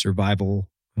the survival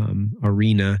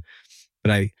arena,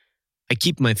 but I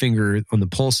keep my finger on the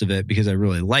pulse of it because I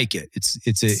really like it.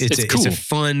 It's a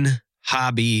fun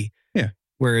hobby. Yeah.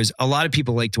 Whereas a lot of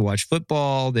people like to watch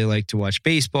football, they like to watch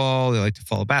baseball, they like to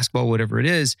follow basketball, whatever it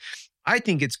is. I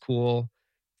think it's cool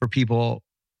for people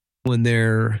when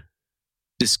they're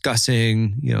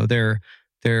discussing, their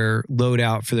their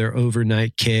loadout for their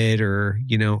overnight kit, or,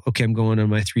 okay, I'm going on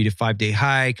my 3 to 5 day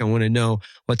hike. I want to know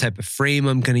what type of frame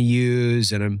I'm going to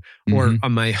use. And or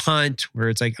on my hunt where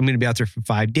it's like, I'm going to be out there for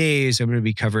 5 days. I'm going to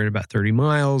be covering about 30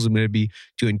 miles. I'm going to be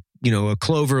doing, a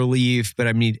clover leaf, but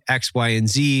I need X, Y, and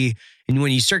Z. And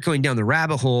when you start going down the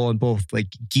rabbit hole on both like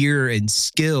gear and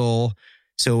skill,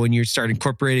 so when you start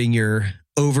incorporating your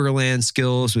overland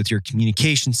skills with your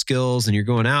communication skills and you're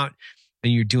going out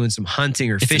and you're doing some hunting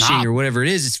or fishing or whatever it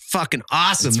is, it's fucking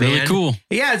awesome, it's man. Really cool.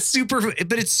 Yeah, it's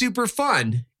super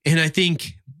fun. And I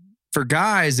think for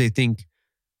guys,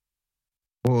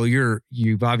 well,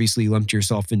 you've obviously lumped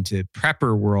yourself into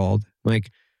prepper world.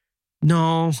 Like,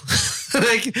 no,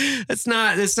 like that's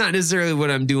not necessarily what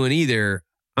I'm doing either.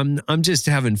 I'm just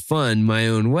having fun my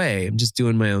own way. I'm just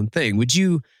doing my own thing. Would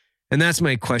you, and that's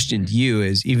my question to you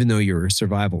is, even though you're a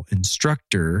survival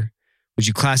instructor, would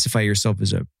you classify yourself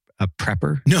as a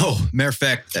prepper? No, matter of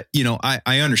fact,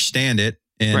 I understand it.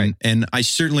 And I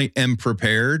certainly am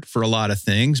prepared for a lot of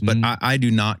things, but I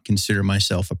do not consider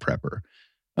myself a prepper.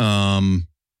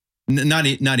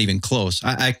 Not even close.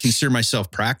 I consider myself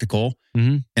practical,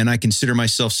 and I consider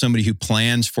myself somebody who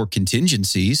plans for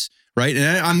contingencies, right?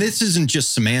 And this isn't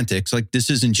just semantics. Like, this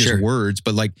isn't just words,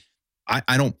 but like,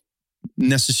 I don't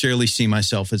necessarily see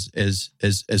myself as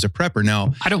a prepper.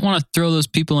 Now, I don't want to throw those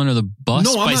people under the bus.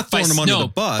 No, I'm not throwing them under the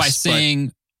bus. By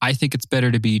saying, I think it's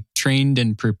better to be trained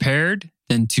and prepared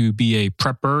than to be a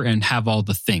prepper and have all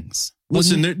the things.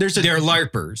 Listen, they're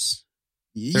LARPers.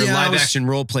 They're live action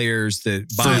role players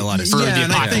that buy a lot of stuff.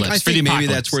 And I think maybe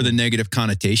that's where the negative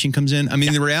connotation comes in. I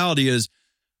mean, the reality is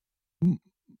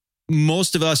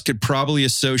most of us could probably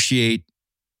associate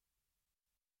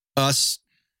us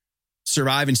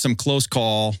surviving some close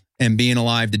call and being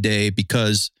alive today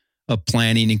because of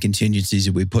planning and contingencies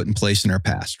that we put in place in our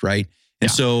past, right? And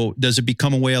so does it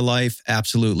become a way of life?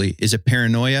 Absolutely. Is it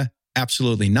paranoia?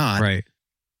 Absolutely not. Right.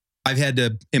 I've had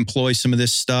to employ some of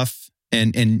this stuff,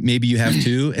 and maybe you have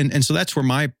too. And so that's where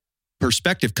my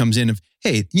perspective comes in of,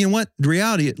 hey, you know what? The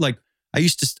reality, like I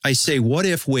say, what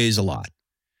if weighs a lot.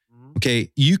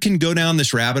 Okay. You can go down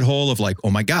this rabbit hole of like,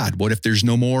 oh my God, what if there's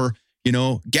no more,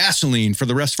 gasoline for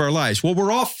the rest of our lives? Well,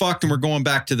 we're all fucked and we're going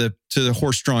back to the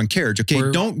horse-drawn carriage.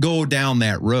 Okay. Don't go down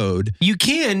that road. You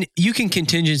can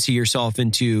contingency yourself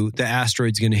into the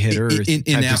asteroid's going to hit Earth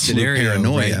in absolute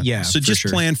paranoia. Right? Yeah. So just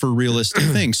plan for realistic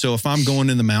things. So if I'm going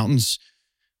in the mountains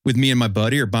with me and my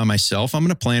buddy or by myself, I'm going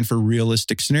to plan for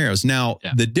realistic scenarios. Now,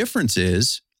 the difference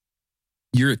is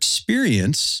your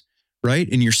experience, right?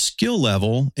 And your skill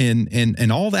level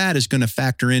and all that is going to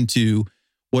factor into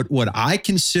what I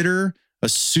consider a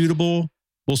suitable,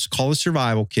 we'll call a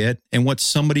survival kit, and what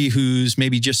somebody who's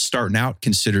maybe just starting out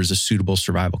considers a suitable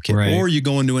survival kit. Right. Or you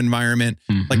go into an environment,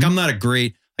 like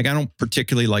I don't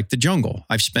particularly like the jungle.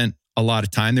 I've spent a lot of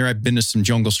time there. I've been to some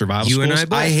jungle survival schools.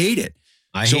 I hate it.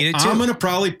 I hate it too. I'm going to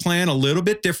probably plan a little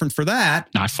bit different for that.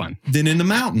 Not fun. Than in the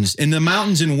mountains. In the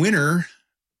mountains in winter,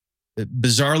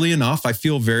 bizarrely enough, I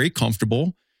feel very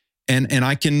comfortable. And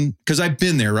I can, because I've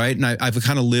been there, right? And I've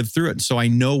kind of lived through it. And so I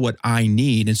know what I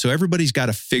need. And so everybody's got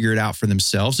to figure it out for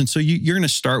themselves. And so you're going to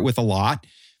start with a lot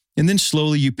and then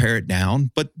slowly you pare it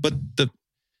down. But to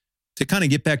kind of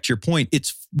get back to your point,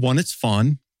 it's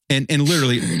fun. And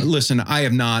literally, listen, I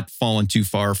have not fallen too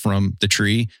far from the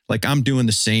tree. Like I'm doing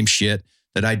the same shit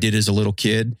that I did as a little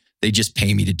kid. They just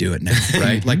pay me to do it now,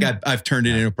 right? Like I've turned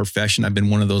it into a profession. I've been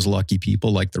one of those lucky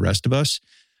people like the rest of us.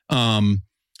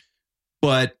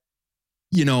 But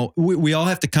we all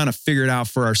have to kind of figure it out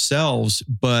for ourselves,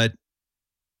 but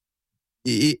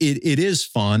it is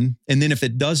fun. And then if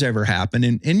it does ever happen,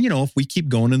 and if we keep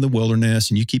going in the wilderness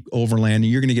and you keep overlanding,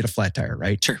 you're going to get a flat tire,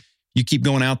 right? Sure. You keep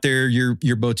going out there,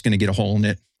 your boat's going to get a hole in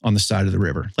it on the side of the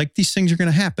river. Like these things are going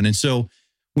to happen. And so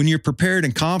when you're prepared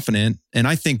and confident, and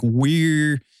I think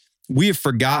we have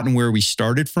forgotten where we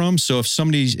started from. So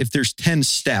if there's 10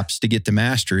 steps to get to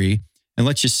mastery, and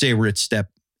let's just say we're at step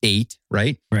 8,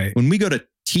 right? Right. When we go to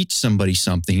teach somebody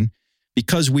something,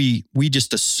 because we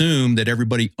just assume that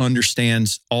everybody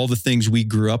understands all the things we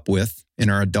grew up with in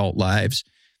our adult lives,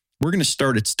 we're going to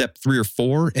start at step 3 or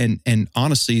 4. And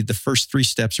honestly, the first 3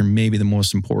 steps are maybe the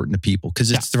most important to people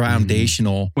because it's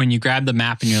foundational. When you grab the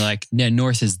map and you're like, yeah,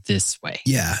 north is this way.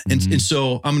 Yeah. And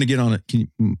so I'm going to get on it.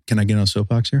 Can I get on a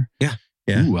soapbox here? Yeah.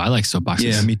 Yeah. Ooh, I like soapboxes.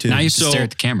 Yeah, me too. Now you have to stare at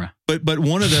the camera. But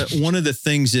one of the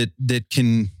things that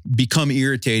can become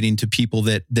irritating to people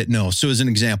that know. So as an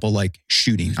example, like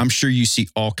shooting, I'm sure you see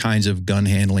all kinds of gun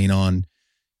handling on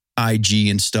IG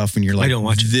and stuff, and you're like, I don't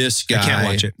watch it. This guy, I can't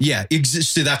watch it. Yeah,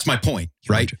 so that's my point,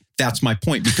 right? That's my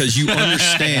point, because you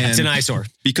understand. It's an eyesore.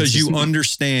 Because you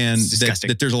understand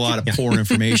that there's a lot of poor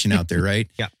information out there, right?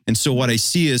 Yeah. And so what I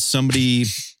see is somebody,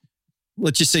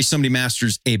 let's just say somebody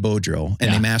masters a bow drill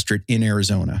and they master it in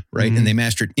Arizona, right? Mm-hmm. And they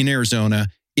master it in Arizona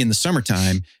in the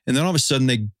summertime. And then all of a sudden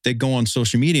they go on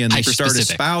social media and they start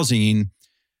espousing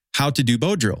how to do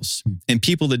bow drills. And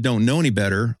people that don't know any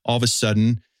better, all of a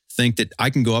sudden think that I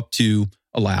can go up to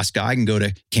Alaska, I can go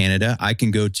to Canada, I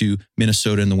can go to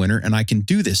Minnesota in the winter, and I can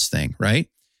do this thing, right?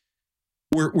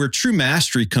 Where true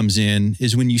mastery comes in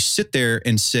is when you sit there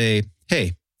and say,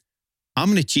 hey, I'm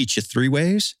going to teach you 3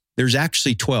 ways. There's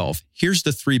actually 12. Here's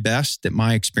the 3 best that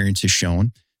my experience has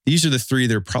shown. These are the 3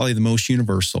 that are probably the most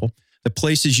universal, the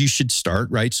places you should start,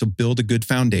 right? So build a good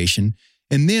foundation.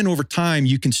 And then over time,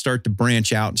 you can start to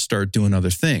branch out and start doing other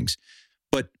things.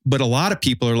 But a lot of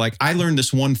people are like, I learned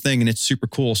this one thing and it's super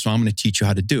cool, so I'm going to teach you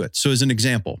how to do it. So as an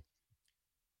example,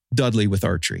 Dudley with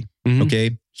archery,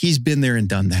 okay? He's been there and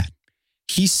done that.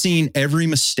 He's seen every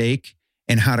mistake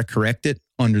and how to correct it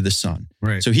under the sun.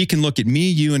 Right. So he can look at me,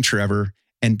 you, and Trevor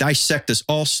and dissect us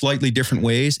all slightly different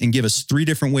ways and give us 3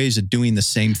 different ways of doing the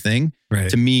same thing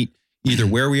to meet either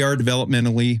where we are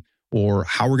developmentally or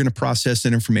how we're going to process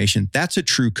that information. That's a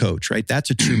true coach, right?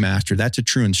 That's a true master. That's a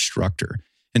true instructor.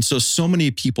 And so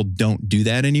many people don't do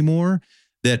that anymore,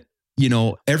 that, you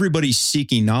know, everybody's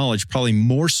seeking knowledge probably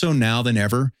more so now than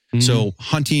ever. So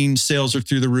hunting sales are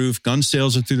through the roof, gun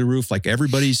sales are through the roof. Like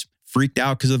everybody's freaked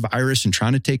out because of the virus and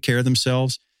trying to take care of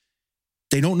themselves.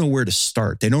 They don't know where to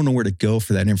start. They don't know where to go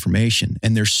for that information.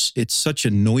 And it's such a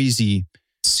noisy,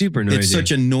 super noisy. It's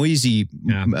such a noisy,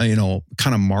 you know,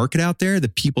 kind of market out there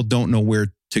that people don't know where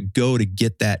to go to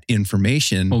get that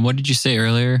information. Well, what did you say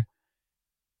earlier?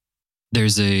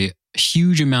 There's a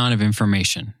huge amount of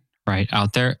information, right,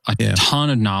 out there, a ton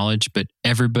of knowledge, but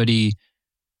everybody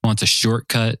wants a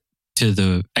shortcut to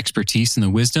the expertise and the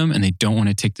wisdom, and they don't want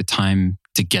to take the time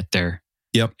to get there.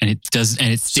 Yep. And it does,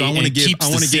 and it's so I want to give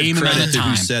credit to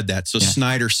who said that. So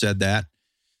Snyder said that.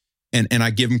 And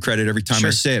I give him credit every time I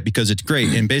say it because it's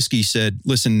great. And basically he said,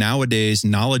 listen, nowadays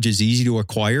knowledge is easy to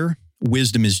acquire.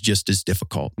 Wisdom is just as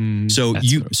difficult. So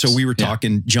we were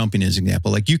talking jumping as an example.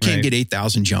 Like you can't get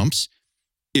 8,000 jumps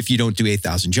if you don't do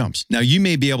 8,000 jumps. Now you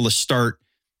may be able to start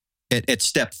at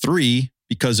step 3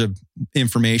 because of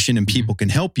information and people can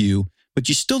help you, but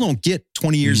you still don't get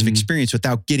 20 years of experience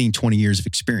without getting 20 years of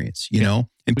experience, you know?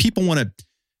 And people want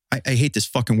to, I hate this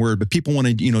fucking word, but people want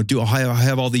to, you know, I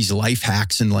have all these life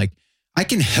hacks and like, I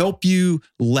can help you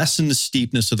lessen the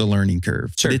steepness of the learning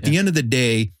curve. But at the end of the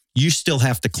day, you still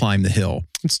have to climb the hill.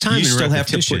 It's time you and still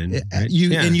repetition. Have to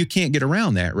put, and you can't get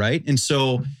around that, right? And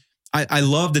so I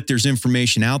love that there's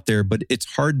information out there, but it's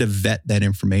hard to vet that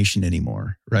information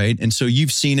anymore, right? And so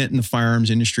you've seen it in the firearms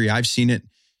industry. I've seen it,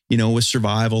 you know, with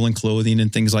survival and clothing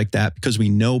and things like that because we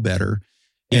know better.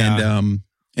 Yeah.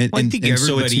 And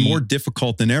so it's more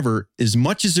difficult than ever. As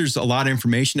much as there's a lot of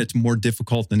information, it's more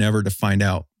difficult than ever to find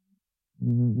out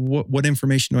what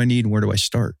information do I need and where do I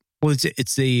start? Well,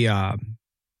 it's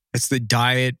the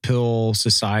diet pill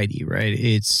society,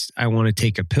 right? I want to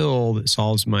take a pill that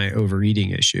solves my overeating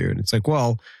issue. And it's like,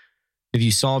 well, if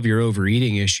you solve your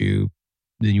overeating issue,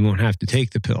 then you won't have to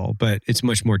take the pill. But it's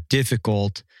much more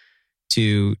difficult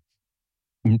to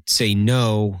say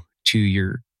no to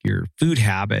your food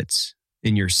habits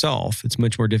in yourself. It's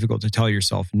much more difficult to tell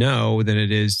yourself no than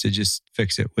it is to just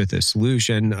fix it with a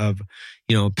solution of,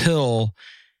 you know, a pill.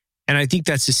 And I think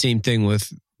that's the same thing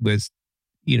with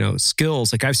you know,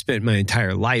 skills. Like I've spent my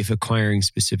entire life acquiring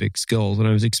specific skills. And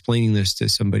I was explaining this to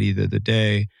somebody the other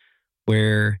day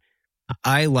where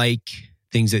I like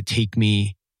things that take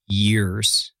me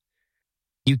years.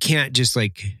 You can't just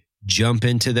like jump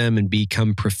into them and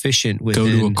become proficient within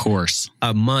go to a course,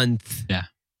 a month. Yeah.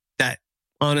 That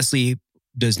honestly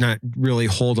does not really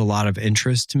hold a lot of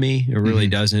interest to me. It really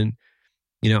doesn't.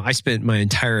 You know, I spent my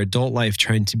entire adult life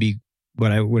trying to be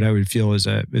what I would feel is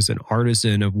an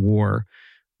artisan of war.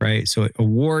 Right. So a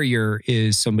warrior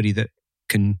is somebody that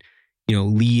can, you know,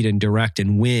 lead and direct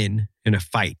and win in a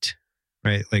fight.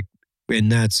 Right. Like,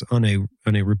 and that's on a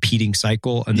repeating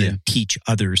cycle and then teach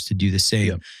others to do the same.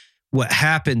 Yep. What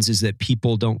happens is that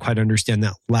people don't quite understand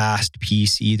that last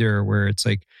piece either, where it's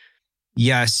like,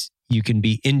 yes, you can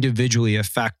be individually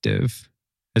effective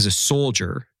as a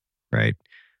soldier, right?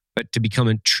 But to become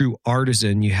a true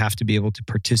artisan, you have to be able to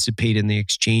participate in the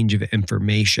exchange of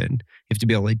information. You have to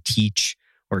be able to teach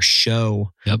or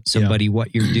show somebody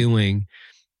what you're doing.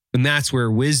 And that's where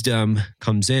wisdom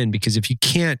comes in, because if you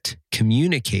can't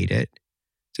communicate it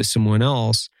to someone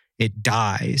else, it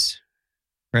dies,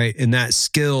 right? And that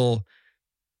skill,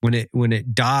 when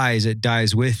it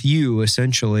dies with you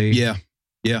essentially. Yeah.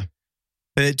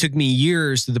 But it took me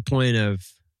years to the point of,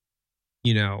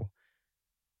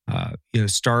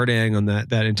 starting on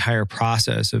that entire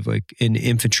process of like an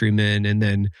infantryman, and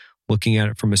then looking at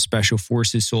it from a special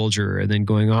forces soldier, and then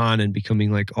going on and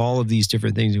becoming like all of these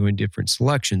different things, doing different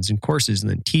selections and courses, and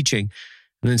then teaching,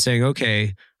 and then saying,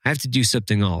 okay, I have to do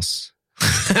something else.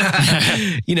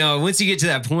 Once you get to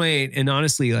that point, and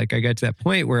honestly, like I got to that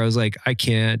point where I was like, I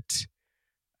can't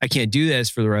do this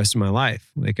for the rest of my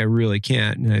life. Like I really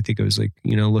can't. And I think I was like,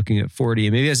 looking at 40,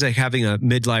 and maybe I was like having a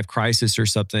midlife crisis or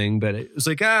something, but it was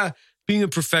like, being a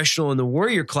professional in the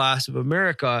warrior class of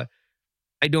America,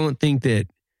 I don't think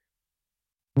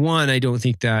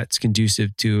that's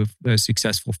conducive to a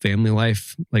successful family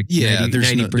life. Like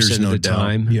 90% of the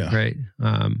time. Yeah. Right.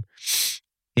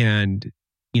 And,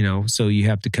 so you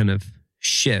have to kind of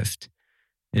shift.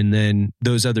 And then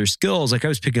those other skills, like I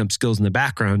was picking up skills in the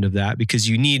background of that, because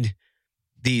you need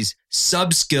these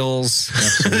sub skills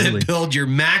that build your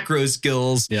macro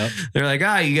skills. Yep. They're like,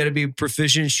 you got to be a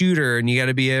proficient shooter, and you got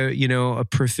to be a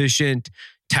proficient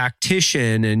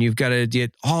tactician, and you've got to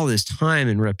get all this time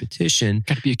and repetition.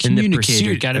 Got to be a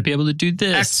communicator. Got to be able to do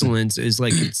this. Excellence is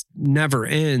like, it's never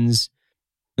ends.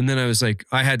 And then I was like,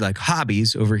 I had like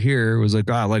hobbies over here. It was like,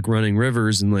 I like running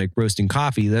rivers and like roasting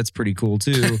coffee. That's pretty cool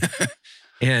too.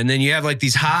 And then you have like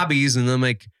these hobbies, and I'm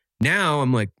like,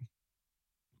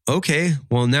 okay,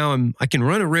 well now I can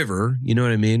run a river. You know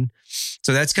what I mean?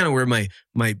 So that's kind of where my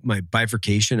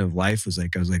bifurcation of life was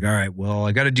like. I was like, all right, well,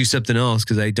 I got to do something else,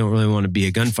 because I don't really want to be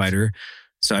a gunfighter.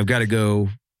 So I've got to go,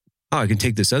 I can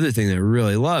take this other thing that I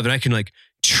really love, and I can like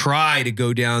try to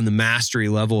go down the mastery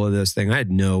level of this thing. I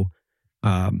had no,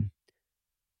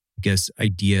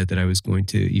 idea that I was going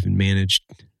to even manage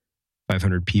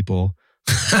 500 people.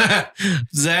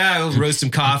 I'll roast some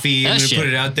coffee. I'm going to put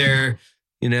it out there,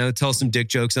 tell some dick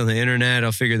jokes on the internet.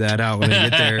 I'll figure that out when I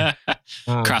get there.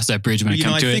 Cross that bridge when I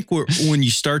come to it. I think when you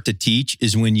start to teach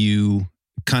is when you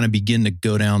kind of begin to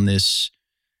go down this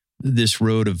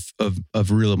road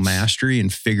of real mastery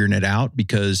and figuring it out,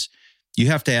 because you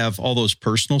have to have all those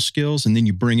personal skills, and then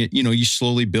you bring it, you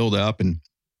slowly build up, and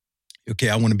okay,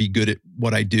 I want to be good at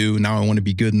what I do. Now I want to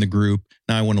be good in the group.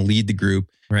 Now I want to lead the group.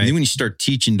 Right. And then when you start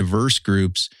teaching diverse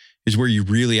groups is where you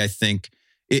really, I think,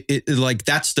 it like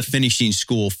that's the finishing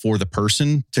school for the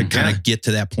person to kind of get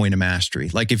to that point of mastery.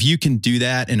 Like if you can do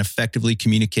that and effectively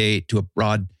communicate to a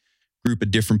broad group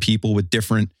of different people with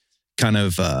different kind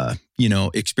of,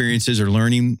 experiences or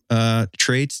learning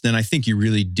traits, then I think you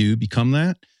really do become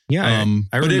that. Yeah.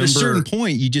 But at a certain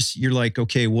point, you're like,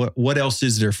 okay, what else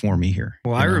is there for me here?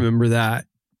 Well, I remember that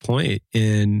point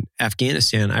in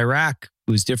Afghanistan. Iraq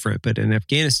was different, but in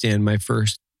Afghanistan, my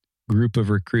first group of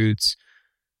recruits,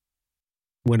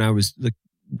 when I was like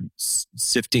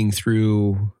sifting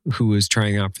through who was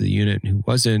trying out for the unit and who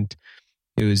wasn't,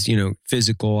 it was,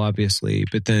 physical, obviously,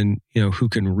 but then, who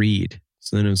can read?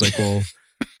 So then it was like, well,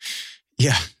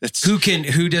 yeah, that's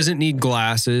who doesn't need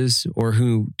glasses, or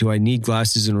who do I need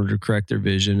glasses in order to correct their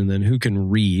vision? And then who can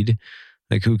read?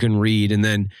 Like who can read? And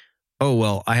then,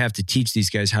 I have to teach these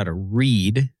guys how to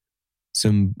read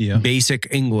some basic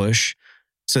English.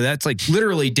 So that's like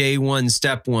literally day one,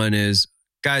 step one is,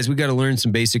 guys, we got to learn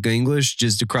some basic English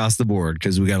just across the board,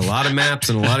 because we got a lot of maps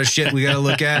and a lot of shit we got to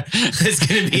look at. It's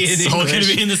going to be in English. All going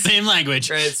to be in the same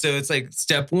language, right? So it's like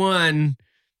step one.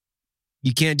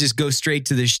 You can't just go straight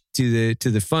to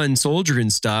the fun soldier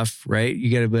and stuff, right? You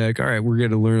got to be like, all right, we're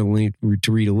going to learn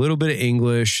to read a little bit of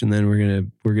English, and then we're gonna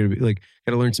be like,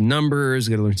 got to learn some numbers,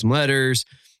 got to learn some letters.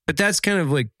 But that's kind of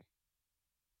like,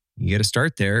 you got to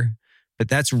start there. But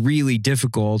that's really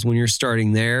difficult when you're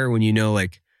starting there, when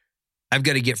like, I've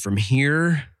got to get from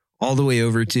here all the way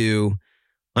over to,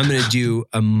 I'm going to do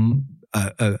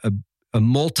a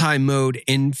multi-mode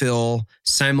infill,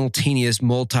 simultaneous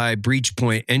multi-breach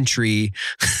point entry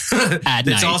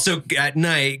that's also at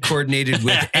night coordinated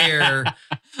with air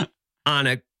on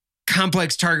a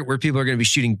complex target where people are going to be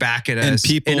shooting back at us. And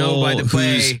people, by the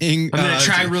way, I'm going to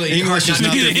try really hard not to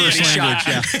get anybody shot.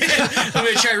 I'm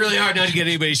going to try really hard not to get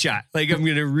anybody shot. Like I'm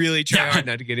going to really try hard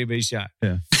not to get anybody shot.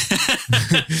 Yeah.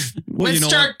 Let's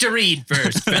start to read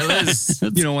first, fellas.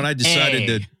 When I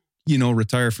decided to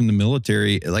retire from the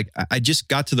military, like I just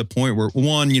got to the point where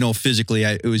one, physically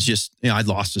it was just, I'd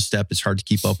lost a step. It's hard to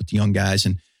keep up with the young guys.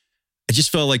 And I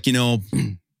just felt like,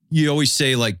 you always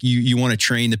say like you want to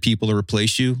train the people to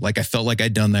replace you. Like I felt like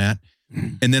I'd done that.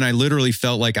 And then I literally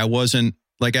felt like I wasn't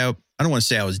like, I don't want to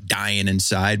say I was dying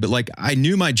inside, but like I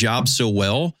knew my job so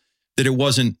well that it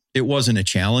wasn't a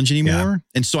challenge anymore. Yeah.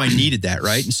 And so I needed that.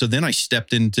 Right. And so then I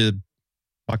stepped into,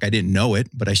 I didn't know it,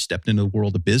 but I stepped into the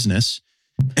world of business.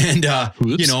 And,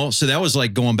 so that was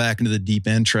like going back into the deep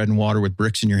end, treading water with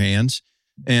bricks in your hands.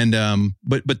 And,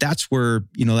 but that's where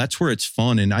it's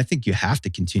fun. And I think you have to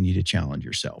continue to challenge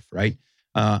yourself, right?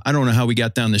 I don't know how we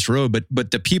got down this road,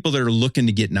 but the people that are looking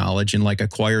to get knowledge and like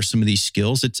acquire some of these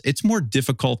skills, it's more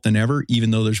difficult than ever,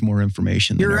 even though there's more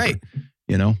information than You're ever, right.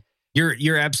 you know?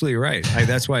 You're absolutely right.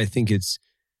 That's why I think it's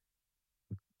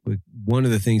one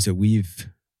of the things that we've,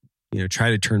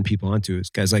 tried to turn people onto is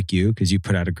guys like you, because you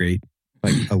put out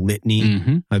a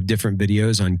litany of different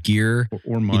videos on gear.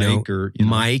 Or Mike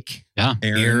Mike,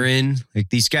 Aaron. Like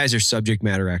these guys are subject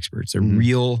matter experts. They're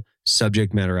real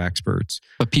subject matter experts.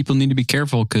 But people need to be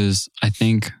careful because I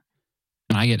think,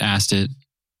 and I get asked it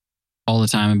all the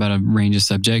time about a range of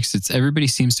subjects, it's everybody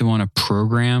seems to want a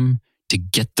program to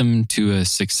get them to a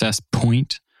success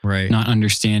point, right? Not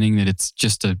understanding that it's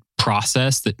just a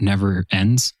process that never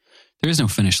ends. There is no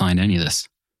finish line to any of this.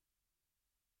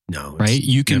 No, right?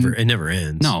 It never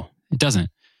ends. No, it doesn't.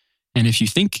 And if you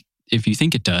think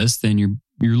it does, then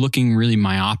you're looking really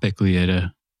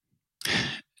myopically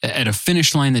at a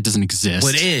finish line that doesn't exist.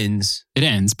 Well, it ends. It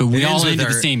ends, but we all end at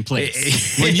the same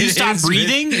place. When you stop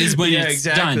breathing is when it's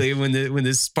exactly. done. When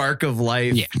the spark of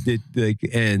life it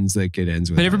ends, like it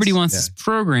ends with But everybody us. wants this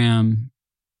program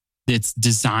that's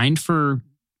designed for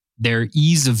their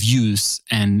ease of use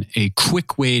and a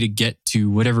quick way to get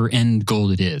to whatever end goal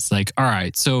it is. Like, all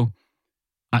right, so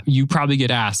you probably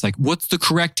get asked, like, what's the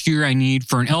correct gear I need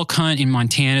for an elk hunt in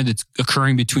Montana that's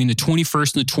occurring between the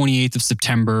 21st and the 28th of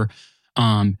September?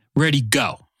 Ready,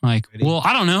 go. Like, well,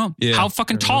 I don't know. Yeah. How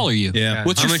fucking tall are you? Yeah.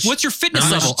 What's your fitness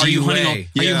how level? much Are do you you hunting? weigh?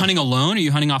 Are you hunting alone? Are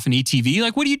you hunting off an ATV?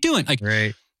 Like, what are you doing? Like,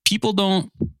 right. People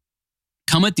don't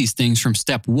come at these things from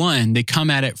step one. They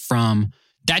come at it from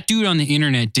that dude on the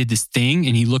internet did this thing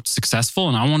and he looked successful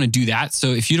and I want to do that.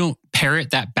 So if you don't parrot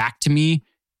that back to me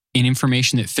in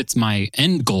information that fits my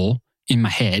end goal in my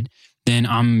head, then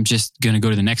I'm just going to go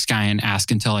to the next guy and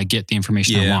ask until I get the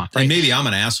information I want. Right? And maybe I'm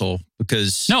an asshole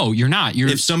because no, you're not.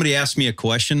 If somebody asks me a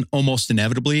question, almost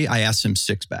inevitably I ask them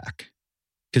 6 back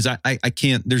because I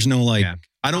can't, there's no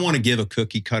I don't want to give a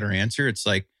cookie cutter answer. It's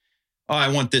like, oh, I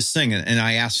want this thing. And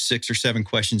I ask 6 or 7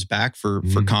 questions back for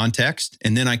context.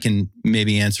 And then I can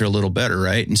maybe answer a little better.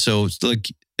 Right. And so it's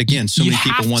like, again, so many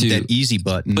people want that easy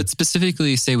button. But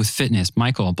specifically say with fitness,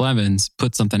 Michael Blevins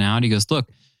put something out. He goes, look,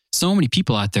 so many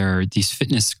people out there are these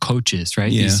fitness coaches, right?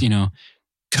 Yeah. These,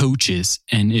 coaches.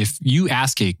 And if you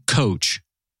ask a coach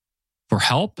for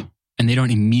help and they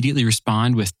don't immediately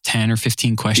respond with 10 or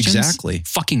 15 questions, exactly,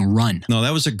 fucking run. No,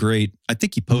 that was a great, I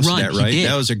think he posted that, right?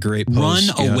 That was a great post.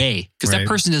 Run away. Because that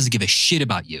person doesn't give a shit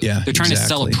about you. Yeah, they're trying to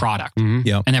sell a product.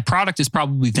 Yep. And that product is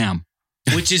probably them.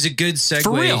 Which is a good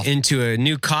segue into a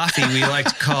new coffee we like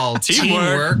to call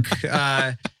Teamwork.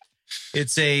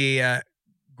 It's a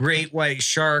great white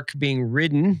shark being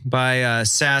ridden by a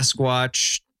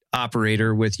Sasquatch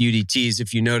operator with UDTs.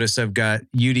 If you notice, I've got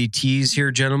UDTs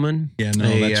here, gentlemen. Yeah,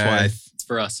 no, that's why. It's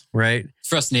for us. Right? It's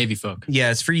for us Navy folk.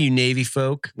 Yeah, it's for you Navy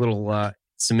folk. Little,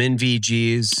 some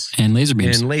NVGs. And laser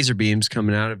beams. And laser beams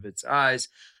coming out of its eyes.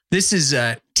 This is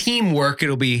Teamwork.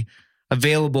 It'll be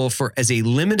available as a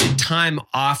limited time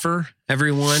offer,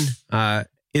 everyone.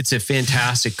 It's a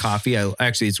fantastic coffee.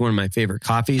 Actually, it's one of my favorite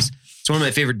coffees. It's one of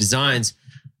my favorite designs.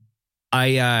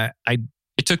 It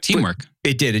took teamwork.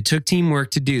 It did. It took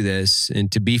teamwork to do this.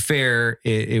 And to be fair,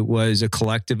 it was a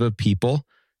collective of people.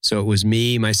 So it was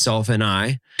me, myself, and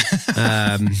I.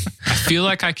 I feel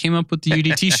like I came up with the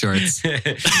UDT shorts.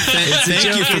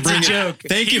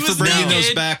 Thank you for bringing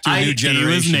those back to a new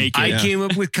generation. I came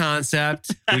up with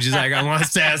concept, which is like, I want a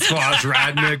Sasquatch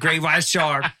riding a great white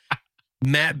shark.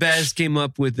 Matt Best came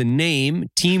up with the name,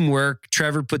 Teamwork.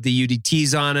 Trevor put the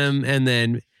UDTs on him. And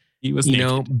then, he was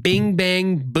bing,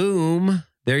 bang, boom.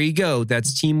 There you go.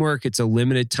 That's Teamwork. It's a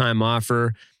limited time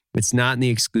offer. It's not in the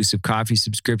exclusive coffee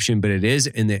subscription, but it is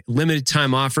in the limited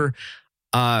time offer.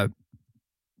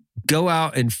 Go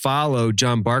out and follow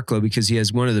John Barklow because he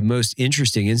has one of the most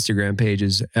interesting Instagram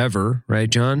pages ever. Right,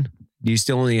 John? Do you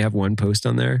still only have one post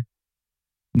on there?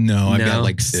 No, I've got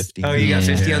like 50. Oh, you got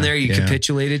 50 on there? You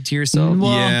capitulated to yourself?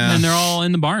 Well, and they're all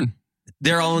in the barn.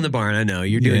 They're all in the barn. I know.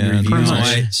 You're doing reviews.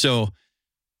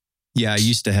 I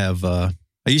used to have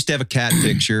a cat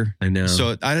picture. I know.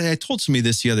 So I told somebody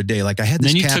this the other day. Like I had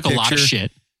this cat picture. Then you took a lot of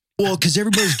shit. Well, because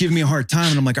everybody's giving me a hard time.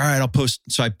 And I'm like, all right, I'll post.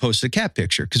 So I posted a cat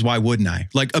picture because why wouldn't I?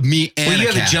 Like of me and you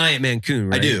a have cat. a giant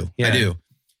Mancoon, right? I do. Yeah. I do.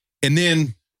 And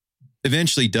then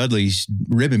eventually Dudley's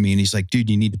ribbing me and he's like, dude,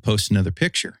 you need to post another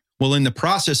picture. Well, in the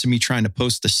process of me trying to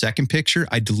post the second picture,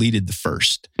 I deleted the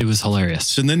first. It was hilarious.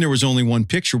 So then there was only one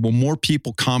picture. Well, more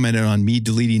people commented on me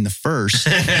deleting the first.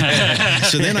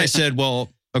 So then I said, well,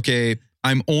 okay,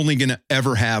 I'm only going to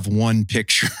ever have one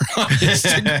picture on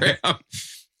Instagram.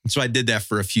 So I did that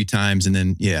for a few times, and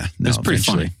then it was pretty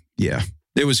funny. Yeah,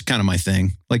 it was kind of my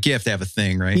thing. Like you have to have a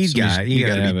thing, right? You got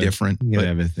to be different. You got to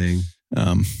have a thing.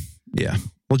 Yeah.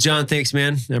 Well, John, thanks,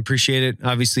 man. I appreciate it.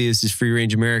 Obviously, this is Free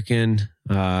Range American.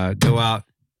 Go out,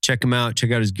 check him out,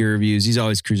 check out his gear reviews. He's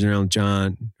always cruising around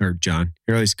with John.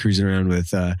 You're always cruising around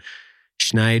with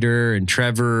Schneider and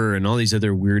Trevor and all these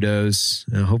other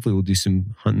weirdos. Hopefully, we'll do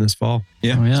some hunting this fall.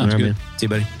 Yeah. Oh, yeah. All right, That's man. See you,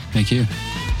 buddy. Thank you.